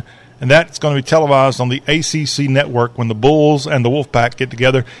weekend, and that's going to be televised on the ACC network when the Bulls and the Wolfpack get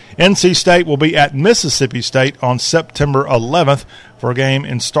together. NC State will be at Mississippi State on September 11th for a game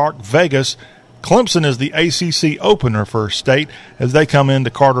in Stark Vegas. Clemson is the ACC opener for State as they come into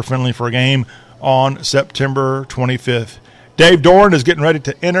Carter Finley for a game on September 25th. Dave Doran is getting ready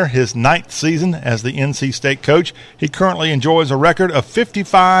to enter his 9th season as the NC State coach. He currently enjoys a record of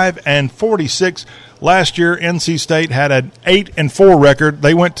 55-46. Last year, NC State had an 8-4 record.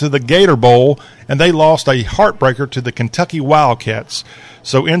 They went to the Gator Bowl, and they lost a heartbreaker to the Kentucky Wildcats.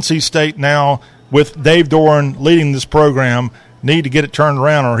 So NC State now, with Dave Doran leading this program, need to get it turned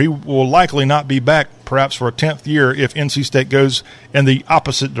around, or he will likely not be back perhaps for a 10th year if NC State goes in the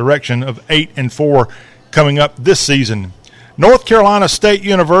opposite direction of 8-4 coming up this season. North Carolina State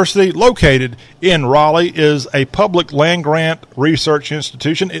University, located in Raleigh, is a public land-grant research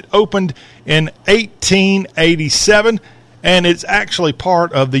institution. It opened in 1887, and it's actually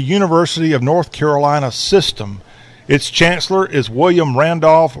part of the University of North Carolina system. Its chancellor is William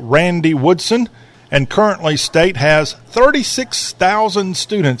Randolph Randy Woodson, and currently State has 36,000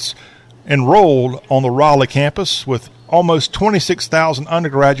 students enrolled on the Raleigh campus, with almost 26,000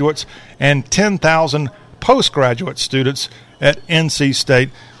 undergraduates and 10,000 postgraduate students at NC State,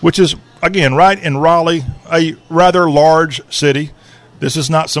 which is, again, right in Raleigh, a rather large city. This is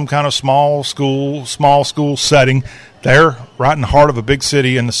not some kind of small school setting. They're right in the heart of a big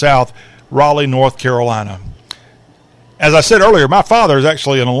city in the South, Raleigh, North Carolina. As I said earlier, my father is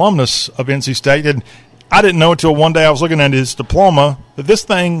actually an alumnus of NC State, and I didn't know until one day I was looking at his diploma that this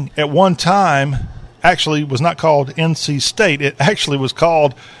thing at one time actually was not called NC State. It actually was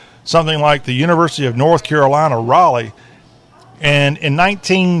called something like the University of North Carolina, Raleigh. And in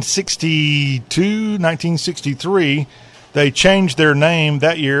 1962, 1963, they changed their name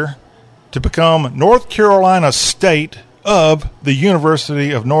that year to become North Carolina State of the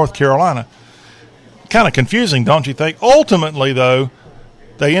University of North Carolina. Kind of confusing, don't you think? Ultimately, though,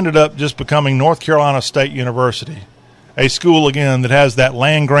 they ended up just becoming North Carolina State University, a school, again, that has that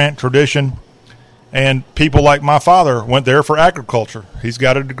land-grant tradition. And people like my father went there for agriculture. He's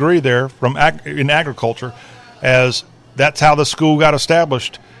got a degree there in agriculture, as that's how the school got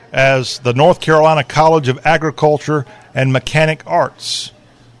established as the North Carolina College of Agriculture and Mechanic Arts.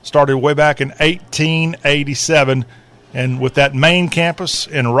 Started way back in 1887, and with that main campus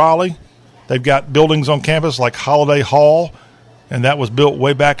in Raleigh, they've got buildings on campus like Holiday Hall, and that was built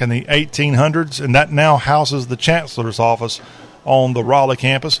way back in the 1800s, and that now houses the Chancellor's office on the Raleigh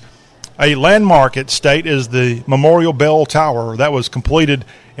campus. A landmark at State is the Memorial Bell Tower. That was completed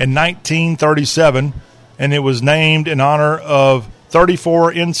in 1937, and it was named in honor of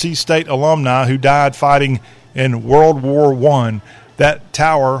 34 NC State alumni who died fighting in World War I. That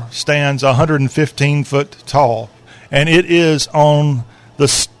tower stands 115 foot tall, and it is on the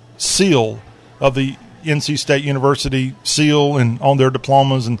seal of the NC State University seal and on their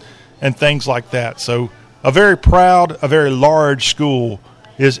diplomas and things like that. So a very proud, a very large school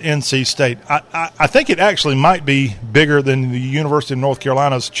is NC State. I think it actually might be bigger than the University of North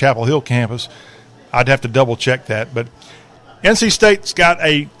Carolina's Chapel Hill campus. I'd have to double-check that. But NC State's got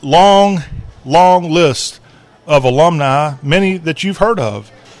a long, long list of alumni, many that you've heard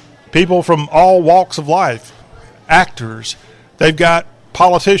of, people from all walks of life, actors. They've got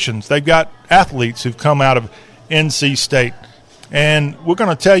politicians. They've got athletes who've come out of NC State. And we're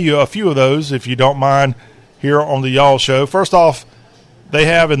going to tell you a few of those, if you don't mind, here on the Y'all Show. First off, they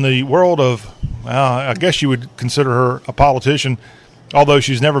have in the world of, I guess you would consider her a politician, although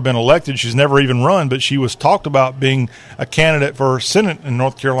she's never been elected. She's never even run, but she was talked about being a candidate for Senate in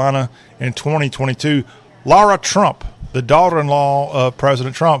North Carolina in 2022. Lara Trump, the daughter-in-law of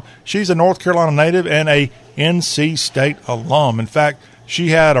President Trump. She's a North Carolina native and a NC State alum. In fact, she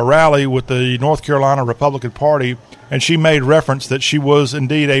had a rally with the North Carolina Republican Party, and she made reference that she was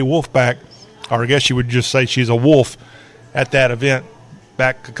indeed a Wolfpack, or I guess you would just say she's a wolf at that event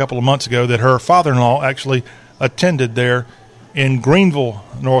back a couple of months ago, that her father-in-law actually attended there in Greenville,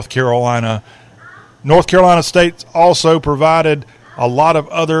 North Carolina. North Carolina State also provided a lot of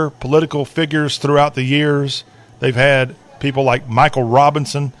other political figures throughout the years. They've had people like Michael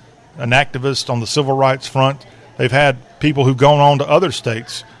Robinson, an activist on the civil rights front. They've had people who've gone on to other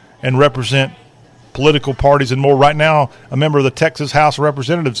states and represent political parties and more. Right now, a member of the Texas House of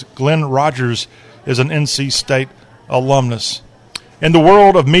Representatives, Glenn Rogers, is an NC State alumnus. In the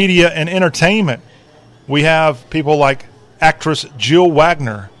world of media and entertainment, we have people like actress Jill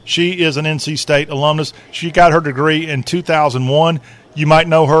Wagner. She is an NC State alumnus. She got her degree in 2001. You might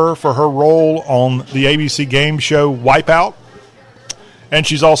know her for her role on the ABC game show Wipeout. And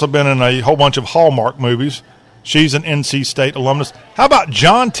she's also been in a whole bunch of Hallmark movies. She's an NC State alumnus. How about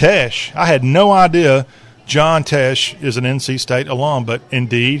John Tesh? I had no idea John Tesh is an NC State alum, but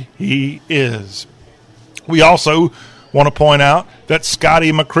indeed he is. We also want to point out that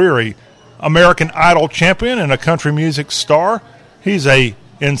Scotty McCreery, American Idol champion and a country music star, he's a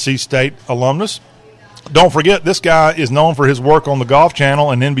NC State alumnus. Don't forget, this guy is known for his work on the Golf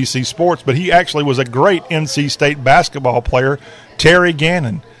Channel and NBC Sports, but he actually was a great NC State basketball player, Terry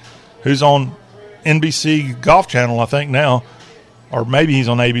Gannon, who's on NBC Golf Channel, I think now, or maybe he's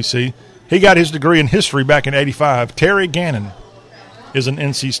on ABC. He got his degree in history back in 85. Terry Gannon is an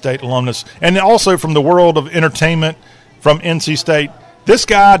NC State alumnus. And also from the world of entertainment from NC State, this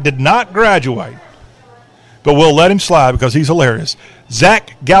guy did not graduate, but we'll let him slide because he's hilarious.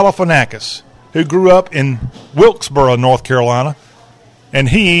 Zach Galifianakis, who grew up in Wilkesboro, North Carolina, and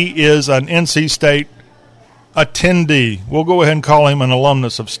he is an NC State attendee. We'll go ahead and call him an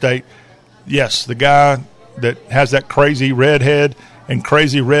alumnus of State. Yes, the guy that has that crazy red head and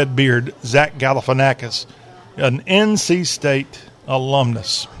crazy red beard, Zach Galifianakis, an NC State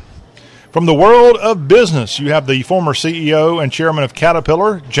alumnus. From the world of business, you have the former CEO and chairman of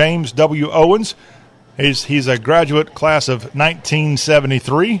Caterpillar, James W. Owens. He's a graduate class of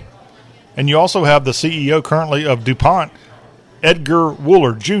 1973. And you also have the CEO currently of DuPont, Edgar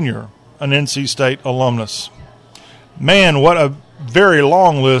Wooler Jr., an NC State alumnus. Man, what a very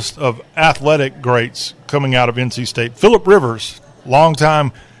long list of athletic greats coming out of NC State. Phillip Rivers,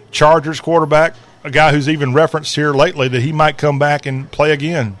 longtime Chargers quarterback, a guy who's even referenced here lately that he might come back and play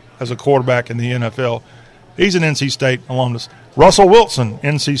again as a quarterback in the NFL. He's an NC State alumnus. Russell Wilson,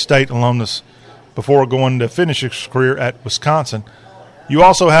 NC State alumnus, before going to finish his career at Wisconsin. You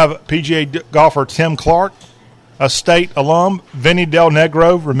also have PGA golfer Tim Clark, a State alum. Vinny Del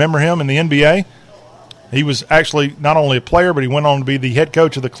Negro, remember him in the NBA? He was actually not only a player, but he went on to be the head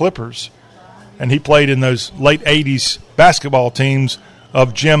coach of the Clippers. And he played in those late 80s basketball teams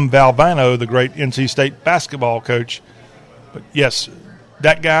of Jim Valvano, the great NC State basketball coach. But, yes,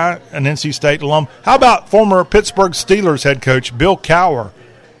 that guy, an NC State alum. How about former Pittsburgh Steelers head coach Bill Cowher?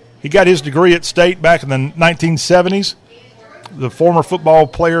 He got his degree at State back in the 1970s. The former football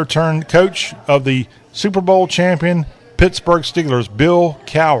player turned coach of the Super Bowl champion Pittsburgh Steelers, Bill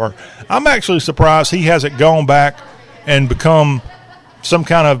Cowher. I'm actually surprised he hasn't gone back and become some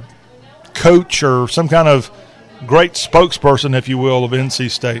kind of coach or some kind of great spokesperson, if you will, of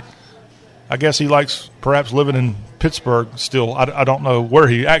NC State. I guess he likes perhaps living in Pittsburgh still. I don't know where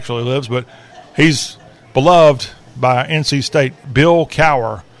he actually lives, but he's beloved by NC State. Bill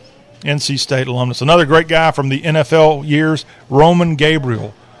Cowher, NC State alumnus. Another great guy from the NFL years, Roman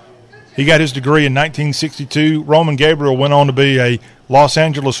Gabriel. He got his degree in 1962. Roman Gabriel went on to be a Los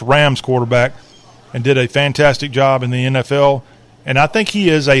Angeles Rams quarterback and did a fantastic job in the NFL. And I think he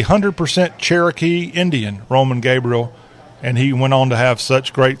is 100% Cherokee Indian, Roman Gabriel. And he went on to have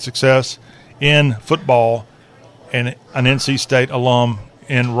such great success in football, and an NC State alum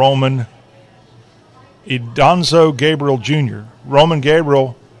in Roman Idonzo Gabriel Jr. Roman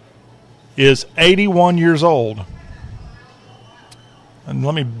Gabriel is 81 years old. And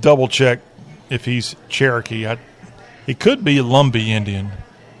let me double-check if he's Cherokee. He could be a Lumbee Indian.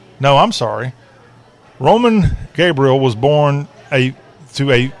 No, I'm sorry. Roman Gabriel was born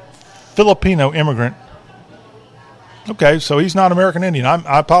to a Filipino immigrant. Okay, so he's not American Indian.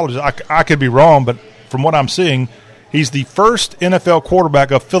 I apologize. I could be wrong, but from what I'm seeing, he's the first NFL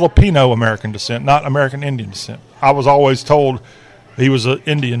quarterback of Filipino-American descent, not American Indian descent. I was always told he was an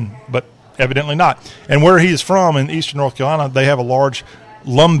Indian, but evidently not. And where he is from in eastern North Carolina, they have a large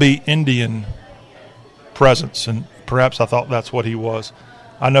Lumbee Indian presence, and perhaps I thought that's what he was.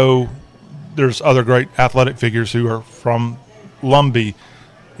 I know there's other great athletic figures who are from Lumbee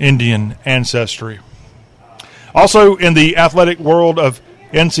Indian ancestry. Also in the athletic world of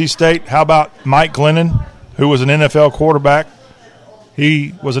NC State, how about Mike Glennon, who was an NFL quarterback?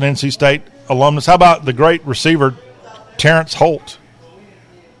 He was an NC State alumnus. How about the great receiver Terrence Holt?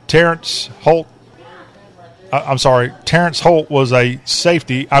 Terrence Holt was a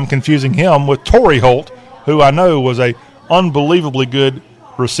safety. I'm confusing him with Torrey Holt, who I know was a unbelievably good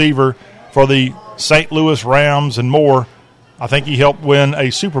receiver for the St. Louis Rams and more. I think he helped win a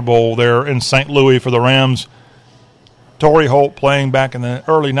Super Bowl there in St. Louis for the Rams. Torrey Holt playing back in the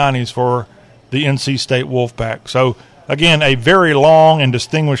early 90s for the NC State Wolfpack. So, again, a very long and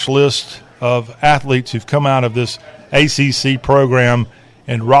distinguished list of athletes who've come out of this ACC program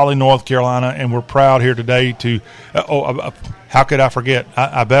in Raleigh, North Carolina, and we're proud here today to how could I forget?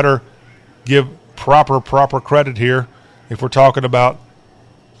 I better give proper credit here if we're talking about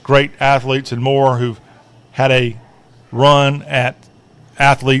great athletes and more who've had a run at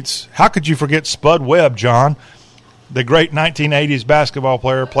athletes. How could you forget Spud Webb, John? The great 1980s basketball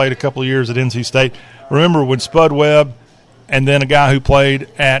player, played a couple of years at NC State. Remember when Spud Webb and then a guy who played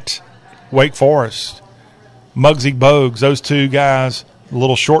at Wake Forest, Muggsy Bogues, those two guys,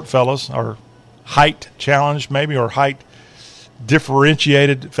 little short fellas, or height challenged maybe, or height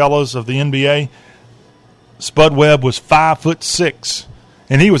differentiated fellows of the NBA. Spud Webb was 5'6",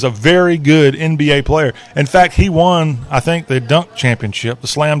 and he was a very good NBA player. In fact, he won, I think, the dunk championship, the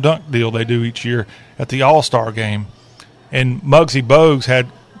slam dunk deal they do each year at the All-Star game. And Muggsy Bogues had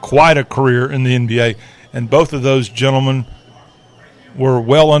quite a career in the NBA, and both of those gentlemen were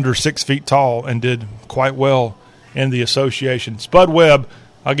well under 6 feet tall and did quite well in the association. Spud Webb,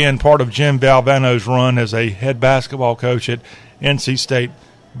 again, part of Jim Valvano's run as a head basketball coach at NC State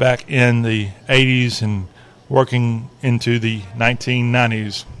back in the 80s and working into the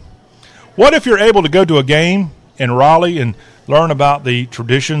 1990s. What if you're able to go to a game in Raleigh and learn about the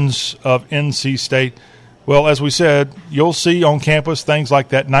traditions of NC State? Well, as we said, you'll see on campus things like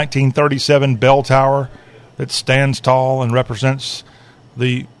that 1937 bell tower that stands tall and represents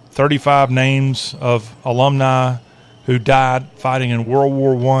the 35 names of alumni who died fighting in World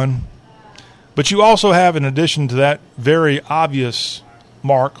War I. But you also have, in addition to that very obvious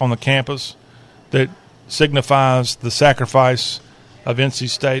mark on the campus that signifies the sacrifice of NC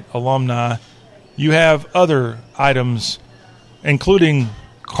State alumni, you have other items, including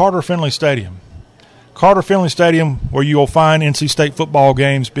Carter Finley Stadium. Carter Finley Stadium, where you will find NC State football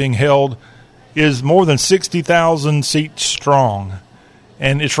games being held, is more than 60,000 seats strong.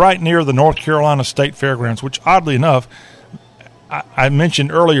 And it's right near the North Carolina State Fairgrounds, which, oddly enough, I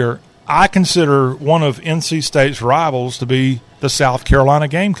mentioned earlier, I consider one of NC State's rivals to be the South Carolina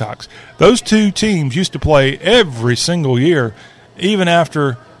Gamecocks. Those two teams used to play every single year, even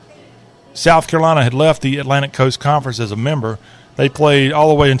after South Carolina had left the Atlantic Coast Conference as a member. They played all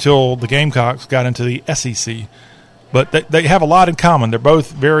the way until the Gamecocks got into the SEC. But they have a lot in common. They're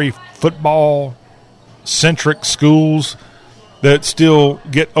both very football-centric schools that still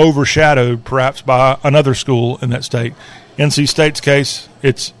get overshadowed perhaps by another school in that state. NC State's case,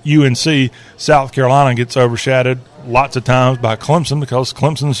 it's UNC. South Carolina gets overshadowed lots of times by Clemson because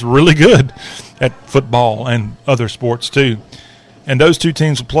Clemson's really good at football and other sports too. And those two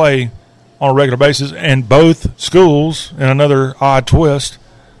teams will play on a regular basis, and both schools, in another odd twist,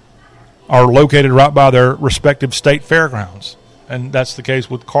 are located right by their respective state fairgrounds. And that's the case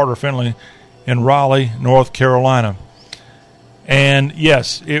with Carter Finley in Raleigh, North Carolina. And,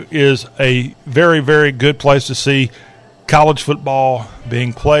 yes, it is a very, very good place to see college football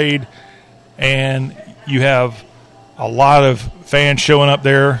being played. And you have a lot of fans showing up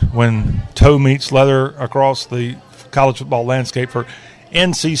there when toe meets leather across the college football landscape for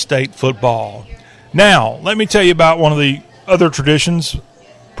NC State football. Now, let me tell you about one of the other traditions,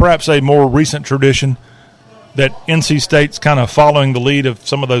 perhaps a more recent tradition that NC State's kind of following the lead of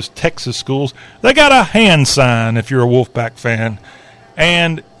some of those Texas schools. They got a hand sign if you're a Wolfpack fan,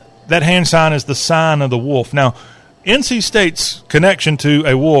 and that hand sign is the sign of the wolf. Now, NC State's connection to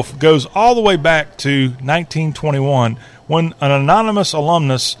a wolf goes all the way back to 1921 when an anonymous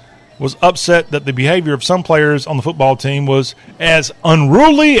alumnus was upset that the behavior of some players on the football team was as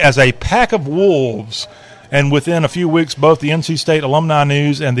unruly as a pack of wolves. And within a few weeks, both the NC State Alumni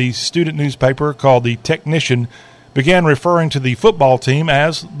News and the student newspaper called The Technician began referring to the football team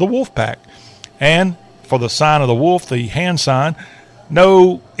as the Wolfpack. And for the sign of the wolf, the hand sign,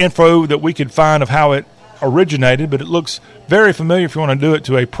 no info that we could find of how it originated, but it looks very familiar if you want to do it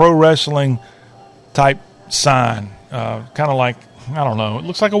to a pro wrestling type sign. Kind of like, I don't know, it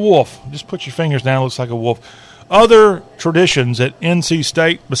looks like a wolf. Just put your fingers down, it looks like a wolf. Other traditions at NC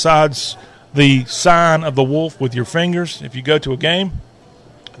State besides the sign of the wolf with your fingers, if you go to a game,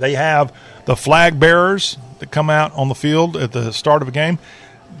 they have the flag bearers that come out on the field at the start of a game,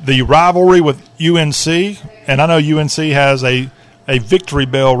 the rivalry with UNC, and I know UNC has a victory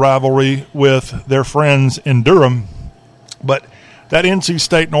bell rivalry with their friends in Durham, but that NC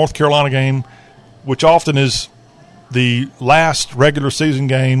State North Carolina game, which often is the last regular season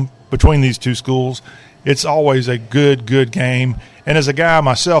game between these two schools, it's always a good game. And as a guy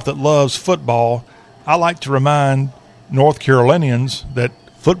myself that loves football, I like to remind North Carolinians that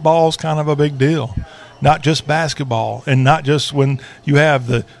football is kind of a big deal, not just basketball, and not just when you have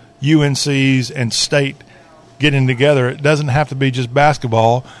the UNCs and State getting together. It doesn't have to be just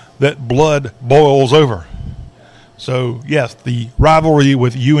basketball that blood boils over. So, yes, the rivalry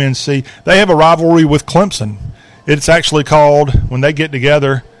with UNC. They have a rivalry with Clemson. It's actually called, when they get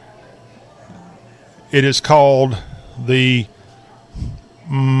together, it is called the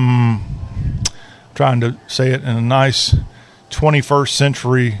trying to say it in a nice 21st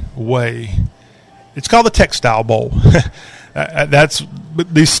century way. It's called the Textile Bowl.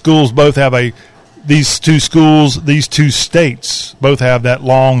 These schools both have these two states both have that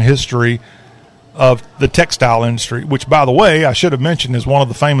long history of the textile industry, which, by the way, I should have mentioned is one of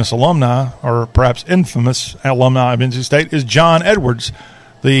the famous alumni, or perhaps infamous alumni of NC State, is John Edwards,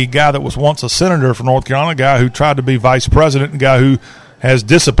 the guy that was once a senator for North Carolina, a guy who tried to be vice president, a guy who has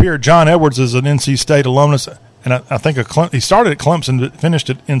disappeared. John Edwards is an NC State alumnus, and I think he started at Clemson but finished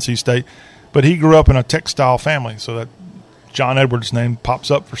at NC State, but he grew up in a textile family, so that John Edwards' name pops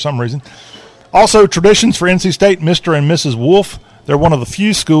up for some reason. Also, traditions for NC State, Mr. and Mrs. Wolf. They're one of the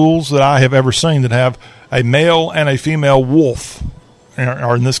few schools that I have ever seen that have a male and a female wolf,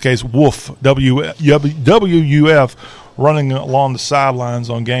 or in this case, wolf, WUF, running along the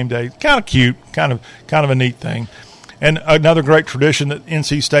sidelines on game day. Kind of cute, kind of a neat thing. And another great tradition that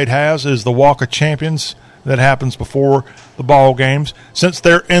NC State has is the Walk of Champions that happens before the ball games. Since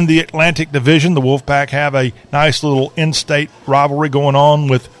they're in the Atlantic Division, the Wolfpack have a nice little in-state rivalry going on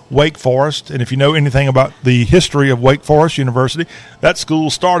with Wake Forest. And if you know anything about the history of Wake Forest University, that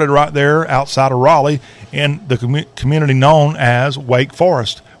school started right there outside of Raleigh in the community known as Wake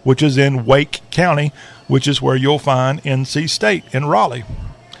Forest, which is in Wake County, which is where you'll find NC State in Raleigh.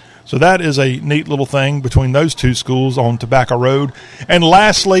 So that is a neat little thing between those two schools on Tobacco Road. And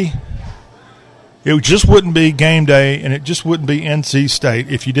lastly, it just wouldn't be game day and it just wouldn't be NC State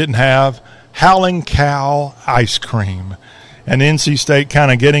if you didn't have Howling Cow ice cream. And NC State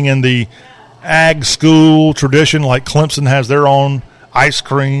kind of getting in the ag school tradition like Clemson has their own ice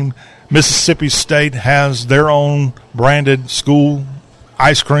cream. Mississippi State has their own branded school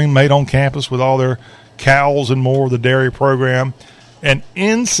ice cream made on campus with all their cows and more of the dairy program. And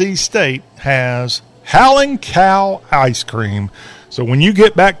NC State has Howling Cow ice cream. So when you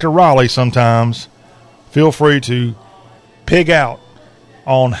get back to Raleigh sometimes, feel free to pig out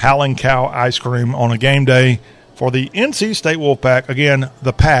on Howling Cow ice cream on a game day for the NC State Wolfpack. Again,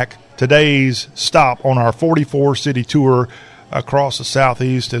 the Pack, today's stop on our 44-city tour across the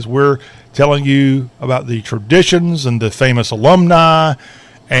Southeast, as we're telling you about the traditions and the famous alumni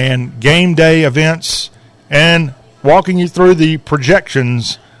and game day events and walking you through the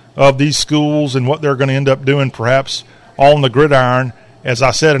projections of these schools and what they're going to end up doing perhaps on the gridiron. As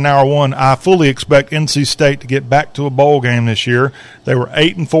I said in hour one, I fully expect NC State to get back to a bowl game this year. They were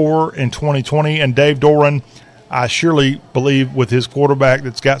 8-4 in 2020, and Dave Doran, I surely believe with his quarterback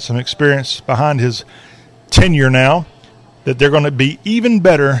that's got some experience behind his tenure now, that they're going to be even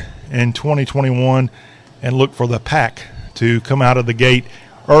better in 2021 and look for the Pack to come out of the gate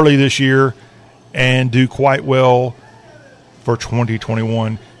early this year and do quite well for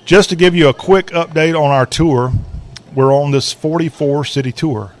 2021. Just to give you a quick update on our tour, we're on this 44-city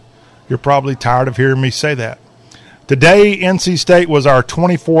tour. You're probably tired of hearing me say that. Today, NC State was our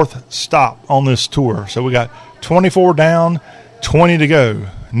 24th stop on this tour. So we got 24 down, 20 to go.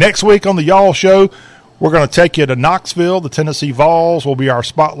 Next week on the Y'all Show, we're going to take you to Knoxville. The Tennessee Vols will be our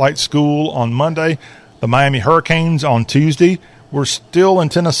spotlight school on Monday. The Miami Hurricanes on Tuesday. We're still in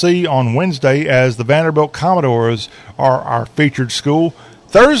Tennessee on Wednesday as the Vanderbilt Commodores are our featured school.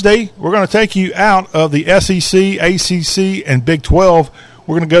 Thursday, we're going to take you out of the SEC, ACC, and Big 12.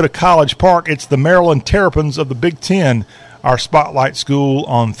 We're going to go to College Park. It's the Maryland Terrapins of the Big 10, our spotlight school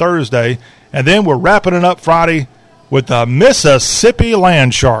on Thursday. And then we're wrapping it up Friday with the Mississippi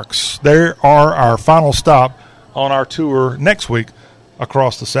Land Sharks. They are our final stop on our tour next week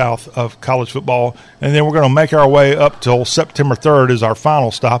across the south of college football. And then we're going to make our way up till September 3rd is our final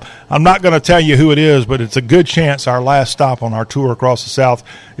stop. I'm not going to tell you who it is, but it's a good chance our last stop on our tour across the south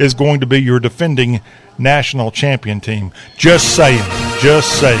is going to be your defending national champion team. Just saying.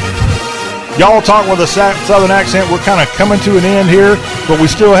 Just saying. Y'all talk with a southern accent. We're kind of coming to an end here, but we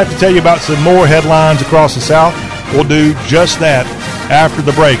still have to tell you about some more headlines across the south. We'll do just that after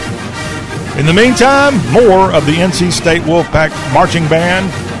the break. In the meantime, more of the NC State Wolfpack marching band.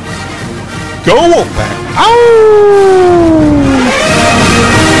 Go Wolfpack! Ow!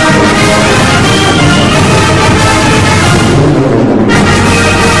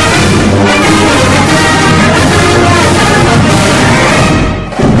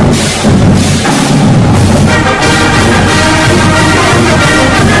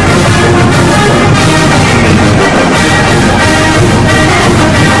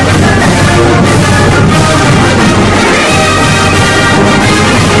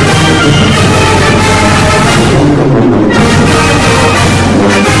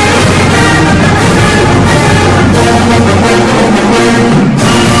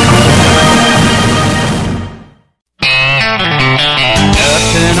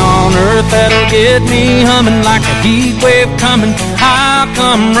 Get me humming like a heat wave coming. I'll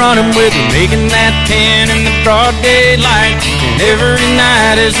come running with you, making that 10 in the broad daylight. And every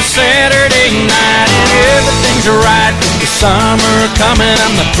night is a Saturday night, and everything's right with the summer coming.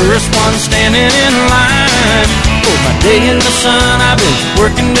 I'm the first one standing in line for my day in the sun. I've been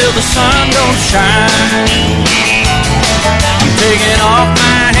working till the sun don't shine. I'm taking off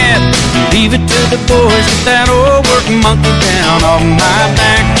my hat, leave it to the boys. Get that old working monkey down off my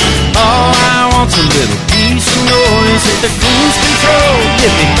back. All I want's a little piece of noise. Hit the cruise control,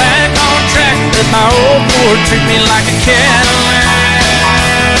 get me back on track. Let my old Ford treat me like a Cadillac.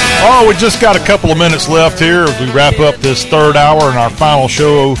 Oh, we just got a couple of minutes left here as we wrap up this third hour and our final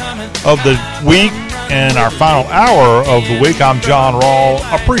show of the week and our final hour of the week. I'm John Rawl,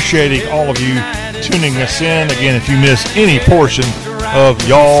 appreciating all of you tuning us in. Again, if you missed any portion of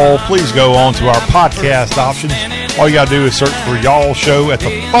Y'all, please go on to our podcast options. All you got to do is search for Y'all Show at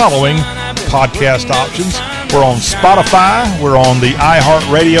the following podcast options. We're on Spotify. We're on the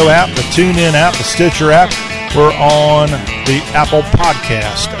iHeartRadio app, the TuneIn app, the Stitcher app. We're on the Apple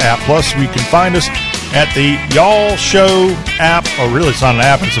Podcast app. Plus, you can find us at the Y'all Show app, or really it's not an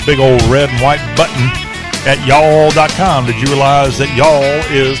app, it's a big old red and white button at y'all.com. Did you realize that Y'all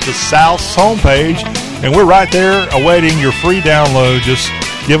is the South's homepage? And we're right there awaiting your free download. Just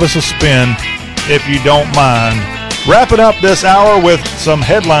give us a spin if you don't mind. Wrapping up this hour with some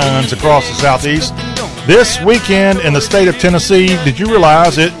headlines across the Southeast. This weekend in the state of Tennessee, did you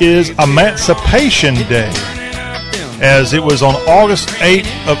realize it is Emancipation Day? as it was on August 8th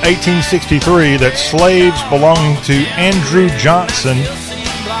of 1863 that slaves belonging to Andrew Johnson,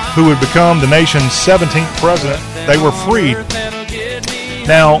 who would become the nation's 17th president, they were freed.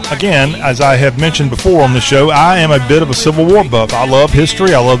 Now, again, as I have mentioned before on the show, I am a bit of a Civil War buff. I love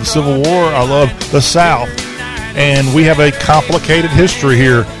history. I love the Civil War. I love the South. And we have a complicated history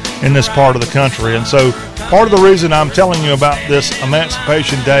here in this part of the country. And so part of the reason I'm telling you about this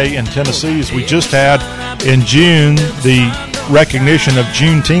Emancipation Day in Tennessee is we just had in June the recognition of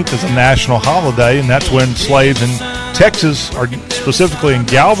Juneteenth as a national holiday, and that's when slaves in Texas, or specifically in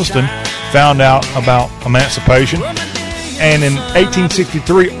Galveston, found out about emancipation. And in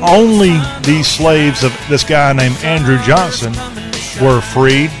 1863, only these slaves of this guy named Andrew Johnson were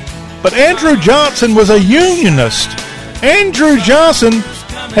freed. But Andrew Johnson was a Unionist. Andrew Johnson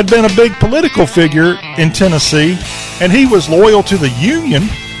had been a big political figure in Tennessee, and he was loyal to the Union,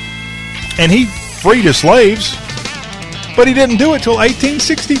 and he freed his slaves, but he didn't do it till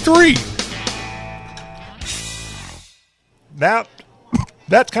 1863. Now,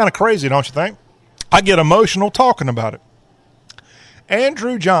 that's kind of crazy, don't you think? I get emotional talking about it.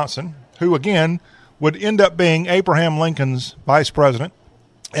 Andrew Johnson, who again would end up being Abraham Lincoln's vice president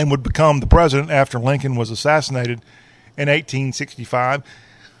and would become the president after Lincoln was assassinated in 1865,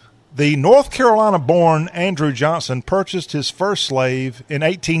 the North Carolina-born Andrew Johnson purchased his first slave in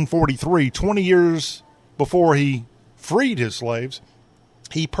 1843, 20 years before he freed his slaves.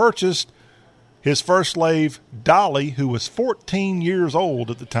 He purchased his first slave, Dolly, who was 14 years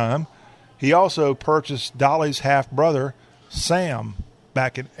old at the time. He also purchased Dolly's half-brother, Sam,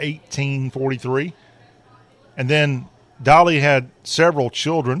 back in 1843. And then Dolly had several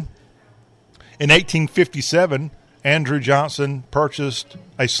children. In 1857, Andrew Johnson purchased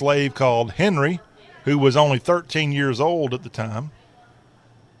a slave called Henry, who was only 13 years old at the time.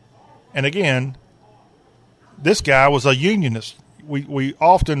 And again, this guy was a Unionist. We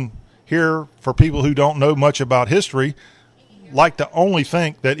often hear, for people who don't know much about history, like to only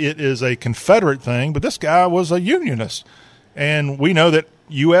think that it is a Confederate thing, but this guy was a Unionist. And we know that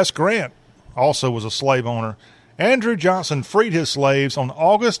U.S. Grant also was a slave owner. Andrew Johnson freed his slaves on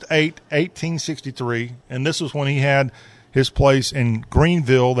August 8, 1863, and this was when he had his place in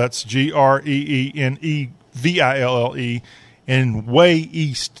Greenville, that's Greeneville, in Way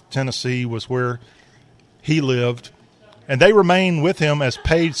East, Tennessee, was where he lived. And they remained with him as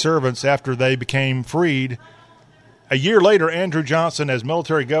paid servants after they became freed. A year later, Andrew Johnson, as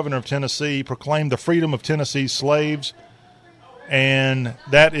military governor of Tennessee, proclaimed the freedom of Tennessee's slaves. And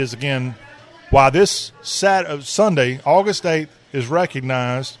that is, again, why this Sunday, August 8th, is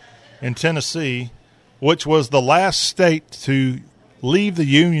recognized in Tennessee, which was the last state to leave the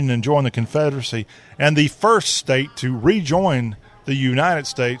Union and join the Confederacy, and the first state to rejoin the United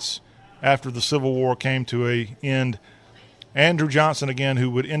States after the Civil War came to an end. Andrew Johnson, again, who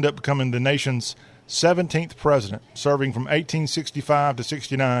would end up becoming the nation's 17th president, serving from 1865 to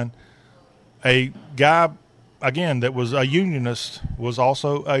 69, a guy, again, that was a Unionist, was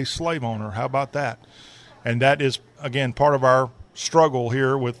also a slave owner. How about that? And that is, again, part of our struggle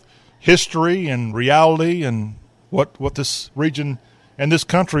here with history and reality and what this region and this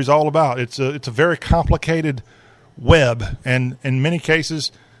country is all about. It's a very complicated web, and in many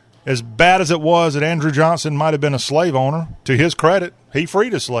cases, as bad as it was that Andrew Johnson might have been a slave owner, to his credit, he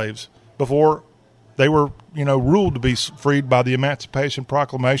freed his slaves before they were, ruled to be freed by the Emancipation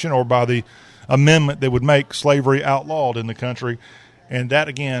Proclamation or by the amendment that would make slavery outlawed in the country. And that,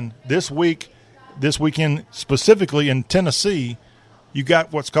 again, this weekend, specifically in Tennessee, you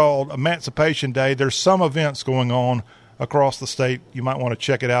got what's called Emancipation Day. There's some events going on across the state. You might want to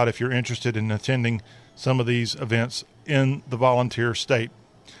check it out if you're interested in attending some of these events in the volunteer state.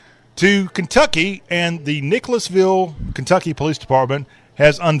 To Kentucky, and the Nicholasville, Kentucky Police Department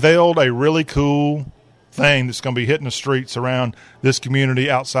has unveiled a really cool thing that's going to be hitting the streets around this community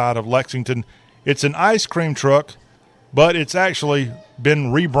outside of Lexington. It's an ice cream truck, but it's actually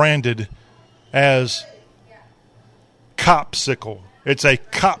been rebranded as Copsicle. It's a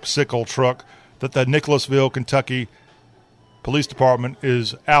Copsicle truck that the Nicholasville, Kentucky Police Department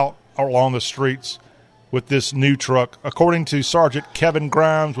is out along the streets with this new truck. According to Sergeant Kevin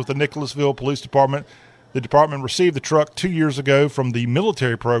Grimes with the Nicholasville Police Department, the department received the truck 2 years ago from the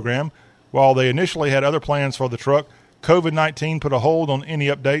military program. While they initially had other plans for the truck, COVID-19 put a hold on any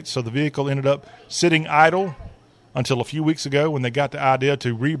updates, so the vehicle ended up sitting idle until a few weeks ago when they got the idea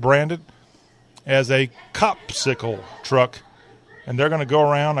to rebrand it as a Copsicle truck. And they're going to go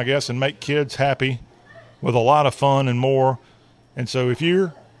around, I guess, and make kids happy with a lot of fun and more. And so if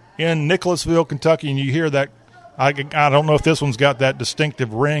you're in Nicholasville, Kentucky, and you hear that, I don't know if this one's got that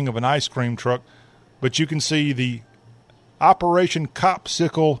distinctive ring of an ice cream truck, but you can see the Operation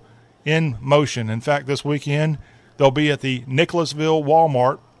Copsicle in motion. In fact, this weekend they'll be at the Nicholasville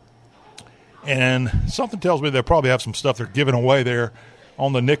Walmart, and something tells me they'll probably have some stuff they're giving away there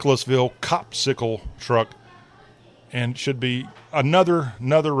on the Nicholasville Copsicle truck, and should be another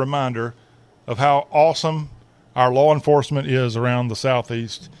reminder of how awesome our law enforcement is around the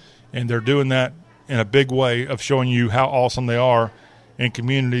Southeast, and they're doing that in a big way of showing you how awesome they are in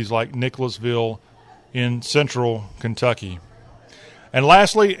communities like Nicholasville in central Kentucky. And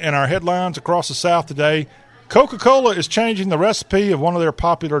lastly, in our headlines across the South today, Coca-Cola is changing the recipe of one of their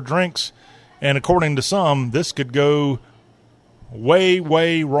popular drinks, and according to some, this could go way,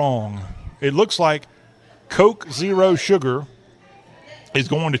 way wrong. It looks like Coke Zero Sugar is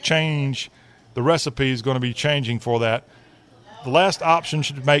going to change. The recipe is going to be changing for that. The last option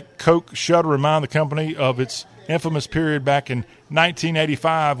should make Coke shudder, remind the company of its infamous period back in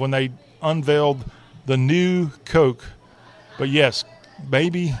 1985 when they unveiled the new Coke. But yes,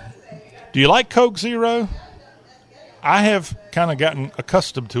 baby, do you like Coke Zero? I have kind of gotten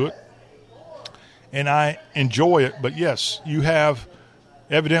accustomed to it, and I enjoy it. But yes, you have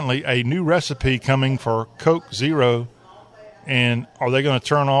evidently a new recipe coming for Coke Zero, and are they going to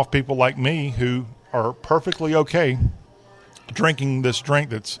turn off people like me who are perfectly okay drinking this drink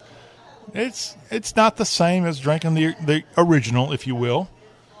that's it's not the same as drinking the original, if you will,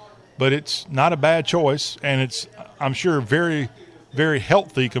 but it's not a bad choice, and it's, I'm sure, very, very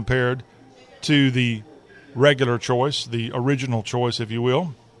healthy compared to the regular choice, the original choice, if you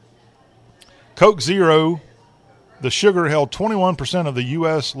will. Coke Zero, the sugar held 21% of the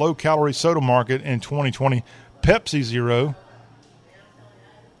U.S. low-calorie soda market in 2020. Pepsi Zero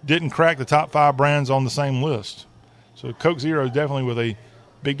didn't crack the top 5 brands on the same list. So Coke Zero is definitely with a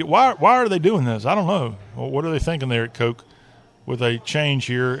big deal. Why are they doing this? I don't know. Well, what are they thinking there at Coke with a change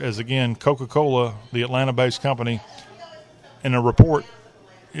here, as, again, Coca-Cola, the Atlanta-based company, in a report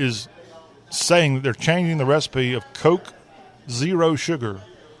is saying that they're changing the recipe of Coke Zero Sugar,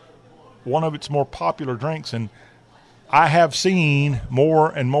 one of its more popular drinks. And I have seen more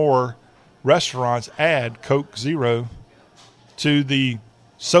and more restaurants add Coke Zero to the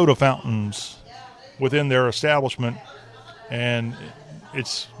soda fountains within their establishment, and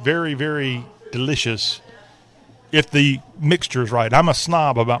it's very, very delicious if the mixture is right. I'm a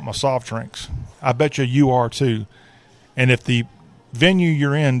snob about my soft drinks. I bet you are too. And if the venue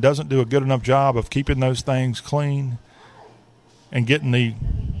you're in doesn't do a good enough job of keeping those things clean and getting the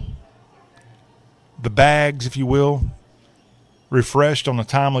bags, if you will, refreshed on a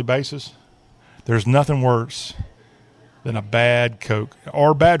timely basis, there's nothing worse than a bad Coke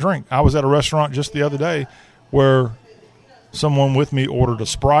or a bad drink. I was at a restaurant just the other day where someone with me ordered a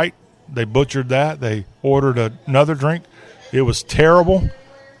Sprite. They butchered that. They ordered another drink. It was terrible.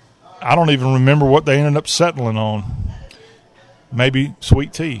 I don't even remember what they ended up settling on. Maybe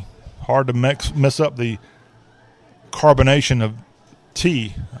sweet tea. Hard to mess up the carbonation of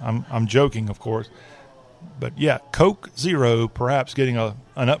tea. I'm joking, of course. But, yeah, Coke Zero perhaps getting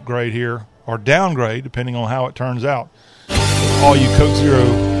an upgrade here, or downgrade, depending on how it turns out. All you Coke Zero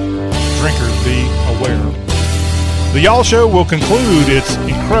drinkers, be aware. The Y'all Show will conclude its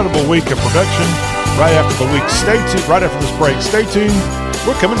incredible week of production right after the week. Stay tuned. Right after this break, stay tuned.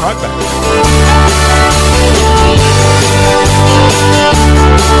 We're coming right back.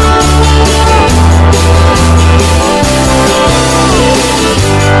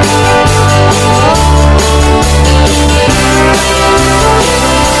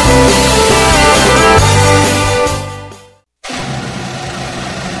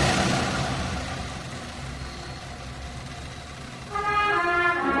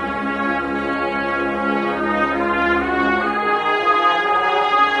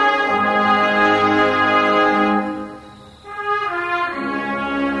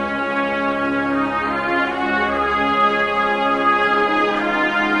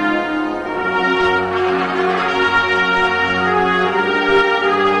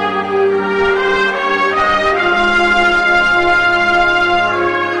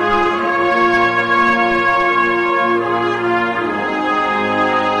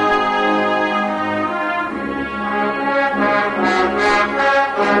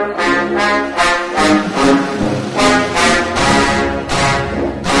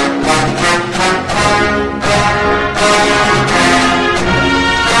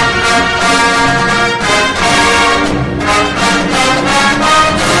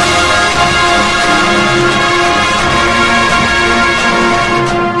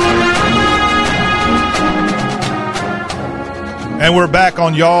 And we're back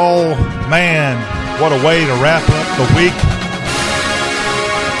on Y'all. Man, what a way to wrap up the week.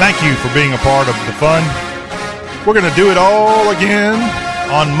 Thank you for being a part of the fun. We're going to do it all again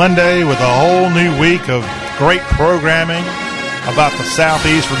on Monday with a whole new week of great programming about the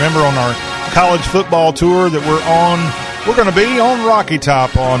Southeast. Remember, on our college football tour that we're on, we're going to be on Rocky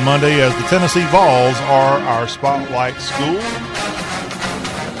Top on Monday as the Tennessee Vols are our spotlight school.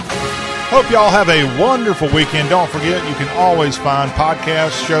 Hope y'all have a wonderful weekend. Don't forget, you can always find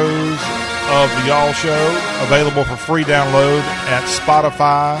podcast shows of the Y'all Show available for free download at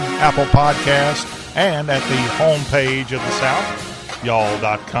Spotify, Apple Podcast, and at the homepage of the South,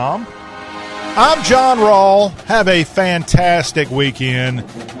 y'all.com. I'm John Rawl. Have a fantastic weekend.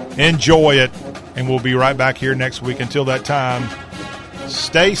 Enjoy it. And we'll be right back here next week. Until that time,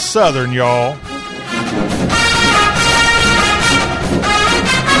 stay Southern, y'all.